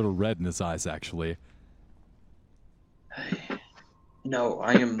a little bit of red in his eyes, actually. No,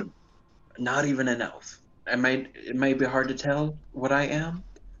 I am not even an elf. It may be hard to tell what I am,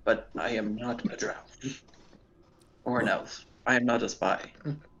 but I am not a drow or an elf. I am not a spy.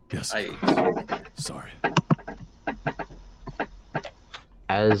 Yes. Sorry.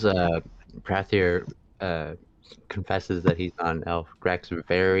 As Prathier confesses that he's not an elf, Grex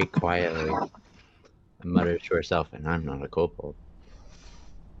very quietly mutters to herself, and I'm not a kobold.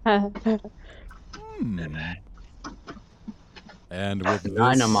 And with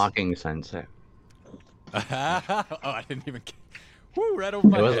Not in a this, mocking sense. I didn't even. Woo, right over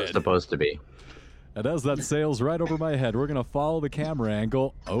my It wasn't head. supposed to be. And as that sails right over my head, we're going to follow the camera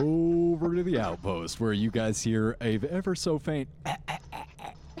angle over to the outpost where you guys hear a ever so faint.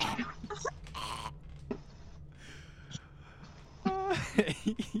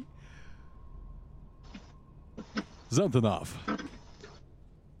 Xanthanoff,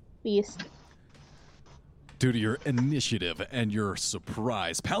 Yes. due to your initiative and your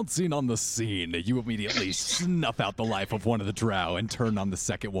surprise, pouncing on the scene, you immediately snuff out the life of one of the drow and turn on the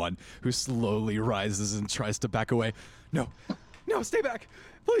second one, who slowly rises and tries to back away. No, stay back.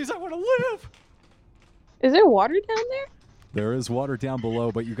 Please, I want to live. Is there water down there? There is water down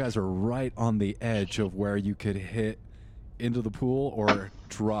below, but you guys are right on the edge of where you could hit into the pool or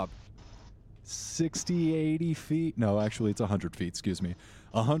drop 60, 80 feet. No, actually, it's 100 feet, excuse me.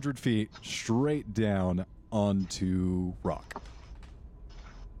 100 feet straight down onto rock.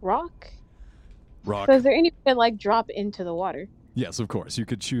 Rock? Rock. So is there any way to, like, drop into the water? Yes, of course. You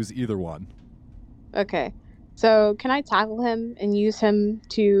could choose either one. Okay. So can I tackle him and use him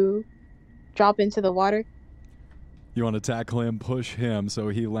to drop into the water? You want to tackle him, push him so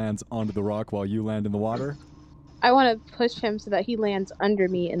he lands onto the rock while you land in the water? I want to push him so that he lands under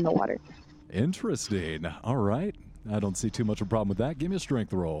me in the water. Interesting. All right. I don't see too much of a problem with that. Give me a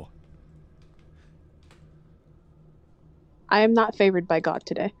strength roll. I am not favored by God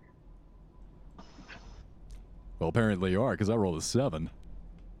today. Well, apparently you are, because I rolled a 7.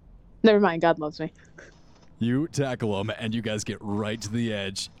 Never mind, God loves me. You tackle him, and you guys get right to the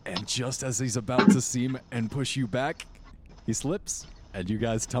edge, and just as he's about to seam and push you back, he slips, and you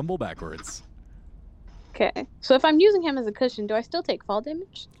guys tumble backwards. Okay. So if I'm using him as a cushion, do I still take fall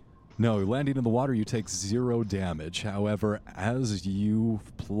damage? No, landing in the water, you take 0 damage. However, as you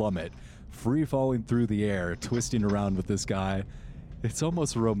plummet, free falling through the air, twisting around with this guy, it's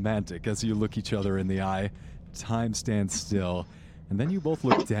almost romantic as you look each other in the eye. Time stands still, and then you both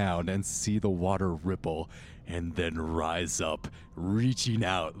look down and see the water ripple, and then rise up, reaching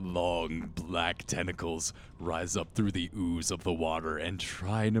out long black tentacles, rise up through the ooze of the water and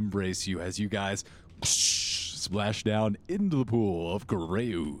try and embrace you as you guys splash down into the pool of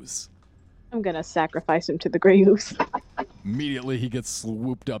gray ooze. I'm gonna sacrifice him to the gray ooze. Immediately, he gets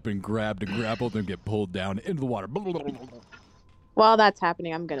swooped up and grabbed and grappled and get pulled down into the water. While that's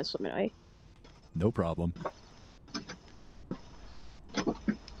happening, I'm gonna swim away. No problem.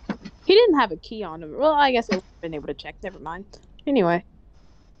 He didn't have a key on him. Well, I guess I would have been able to check. Never mind. Anyway.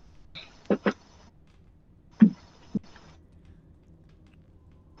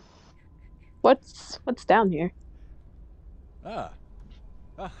 What's down here? Ah.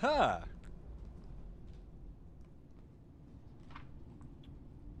 Aha!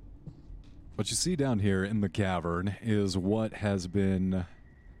 What you see down here in the cavern is what has been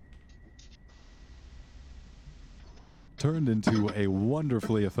turned into a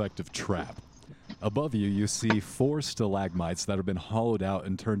wonderfully effective trap. Above you, you see 4 stalagmites that have been hollowed out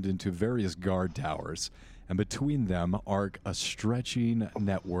and turned into various guard towers, and between them arc a stretching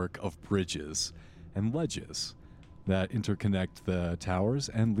network of bridges and ledges that interconnect the towers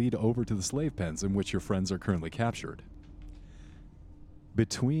and lead over to the slave pens in which your friends are currently captured.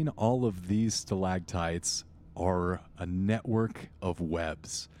 Between all of these stalactites are a network of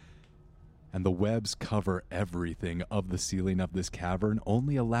webs, and the webs cover everything of the ceiling of this cavern,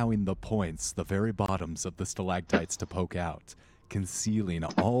 only allowing the points, the very bottoms of the stalactites to poke out, concealing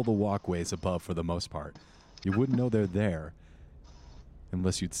all the walkways above for the most part. You wouldn't know they're there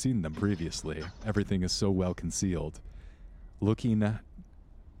unless you'd seen them previously. Everything is so well concealed. Looking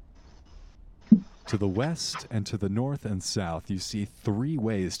to the west and to the north and south, you see 3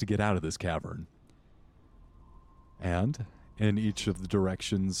 ways to get out of this cavern. And in each of the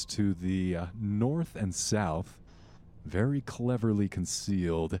directions to the north and south, very cleverly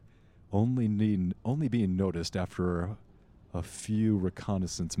concealed, only being noticed after a few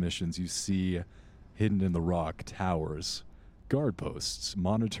reconnaissance missions, you see hidden in the rock towers, guard posts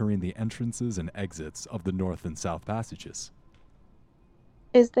monitoring the entrances and exits of the north and south passages.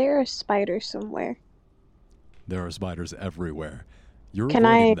 Is there a spider somewhere? There are spiders everywhere. You're Can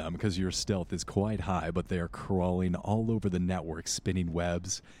avoiding I- them because your stealth is quite high, but they are crawling all over the network, spinning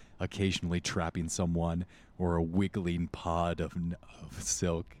webs, occasionally trapping someone, or a wiggling pod of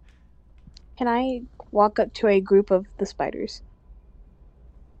silk. Can I walk up to a group of the spiders?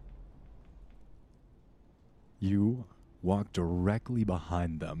 You walk directly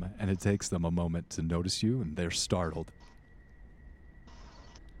behind them, and it takes them a moment to notice you, and they're startled.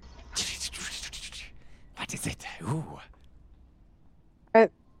 What is it? Ooh.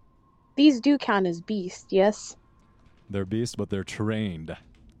 These do count as beasts, yes? They're beasts, but they're trained.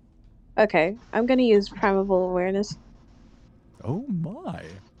 Okay, I'm gonna use primeval awareness. Oh my.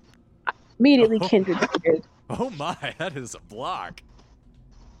 Immediately kindred spirit. Oh my, that is a block.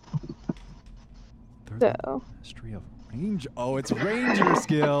 So Mastery of range. Oh, it's ranger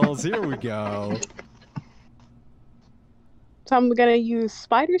skills. Here we go. So I'm gonna use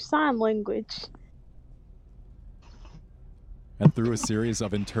spider sign language. And through a series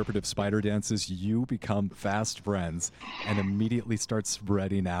of interpretive spider dances, you become fast friends and immediately start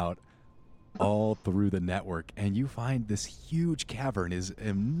spreading out all through the network. And you find this huge cavern is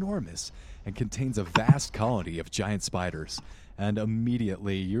enormous and contains a vast colony of giant spiders. And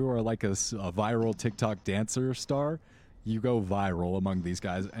immediately, you are like a viral TikTok dancer star. You go viral among these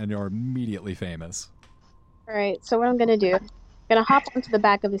guys and you're immediately famous. Alright, so what I'm gonna do, I'm gonna hop onto the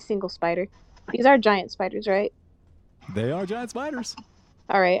back of a single spider. These are giant spiders, right? They are giant spiders.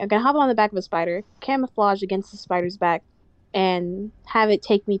 Alright, I'm gonna hop on the back of a spider, camouflage against the spider's back, and have it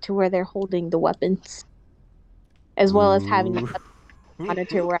take me to where they're holding the weapons. As well as having the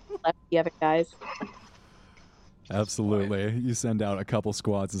monitor where I left the other guys. Absolutely. You send out a couple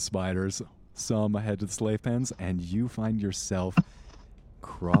squads of spiders. Some head to the slave pens, and you find yourself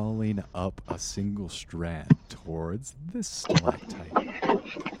crawling up a single strand towards this stalactite.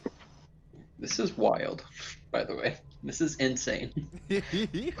 This is wild, by the way. This is insane.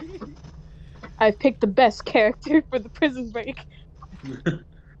 I picked the best character for the prison break.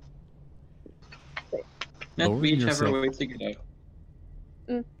 We each have our way figured out.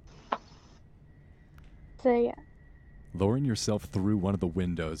 So yeah. Lowering yourself through one of the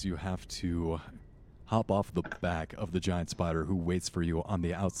windows, you have to hop off the back of the giant spider who waits for you on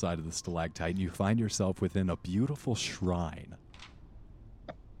the outside of the stalactite, and you find yourself within a beautiful shrine.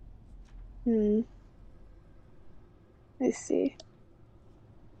 I see.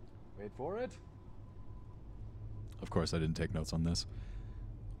 Wait for it. Of course, I didn't take notes on this.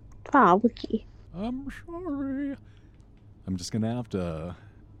 Wiki. I'm sorry. I'm just gonna have to.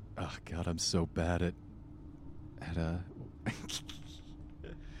 Oh God, I'm so bad at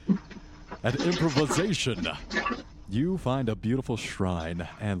at improvisation. You find a beautiful shrine,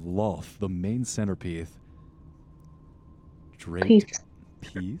 and Loth, the main centerpiece, draped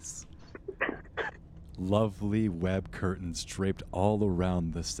piece. Lovely web curtains draped all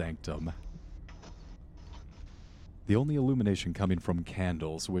around the sanctum. The only illumination coming from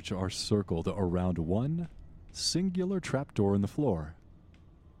candles, which are circled around one singular trapdoor in the floor.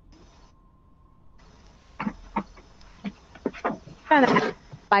 Kind of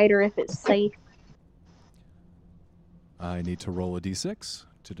spider if it's safe. I need to roll a d6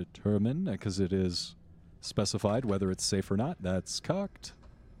 to determine, because it is specified whether it's safe or not. That's cocked.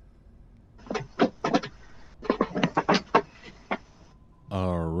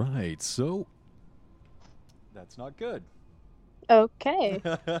 All right, so that's not good. Okay.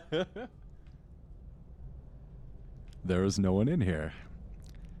 There is no one in here.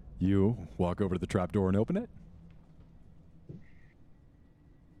 You walk over to the trapdoor and open it.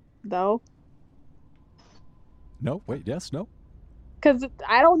 No. No, wait, yes, no. Because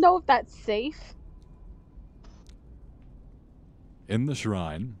I don't know if that's safe. In the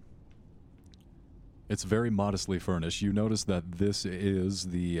shrine, it's very modestly furnished. You notice that this is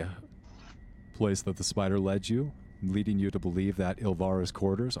the place that the spider led you, leading you to believe that Ilvara's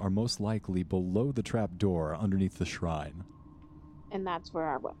quarters are most likely below the trapdoor underneath the shrine. And that's where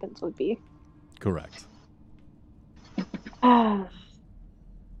our weapons would be. Correct.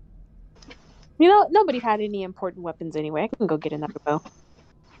 You know, nobody had any important weapons anyway. I can go get another bow.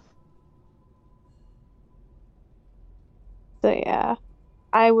 So yeah,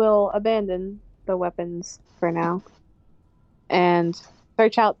 I will abandon the weapons for now and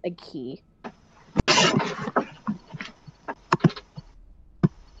search out a key.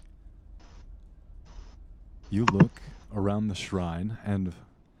 You look around the shrine and,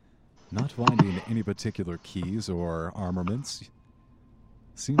 not finding any particular keys or armaments,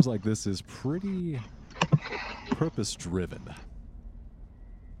 seems like this is pretty purpose-driven.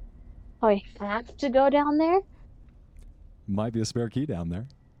 Oh, I have to go down there? Might be a spare key down there.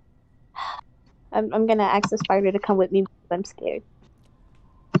 I'm gonna ask the spider to come with me because I'm scared.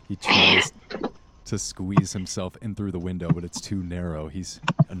 He tries to squeeze himself in through the window, but it's too narrow. He's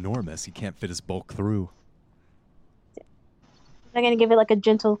enormous. He can't fit his bulk through. I'm gonna give it like a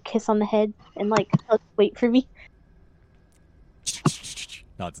gentle kiss on the head and like wait for me.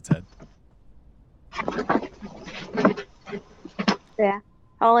 Nods its head. Yeah.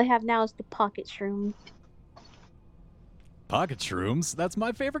 All I have now is the pocket shroom. Pocket shrooms? That's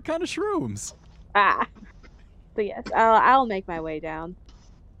my favorite kind of shrooms. So yes, I'll make my way down.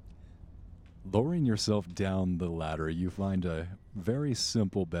 Lowering yourself down the ladder, you find a very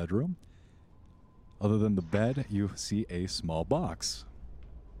simple bedroom. Other than the bed, you see a small box.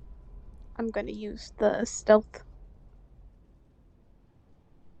 I'm gonna use the stealth.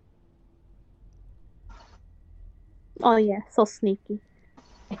 Oh yeah, so sneaky.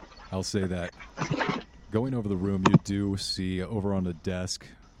 I'll say that going over the room, you do see over on the desk,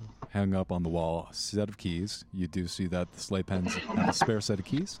 hung up on the wall, a set of keys. You do see that the sleigh pens have a spare set of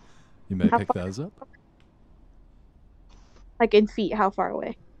keys. You may pick those up. Like in feet, how far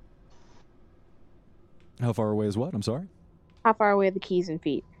away? How far away is what? I'm sorry? How far away are the keys in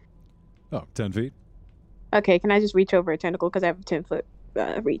feet? Oh, 10 feet. Okay, can I just reach over a tentacle because I have a 10-foot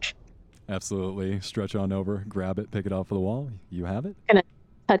reach? Absolutely. Stretch on over, grab it, pick it off of the wall. You have it. Gonna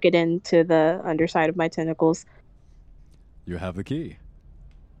tuck it into the underside of my tentacles. You have the key.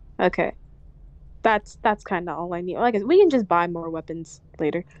 Okay, that's kind of all I need. Like we can just buy more weapons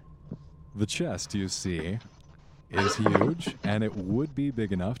later. The chest you see is huge, and it would be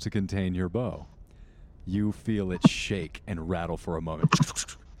big enough to contain your bow. You feel it shake and rattle for a moment.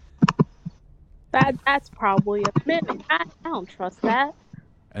 That's probably a mimic. I don't trust that.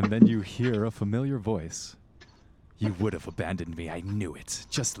 And then you hear a familiar voice. You would have abandoned me. I knew it.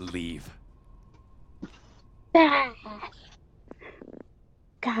 Just leave. God,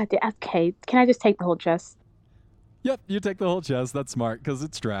 okay. Can I just take the whole chest? Yep, you take the whole chest. That's smart, because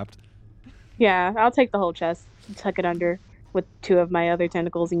it's strapped. Yeah, I'll take the whole chest, tuck it under with 2 of my other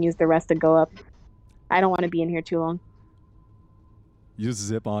tentacles, and use the rest to go up. I don't want to be in here too long. You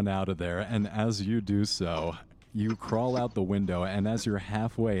zip on out of there, and as you do so, you crawl out the window, and as you're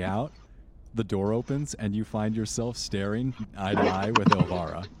halfway out, the door opens, and you find yourself staring eye to eye with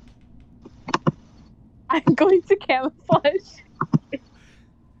Elvara. I'm going to camouflage.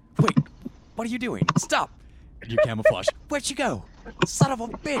 Wait, what are you doing? Stop! You camouflage. Where'd you go? Son of a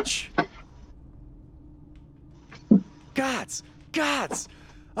bitch! Guards! Guards!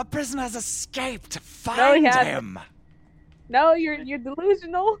 A prisoner has escaped! Find him! No, you're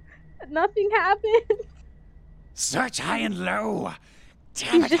delusional. Nothing happened. Search high and low!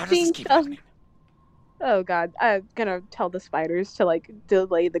 Damn He's it, just how does being this keep dumb. happening? Oh god, I'm gonna tell the spiders to like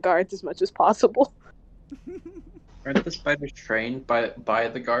delay the guards as much as possible. Aren't the spiders trained by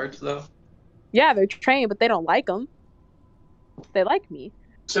the guards though? Yeah, they're trained, but they don't like them. They like me.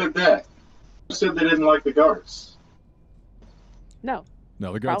 Said that. Who said they didn't like the guards? No.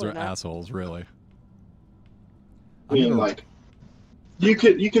 No, the guards Probably are not. assholes, really. I mean, like, you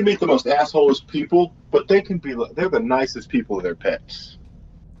can meet the most assholes people, but they're the nicest people to their pets.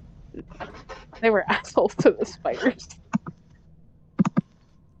 They were assholes to the spiders.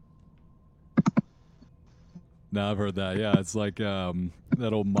 No, I've heard that. Yeah, it's like that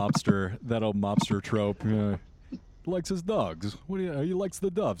old mobster trope. Likes his dogs. He likes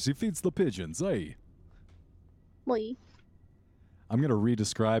the doves. He feeds the pigeons. Hey. Boy. I'm gonna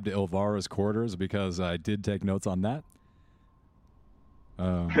re-describe to Elvara's quarters because I did take notes on that.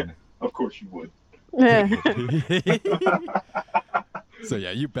 Of course you would. So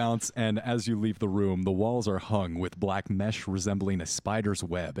yeah, you bounce, and as you leave the room, the walls are hung with black mesh resembling a spider's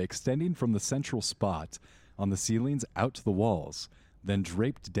web extending from the central spot on the ceilings out to the walls, then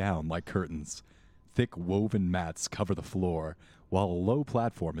draped down like curtains. Thick woven mats cover the floor, while a low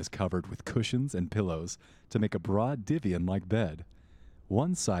platform is covered with cushions and pillows to make a broad divan-like bed.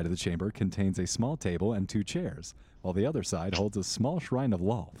 One side of the chamber contains a small table and 2 chairs, while the other side holds a small shrine of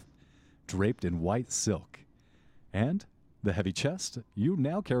Lolth, draped in white silk. And the heavy chest you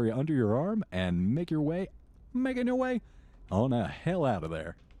now carry under your arm and making your way on the hell out of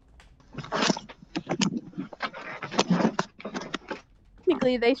there.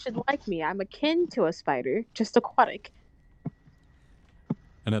 Technically, they should like me. I'm akin to a spider, just aquatic.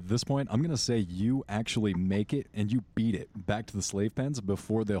 And at this point, I'm going to say you actually make it and you beat it back to the slave pens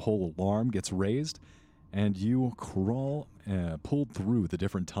before the whole alarm gets raised. And you pull through the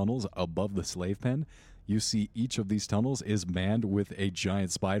different tunnels above the slave pen. You see each of these tunnels is manned with a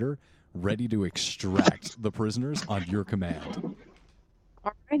giant spider ready to extract the prisoners on your command.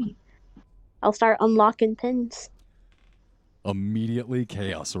 Alrighty. I'll start unlocking pins. Immediately,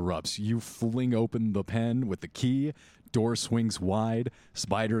 chaos erupts. You fling open the pen with the key. Door swings wide.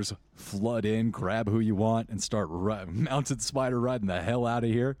 Spiders flood in, grab who you want, and start mounted spider riding the hell out of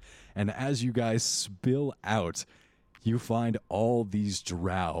here. And as you guys spill out, you find all these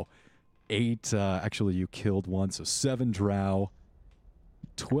drow. 8, actually you killed one, so 7 drow,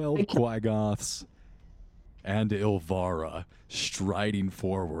 12 Quaggoths, and Elvara striding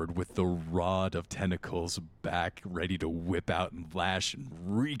forward with the rod of tentacles back, ready to whip out and lash and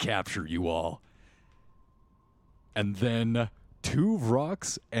recapture you all. And then 2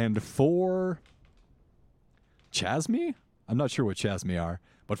 Vroks and 4 Chasmi? I'm not sure what Chasme are,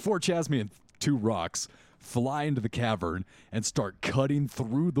 but 4 Chasme and 2 rocks fly into the cavern and start cutting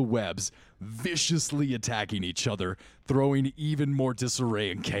through the webs, viciously attacking each other, throwing even more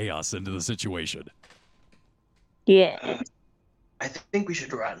disarray and chaos into the situation. Yeah. I think we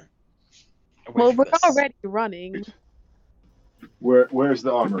should run. Well, we're already running. Where's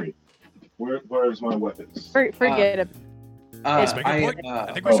the armory? Where's my weapons? Forget it. I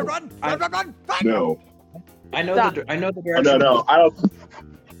think we should run. Run. No. I know Stop. I know the direction. No. I don't.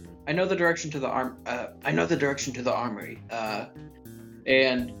 I know the direction to the I know the direction to the armory.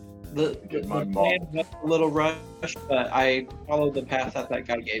 And the plan was a little rushed, but I followed the path that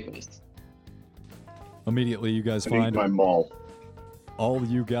guy gave us. Immediately, you guys I need find my maul. all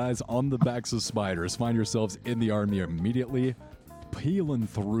you guys on the backs of spiders find yourselves in the army immediately, peeling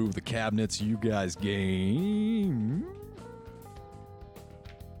through the cabinets. You guys gain.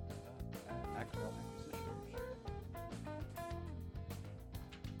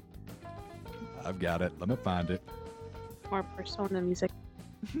 I've got it. Let me find it. More Persona music.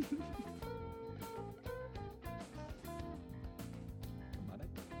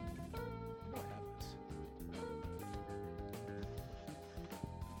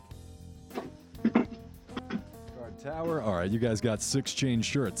 Guard tower. All right, you guys got 6 chain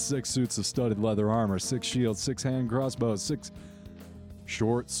shirts, 6 suits of studded leather armor, 6 shields, 6 hand crossbows, 6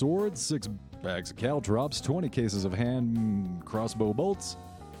 short swords, 6 bags of caltrops, 20 cases of hand crossbow bolts,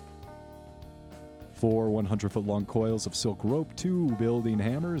 4 100-foot long coils of silk rope, 2 building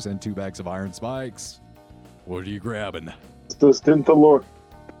hammers, and 2 bags of iron spikes. What are you grabbing? Didn't the Lord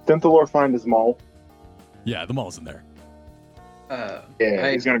find his maul? Yeah, the mall's in there.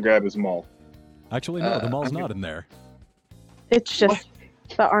 Yeah, he's gonna grab his maul. Actually, no, the mall's not in there. It's just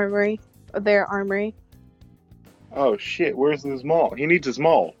the armory. Their armory. Oh shit! Where's his maul? He needs his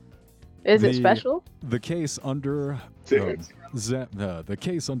maul. Is it special? The case under Dude. the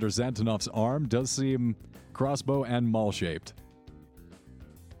case under Xantonov's arm does seem crossbow and maul shaped.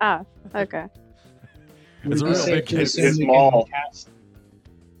 Ah, okay. It's a real big case. His maul.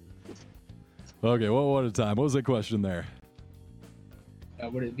 Okay, one at a time. What was the question there?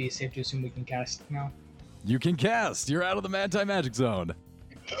 Would it be safe to assume we can cast now? You can cast. You're out of the anti-magic zone.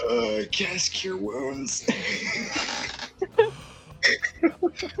 Cast Cure Wounds.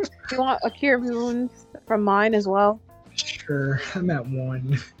 You want a cure wounds from mine as well? Sure, I'm at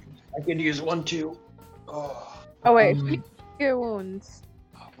 1. I could use 1 too. Oh, Oh wait, cure wounds.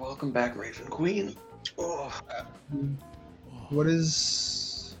 welcome back, Raven Queen. Oh. What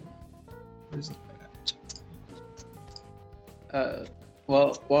is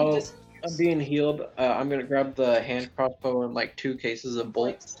Well, while I'm being healed, I'm gonna grab the hand crossbow and like 2 cases of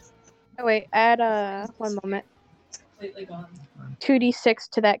bolts. Oh wait, add 1 moment. Completely gone. 2d6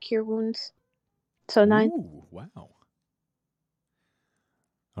 to that cure wounds. So 9. Ooh, wow.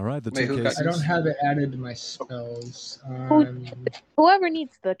 All right, the Wait, 2 who got- cases. I don't have it added to my spells. Whoever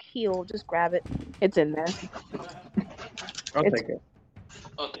needs the heal, just grab it. It's in there. I'll It's- take it.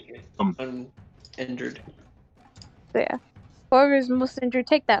 I'll take it. I'm injured. So yeah. Whoever's most injured,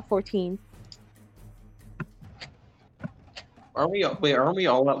 take that 14. Aren't we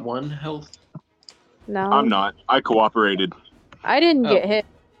all at 1 health? No. I'm not. I cooperated. I didn't Oh. get hit.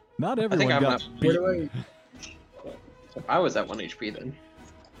 Not I think everyone I'm got not. beaten. I was at 1 HP then.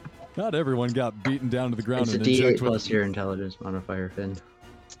 Not everyone got beaten down to the ground It's a and D8 injected plus with. your intelligence modifier, Finn.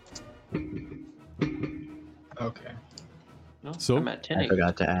 Okay. No, So? I'm at 10. I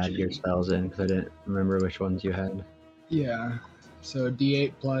forgot to add your spells in because I didn't remember which ones you had. Yeah. So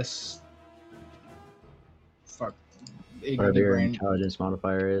D8 plus. Fuck. Whatever your brain. intelligence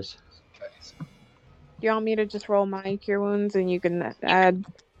modifier is. Do you want me to just roll my cure wounds and you can add?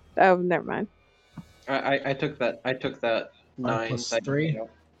 Oh, never mind. I took that. I took that 9. plus that- 3.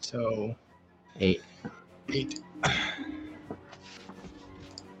 So 8. 8.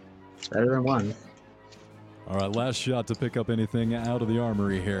 Better than 1. All right, last shot to pick up anything out of the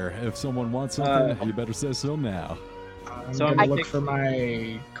armory here. If someone wants something, you better say so now. I'm So I'm gonna gonna look take- for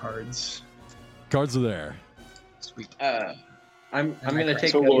my cards. Cards are there. Sweet. I'm gonna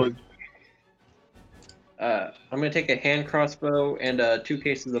take. So Lord, I'm gonna take a hand crossbow and 2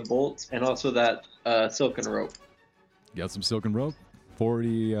 cases of bolts, and also that silken rope. Got some silken rope,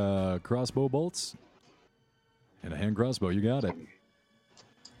 40 crossbow bolts, and a hand crossbow. You got it.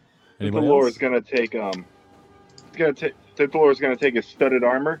 the Anybody Lord else? is gonna take the Lord is gonna take his studded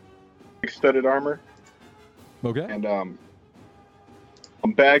armor, Okay. and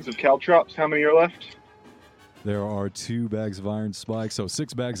bags of caltrops. How many are left? There are 2 bags of iron spikes, so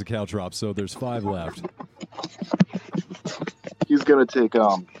 6 bags of caltrops. So there's 5 left. He's gonna take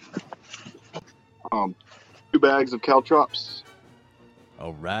 2 bags of caltrops.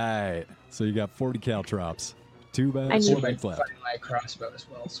 All right. So you got 40 caltrops. 2 I bags, need- 4 bags left. Find my crossbow as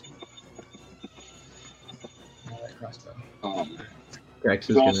well. So. That crossbow. Grex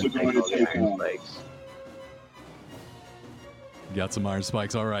He's is going also to going take to all the take, iron spikes. Got some iron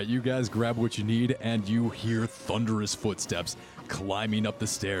spikes. All right, you guys grab what you need, and you hear thunderous footsteps climbing up the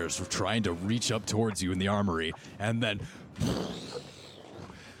stairs, trying to reach up towards you in the armory. And then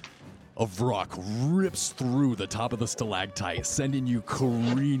a rock rips through the top of the stalactite, sending you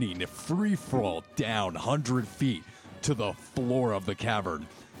careening free fall down 100 feet to the floor of the cavern.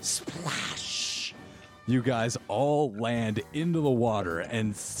 Splash! You guys all land into the water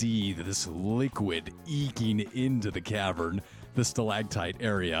and see this liquid eking into the cavern, the stalactite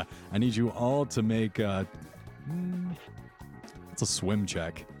area. I need you all to make it's a swim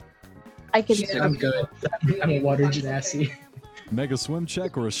check. I can. Yeah, I'm good. I'm a water genasi. Make a swim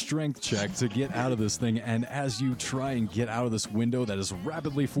check or a strength check to get out of this thing. And as you try and get out of this window that is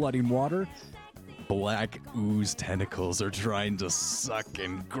rapidly flooding water, black ooze tentacles are trying to suck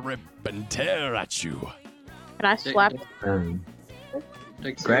and grip and tear at you. Can I slap? Dexterity?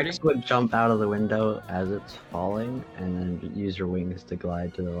 Grex would jump out of the window as it's falling and then use her wings to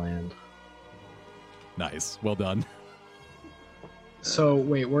glide to the land. Nice. Well done. So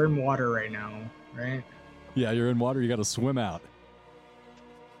wait, we're in water right now, right? Yeah, you're in water. You got to swim out.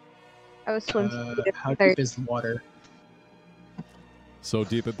 I was swim. How deep is the water? So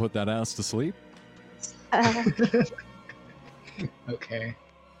deep it put that ass to sleep. Okay.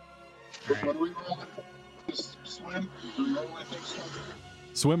 What do we roll? Just swim? Do we roll, I think, swim?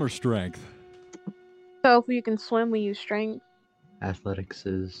 Swim or strength? So if you can swim, we use strength. Athletics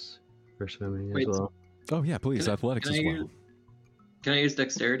is for swimming Wait, as well. Oh yeah, please. Can I- Athletics can as I well. use- Can I use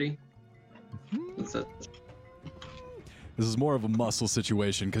dexterity? What's that? This is more of a muscle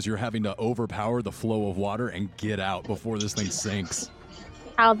situation because you're having to overpower the flow of water and get out before this thing sinks.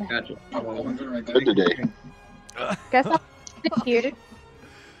 How the Gotcha. Good today. guess I'll sit here.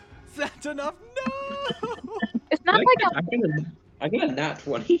 That's enough. No. It's not like I get a nat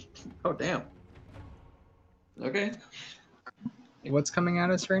 20. Oh, damn. Okay. What's coming at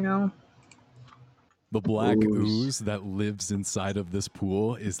us right now? The black Ooze. ooze that lives inside of this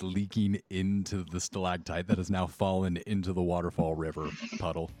pool is leaking into the stalactite that has now fallen into the waterfall river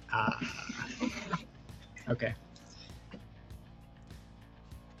puddle. Okay.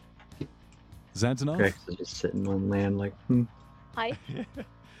 Xantanov, Grex is just sitting on land like, Hi.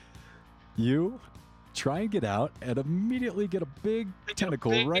 you try and get out and immediately get a big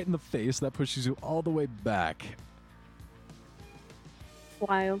tentacle right in the face that pushes you all the way back.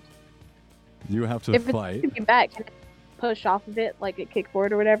 Wild. You have to If it's fight. kicking back, can I push off of it like a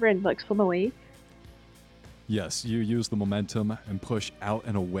kickboard or whatever and like swim away? Yes, you use the momentum and push out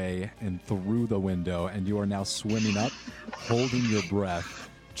and away and through the window, and you are now swimming up, holding your breath,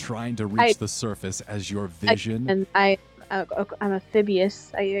 trying to reach the surface as your vision. And I'm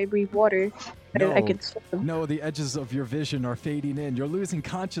amphibious. I breathe water. I can swim. No, the edges of your vision are fading in. You're losing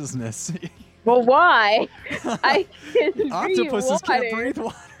consciousness. Well, why? I can breathe Octopuses water. can't breathe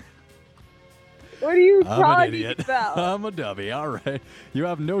water. What are you I'm an talking idiot. about? I'm a dummy. All right. You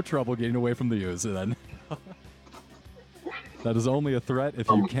have no trouble getting away from the ooze then. That is only a threat if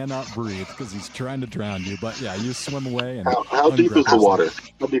you cannot breathe because he's trying to drown you. But yeah, you swim away and How deep is the water?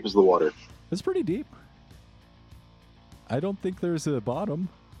 How deep is the water? It's pretty deep. I don't think there's a bottom.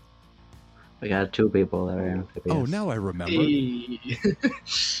 we got 2 people that are amphibious. Oh, now I remember.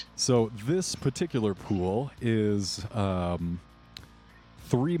 So this particular pool is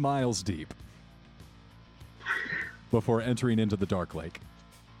 3 miles deep before entering into the Dark Lake.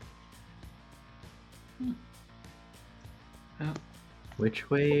 Which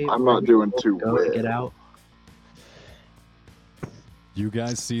way? I'm not doing too go well. to get out? You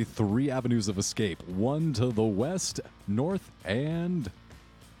guys see 3 avenues of escape. One to the west, north, and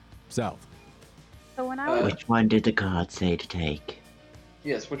south. So when I was Which one did the god say to take?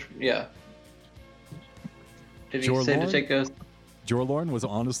 Yes, yeah. Did he say to Jorlorn? take us? Jorlorn was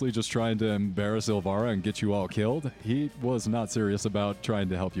honestly just trying to embarrass Ilvara and get you all killed. He was not serious about trying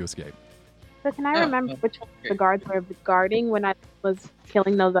to help you escape. so can I remember which one the guards were guarding when I was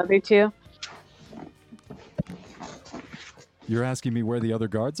killing those other 2? You're asking me where the other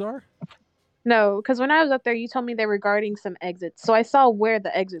guards are? No, because when I was up there, you told me they were guarding some exits. So I saw where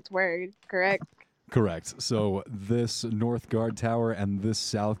the exits were, correct? Correct. So this north guard tower and this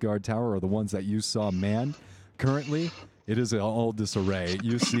south guard tower are the ones that you saw manned. Currently, it is all disarray.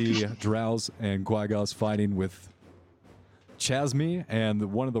 You see Drows and Quagos fighting with Chasme,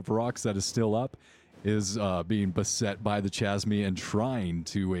 and one of the rocks that is still up is being beset by the Chasme and trying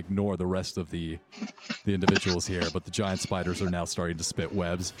to ignore the rest of the individuals here, but the giant spiders are now starting to spit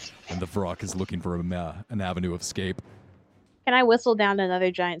webs, and the Vrock is looking for an avenue of escape. Can I whistle down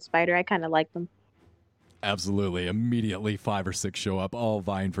another giant spider? I kind of like them. Absolutely. Immediately, 5 or 6 show up, all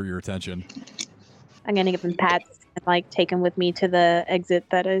vying for your attention. I'm gonna give them pats and like take them with me to the exit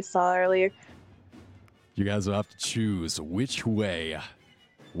that I saw earlier. You guys will have to choose which way,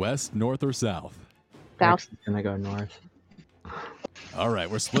 west, north, or south. South. Rex is gonna go north. All right,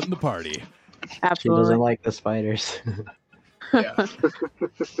 we're splitting the party. She Absolutely. doesn't like the spiders.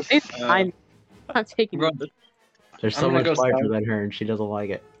 It's fine. I'm taking Bro, it. There's I'm so gonna much go larger south. than her, and she doesn't like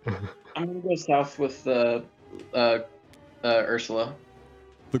it. I'm gonna go south with Ursula.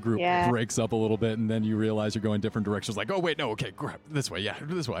 The group Yeah. breaks up a little bit, and then you realize you're going different directions. Like, oh, wait, no, okay, grab this way. Yeah,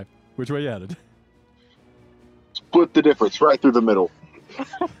 this way. Which way you headed? Split the difference right through the middle.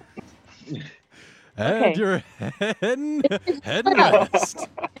 And Okay. you're heading Shut up. west.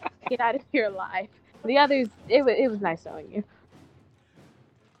 Get out of here alive. The others, it was nice knowing you.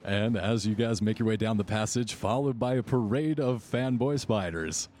 And as you guys make your way down the passage, followed by a parade of fanboy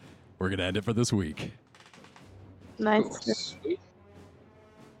spiders, we're going to end it for this week. Nice.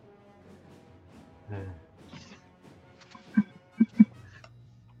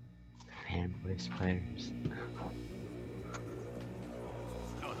 Fanboy spiders.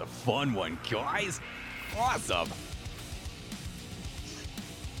 That was a fun one, guys. Awesome.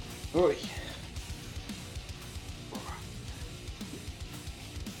 Oy.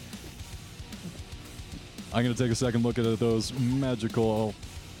 I'm going to take a second look at those magical,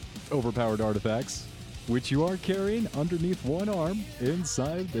 overpowered artifacts, which you are carrying underneath one arm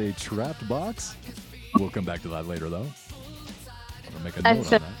inside a trapped box. We'll come back to that later, though. I'm going to make a I note on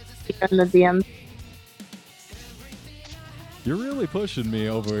said that. in the DM. You're really pushing me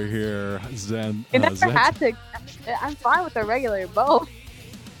over here, Zen. You never Zen. had to. I'm fine with a regular bow.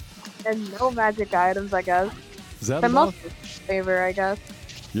 And no magic items, I guess. Is that The enough? most favor, I guess.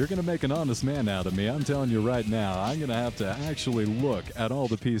 You're going to make an honest man out of me. I'm telling you right now, I'm going to have to actually look at all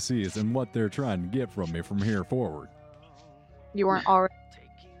the PCs and what they're trying to get from me from here forward. You weren't already.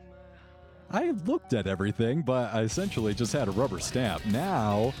 I looked at everything, but I essentially just had a rubber stamp.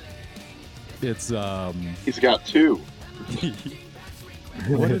 Now, it's, He's got 2.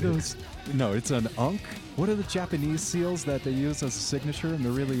 what are those? No, it's an Unk. What are the Japanese seals that they use as a signature and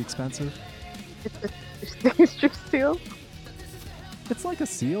they're really expensive? It's just seal. It's like a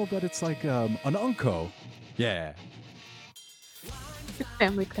seal, but it's like an Unko. Yeah.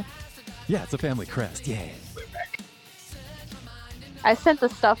 Family crest. Yeah, it's a family crest. Yeah. I sent the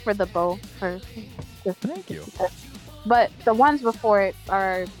stuff for the bow first. Thank you. But the ones before it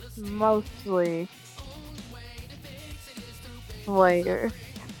are mostly later.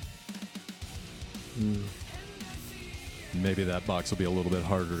 Maybe that box will be a little bit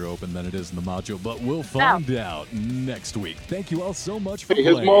harder to open than it is in the module, but we'll find out next week. Thank you all so much for Hey,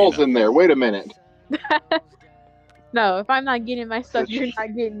 his playing. mall's in there. Wait a minute. No, if I'm not getting my stuff, you're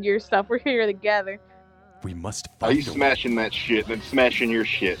not getting your stuff. We're here together. We must Are find you smashing that shit and then smashing your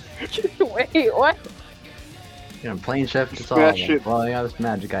shit? Wait, what? You know, plane shift is all Smash it. blowing out his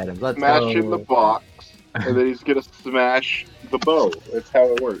magic items. Let's Smashing go. the box, and then he's gonna smash the bow. That's how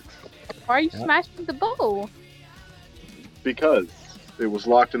it works. Why are you Yep. smashing the bow? Because it was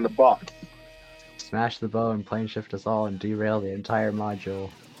locked in the box. Smash the bow and plane shift us all and derail the entire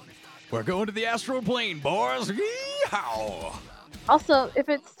module. We're going to the astral plane, boys. Yeehaw! Also, if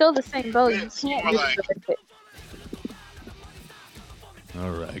it's still the same bow, you can't use it.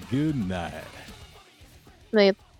 All right, good night. Like,